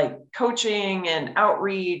 especially with like coaching and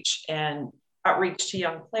outreach to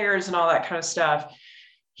young players and all that kind of stuff,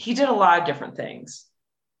 he did a lot of different things.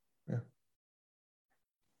 Yeah.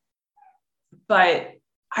 But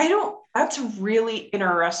that's a really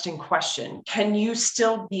interesting question. Can you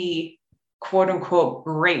still be quote unquote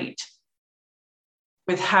great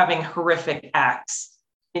with having horrific acts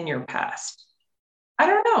in your past? I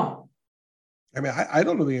don't know. I mean, I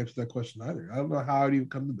don't know the answer to that question either. I don't know how do you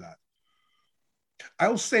come to that.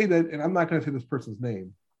 I'll say that, and I'm not going to say this person's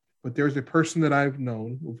name, but there's a person that I've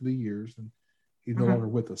known over the years, and he's no longer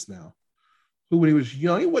with us now, who when he was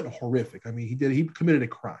young, he wasn't horrific. I mean, he committed a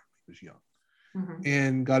crime when he was young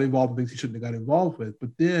and got involved in things he shouldn't have got involved with,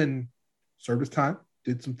 but then served his time,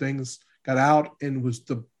 did some things, got out, and was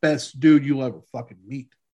the best dude you'll ever fucking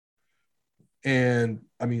meet. And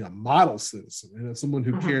I mean, a model citizen, and someone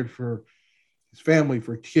who cared for his family,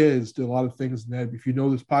 for kids, did a lot of things. And that, if you know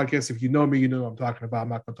this podcast, if you know me, you know what I'm talking about. I'm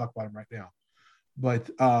not going to talk about him right now. But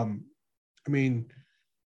I mean,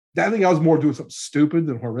 I think I was more doing something stupid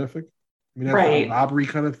than horrific. I mean, that's like a robbery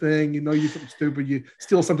kind of thing. You do something stupid, you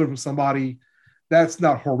steal something from somebody. That's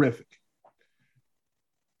not horrific.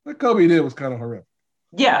 What Kobe did was kind of horrific.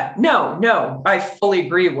 Yeah, no, I fully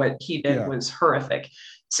agree. What he did was horrific.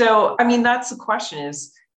 So, I mean, that's the question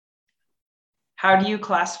is, how do you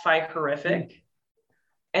classify horrific?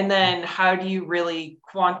 And then how do you really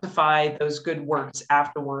quantify those good works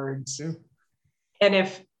afterwards? Yeah. And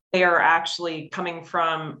if they are actually coming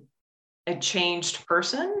from a changed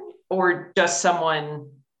person or just someone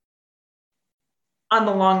on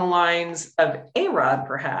the long lines of A-Rod,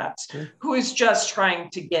 perhaps, who is just trying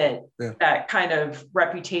to get that kind of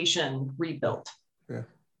reputation rebuilt. Yeah.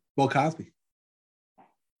 Bill Cosby.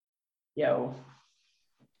 Yo.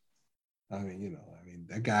 I mean,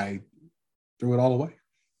 that guy threw it all away.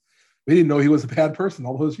 We didn't know he was a bad person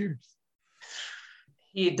all those years.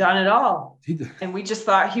 He had done it all. He did. And we just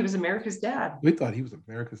thought he was America's dad. We thought he was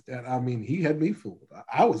America's dad. I mean, he had me fooled.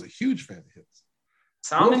 I was a huge fan of his.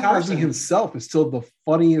 Bill Cosby himself is still the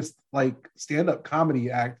funniest, stand-up comedy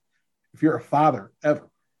act if you're a father ever.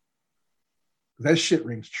 That shit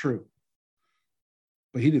rings true.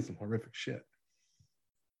 But he did some horrific shit.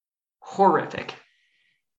 Horrific.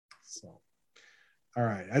 So, all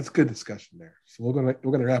right, that's good discussion there. So we're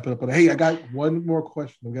gonna wrap it up. But hey, I got one more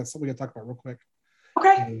question. We got something we gotta talk about real quick.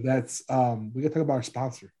 Okay. And that's we gotta talk about our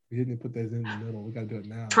sponsor. We didn't put that in the middle. We gotta do it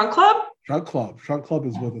now. Trunk Club? Trunk Club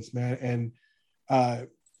is with us, man. And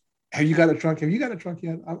have you got a trunk? Have you got a trunk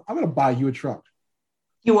yet? I'm gonna buy you a trunk.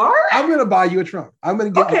 You are? I'm going to buy you a trunk. I'm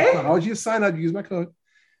going to get Okay. you a trunk. I want you to sign up, use my code.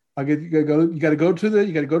 I'll get you got to go to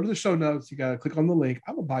the show notes. You got to click on the link.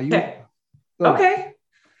 I'm going to buy you a trunk. So, okay. I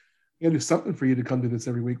got to do something for you to come do this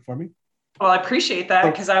every week for me. Well, I appreciate that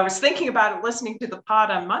because I was thinking about it listening to the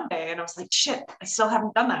pod on Monday and I was like, shit, I still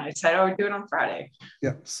haven't done that. I said I would do it on Friday.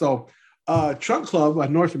 Yeah. So Trunk Club at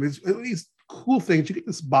Nordstrom is these cool things. You get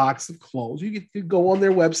this box of clothes. You go on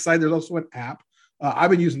their website. There's also an app.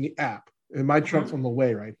 I've been using the app, and my trunk's on the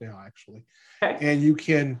way right now, actually. Okay. And you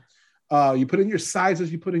can you put in your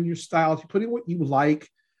sizes, you put in your styles, you put in what you like.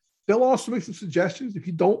 They'll also make some suggestions. If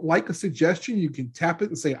you don't like a suggestion, you can tap it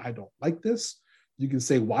and say, I don't like this. You can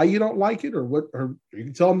say why you don't like it, or you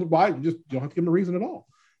can tell them why. You don't have to give them a reason at all.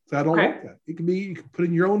 So I don't like that. It can be, you can put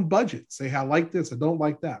in your own budget. Say, I like this, I don't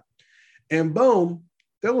like that. And boom,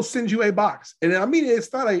 they will send you a box. And I mean,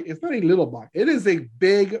 it's not a little box. It is a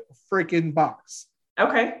big freaking box.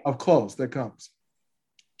 Of clothes that comes.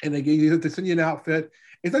 And they send you an outfit.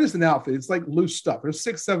 It's not just an outfit, it's like loose stuff. There's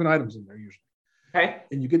 6-7 items in there usually. Okay.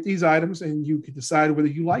 And you get these items and you can decide whether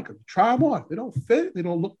you like them. Try them on. They don't fit, they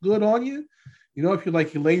don't look good on you. You know, if you're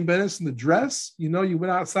like Elaine Bennis in the dress, you know, you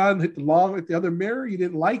went outside and hit the long at the other mirror, you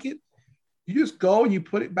didn't like it. You just go and you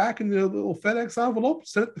put it back in the little FedEx envelope,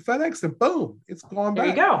 send it to FedEx, and boom, it's gone back.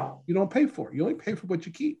 There you go. You don't pay for it. You only pay for what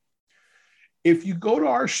you keep. If you go to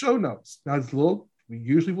our show notes, now it's we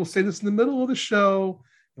usually will say this in the middle of the show,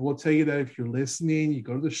 and we'll tell you that if you're listening, you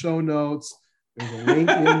go to the show notes, there's a link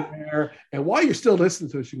in there. And while you're still listening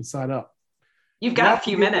to us, you can sign up. You've got a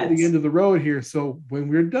few minutes. At the end of the road here. So when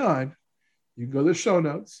we're done, you go to the show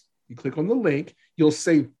notes, you click on the link, you'll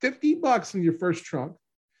save $50 in your first trunk,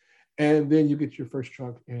 and then you get your first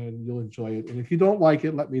trunk and you'll enjoy it. And if you don't like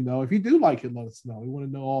it, let me know. If you do like it, let us know. We want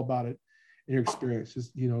to know all about it and your experience.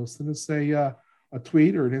 Just, send us a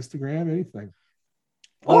tweet or an Instagram, anything.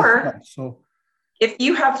 Or if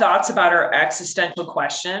you have thoughts about our existential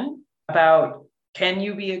question about can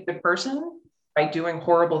you be a good person by doing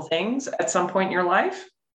horrible things at some point in your life,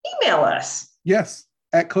 email us. Yes.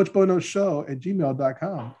 At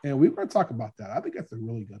coachbonoshow@gmail.com. And we were going to talk about that. I think that's a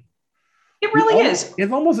really good one. It really is.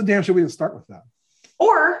 It's almost a damn sure we didn't start with that.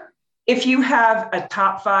 Or if you have a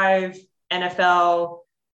top 5 NFL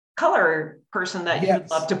color person that you'd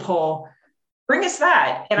love to pull, bring us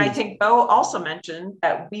that. And I think Bo also mentioned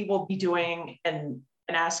that we will be doing an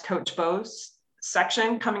Ask Coach Bo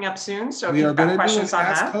section coming up soon. So if you've got questions on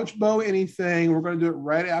that. Ask Coach Bo anything. We're going to do it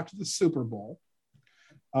right after the Super Bowl.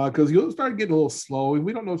 Because you'll start getting a little slow. And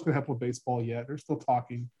we don't know what's going to happen with baseball yet. They're still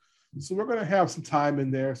talking. So we're going to have some time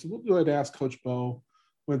in there. So we'll do it, Ask Coach Bo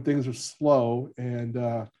when things are slow and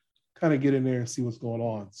kind of get in there and see what's going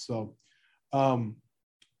on. So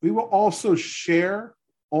we will also share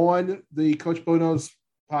on the Coach Bo Knows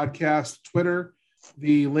podcast Twitter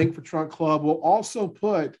the link for Trunk Club. We'll also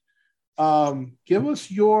put, give us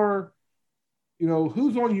your,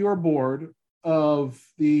 who's on your board of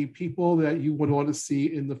the people that you would want to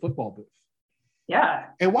see in the football booth. Yeah.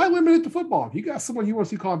 And why limit it to football? If you got someone you want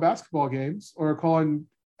to see calling basketball games or calling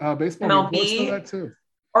baseball MLB, games, let's do that too.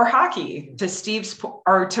 Or hockey, to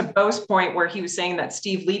to Bo's point where he was saying that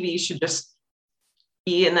Steve Levy should just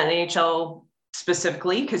be in the NHL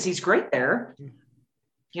specifically because he's great there.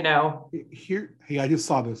 Here, hey, I just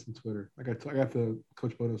saw this on Twitter. I got the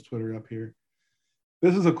Coach Bono's Twitter up here.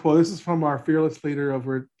 This is a quote. This is from our fearless leader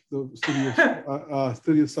over at the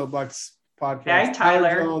Studio Soapbox podcast. Yeah,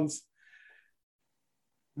 Tyler Jones.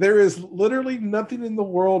 There is literally nothing in the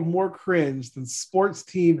world more cringe than sports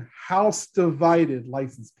team house divided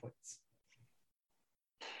license plates.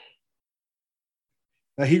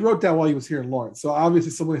 Now, he wrote that while he was here in Lawrence. So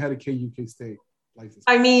obviously someone had a KUK State license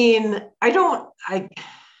plate. I mean,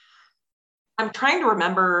 I'm trying to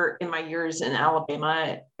remember in my years in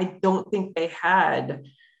Alabama, I don't think they had.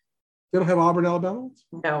 They don't have Auburn, Alabama?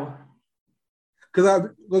 No. Because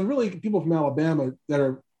really people from Alabama that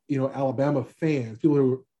are, Alabama fans, people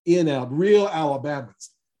who are in real Alabamans,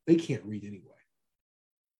 they can't read anyway.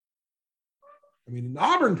 I mean, an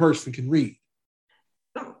Auburn person can read.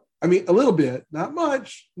 I mean, a little bit, not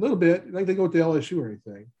much, a little bit. Like they go to LSU or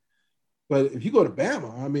anything. But if you go to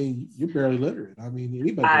Bama, I mean, you're barely literate. I mean,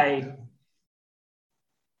 anybody.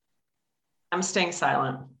 I'm staying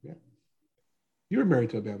silent. Yeah. You were married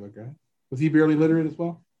to a Bama guy. Was he barely literate as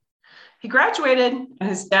well? He graduated, and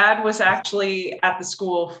his dad was actually at the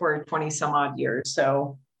school for 20 some odd years.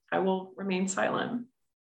 So I will remain silent.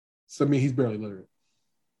 So I mean, he's barely literate.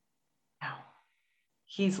 No,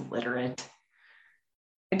 he's literate.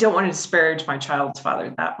 I don't want to disparage my child's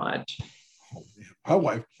father that much. Oh, man.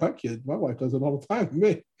 My wife does it all the time to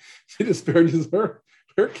me. She disparages her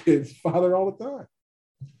kid's father all the time.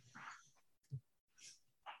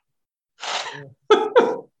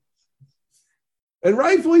 And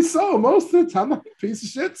rightfully so. Most of the time, I'm a piece of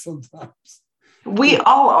shit sometimes. We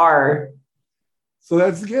all are. So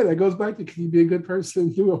that's again, that goes back to, can you be a good person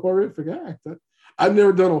and do a horrific act? I've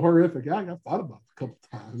never done a horrific act. I've thought about it a couple of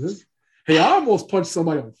times. Hey, I almost punched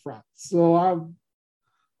somebody on Friday. So I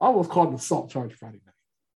almost caught an assault charge Friday night.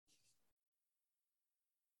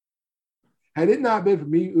 Had it not been for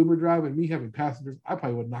me Uber driving, me having passengers, I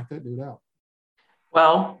probably would have knocked that dude out.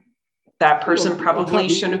 Well, that person probably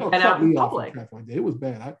shouldn't have been out in public. It was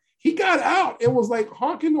bad. He got out and was like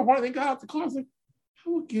honking the horn. They got out the car. I was like, I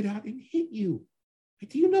will get out and hit you.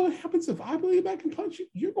 Like, do you know what happens if I believe I can punch you?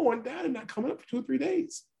 You're going down and not coming up for 2 or 3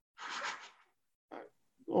 days.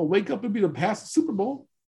 I'll wake up and be the past the Super Bowl.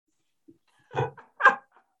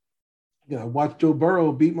 Watch Joe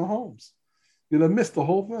Burrow beat Mahomes. I missed the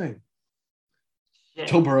whole thing. Yeah.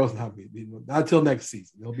 Joe Burrow's not beating not until next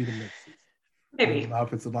season. He'll be the next season. Maybe. The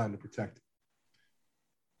offensive line to protect it.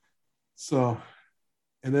 So,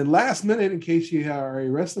 and then last minute, in case you are a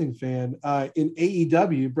wrestling fan, in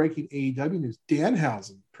AEW, breaking AEW news,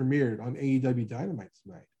 Danhausen premiered on AEW Dynamite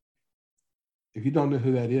tonight. If you don't know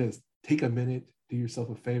who that is, take a minute, do yourself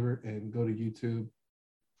a favor, and go to YouTube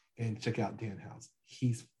and check out Danhausen.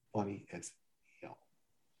 He's funny as hell.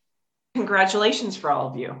 Congratulations for all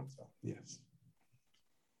of you. So, yes.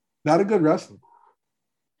 Not a good wrestler,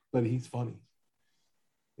 but he's funny.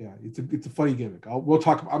 Yeah, it's a funny gimmick. We'll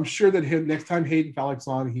talk. I'm sure that next time Hayden Fallick's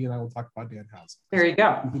on, he and I will talk about Danhausen. There you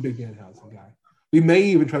go. He's a big Danhausen guy. We may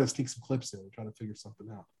even try to sneak some clips in and try to figure something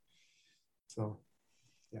out. So,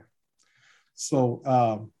 yeah.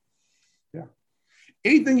 So, yeah.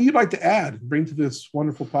 Anything you'd like to add, bring to this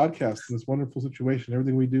wonderful podcast, this wonderful situation,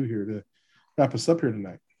 everything we do here to wrap us up here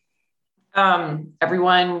tonight?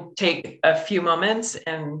 Everyone take a few moments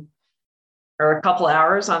or a couple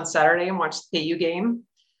hours on Saturday and watch the KU game.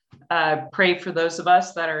 Pray for those of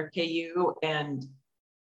us that are KU and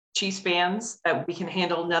Chiefs fans that we can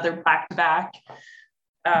handle another back-to-back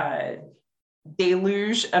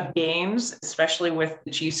deluge of games, especially with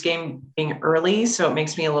the Chiefs game being early. So it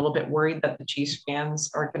makes me a little bit worried that the Chiefs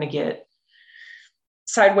fans are going to get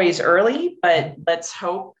sideways early, but let's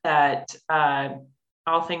hope that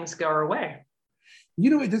all things go our way.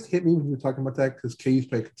 It just hit me when you were talking about that because KU's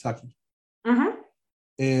play Kentucky. Mm-hmm.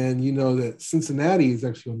 And you know that Cincinnati is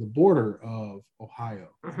actually on the border of Ohio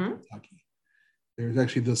and Kentucky. There's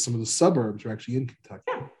actually some of the suburbs are actually in Kentucky.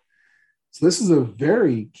 Yeah. So this is a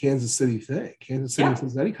very Kansas City thing. Kansas City and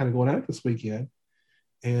Cincinnati kind of going at it this weekend.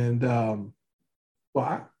 And I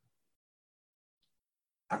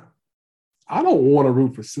don't want to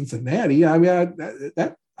root for Cincinnati. I mean,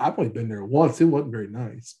 I've only been there once. It wasn't very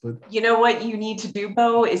nice, but you know what you need to do,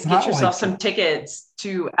 Bo, is get yourself some tickets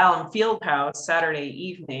to Allen Fieldhouse Saturday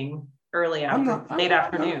evening, late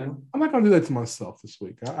afternoon. I'm not going to do that to myself this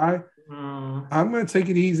week. I'm going to take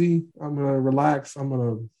it easy. I'm going to relax. I don't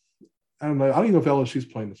know. I don't even know if LSU's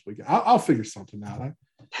playing this weekend. I'll figure something out. I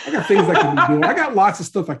got things I can be doing. I got lots of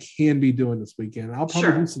stuff I can be doing this weekend. I'll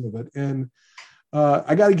probably do some of it. And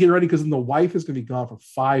I got to get ready because then the wife is going to be gone for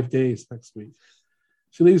 5 days next week.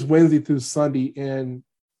 She leaves Wednesday through Sunday, and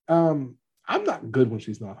I'm not good when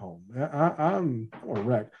she's not home. I'm a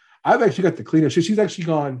wreck. I've actually got the cleaners. She's actually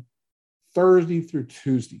gone Thursday through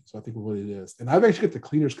Tuesday, so I think what it is. And I've actually got the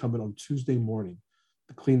cleaners coming on Tuesday morning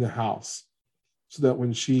to clean the house so that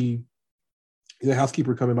when the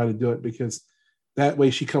housekeeper coming by to do it, because that way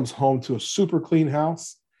she comes home to a super clean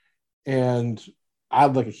house, and I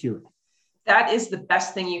look like a hero. That is the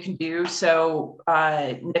best thing you can do. So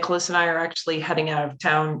Nicholas and I are actually heading out of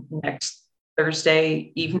town next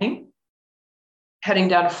Thursday evening, heading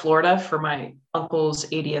down to Florida for my uncle's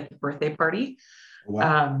 80th birthday party.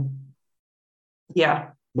 Wow. Yeah.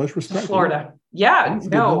 Much respect. Florida. Yeah.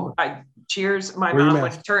 No. Cheers. My mom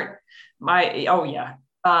would turn my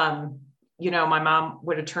mom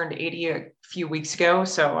would have turned 80 a few weeks ago.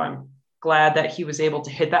 So I'm glad that he was able to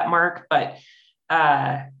hit that mark. But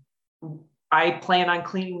I plan on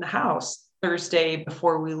cleaning the house Thursday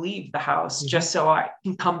before we leave the house, just so I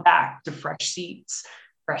can come back to fresh seats,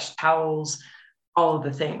 fresh towels, all of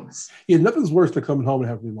the things. Yeah, nothing's worse than coming home and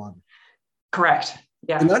having to do laundry. Correct.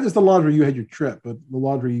 Yeah. And not just the laundry you had your trip, but the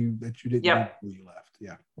laundry that you didn't do when you left.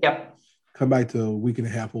 Yeah. Yep. Come back to a week and a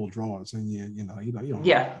half old drawers, and you don't.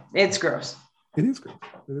 Yeah, it's gross. It is gross.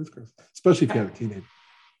 It is gross, especially if you have a teenager.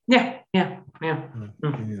 Yeah.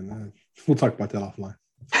 We'll talk about that offline.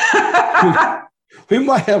 We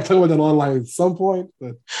might have to talk about that online at some point,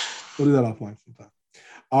 but we'll do that offline sometime.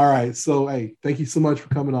 All right. So, hey, thank you so much for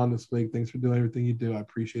coming on this week. Thanks for doing everything you do. I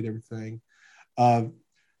appreciate everything.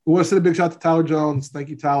 We want to send a big shout out to Tyler Jones. Thank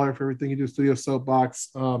you, Tyler, for everything you do, Studio Soapbox.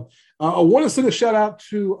 I want to send a shout out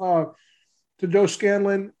to Joe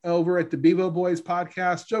Scanlon over at the Bevo Boys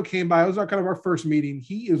podcast. Joe came by. It was our first meeting.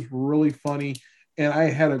 He is really funny, and I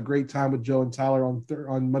had a great time with Joe and Tyler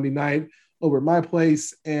on Monday night over at my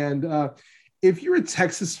place. And if you're a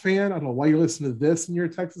Texas fan, I don't know why you're listening to this and you're a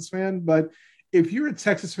Texas fan, but if you're a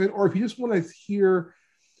Texas fan, or if you just want to hear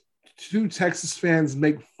two Texas fans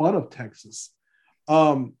make fun of Texas,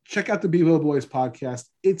 check out the Bevo Boys podcast.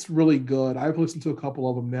 It's really good. I've listened to a couple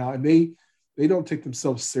of them now, and they don't take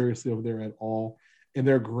themselves seriously over there at all, and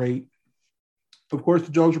they're great. Of course,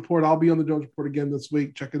 the Jones Report. I'll be on the Jones Report again this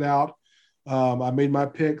week. Check it out. I made my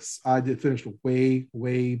picks. I did finish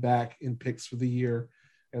way back in picks for the year.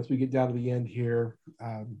 As we get down to the end here,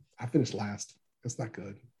 I finished last. That's not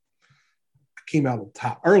good. I came out on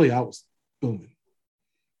top. Early, I was booming.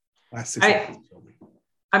 Last 6 months killed me.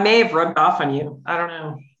 I may have rubbed off on you. I don't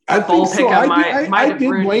know. I think so. I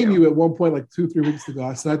did blame you at one point, like 2-3 weeks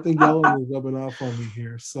ago. So I think Yellen was rubbing off on me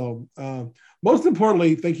here. So most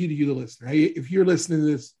importantly, thank you to you, the listener. Hey, if you're listening to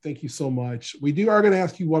this, thank you so much. We are going to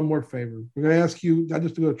ask you one more favor. We're going to ask you not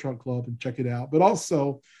just to go to Trunk Club and check it out, but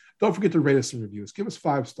also don't forget to rate us and review us. Give us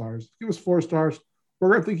 5 stars. Give us 4 stars. We're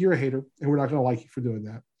going to think you're a hater, and we're not going to like you for doing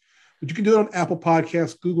that. But you can do it on Apple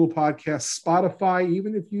Podcasts, Google Podcasts, Spotify,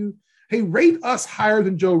 even if you rate us higher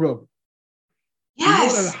than Joe Rogan.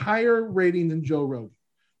 Yes. We want a higher rating than Joe Rogan.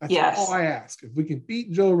 That's all I ask. If we can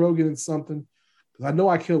beat Joe Rogan in something, because I know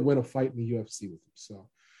I can't win a fight in the UFC with him. So,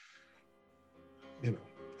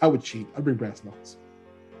 I would cheat. I'd bring brass knuckles.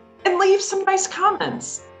 And leave some nice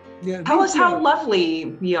comments. Yeah, tell us how lovely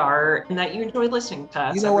we are and that you enjoy listening to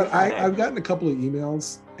us. You know what? I've gotten a couple of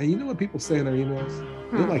emails, and you know what people say in their emails?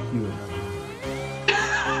 They're like you.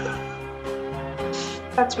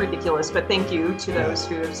 That's ridiculous, but thank you to those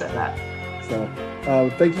who have said that. So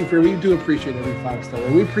thank you we do appreciate every 5-star.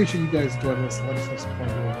 And we appreciate you guys joining us and let us have some fun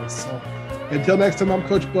doing this. So until next time, I'm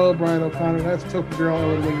Coach Bo, Brian O'Connor. That's Token Girl,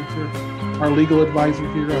 Ellen Wingington, our legal advisor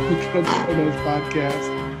here on the Trunk Photos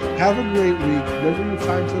podcast. Have a great week. Remember your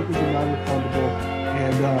time tokens are non-refundable.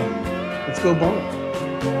 And let's go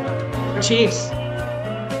Bo. Chiefs.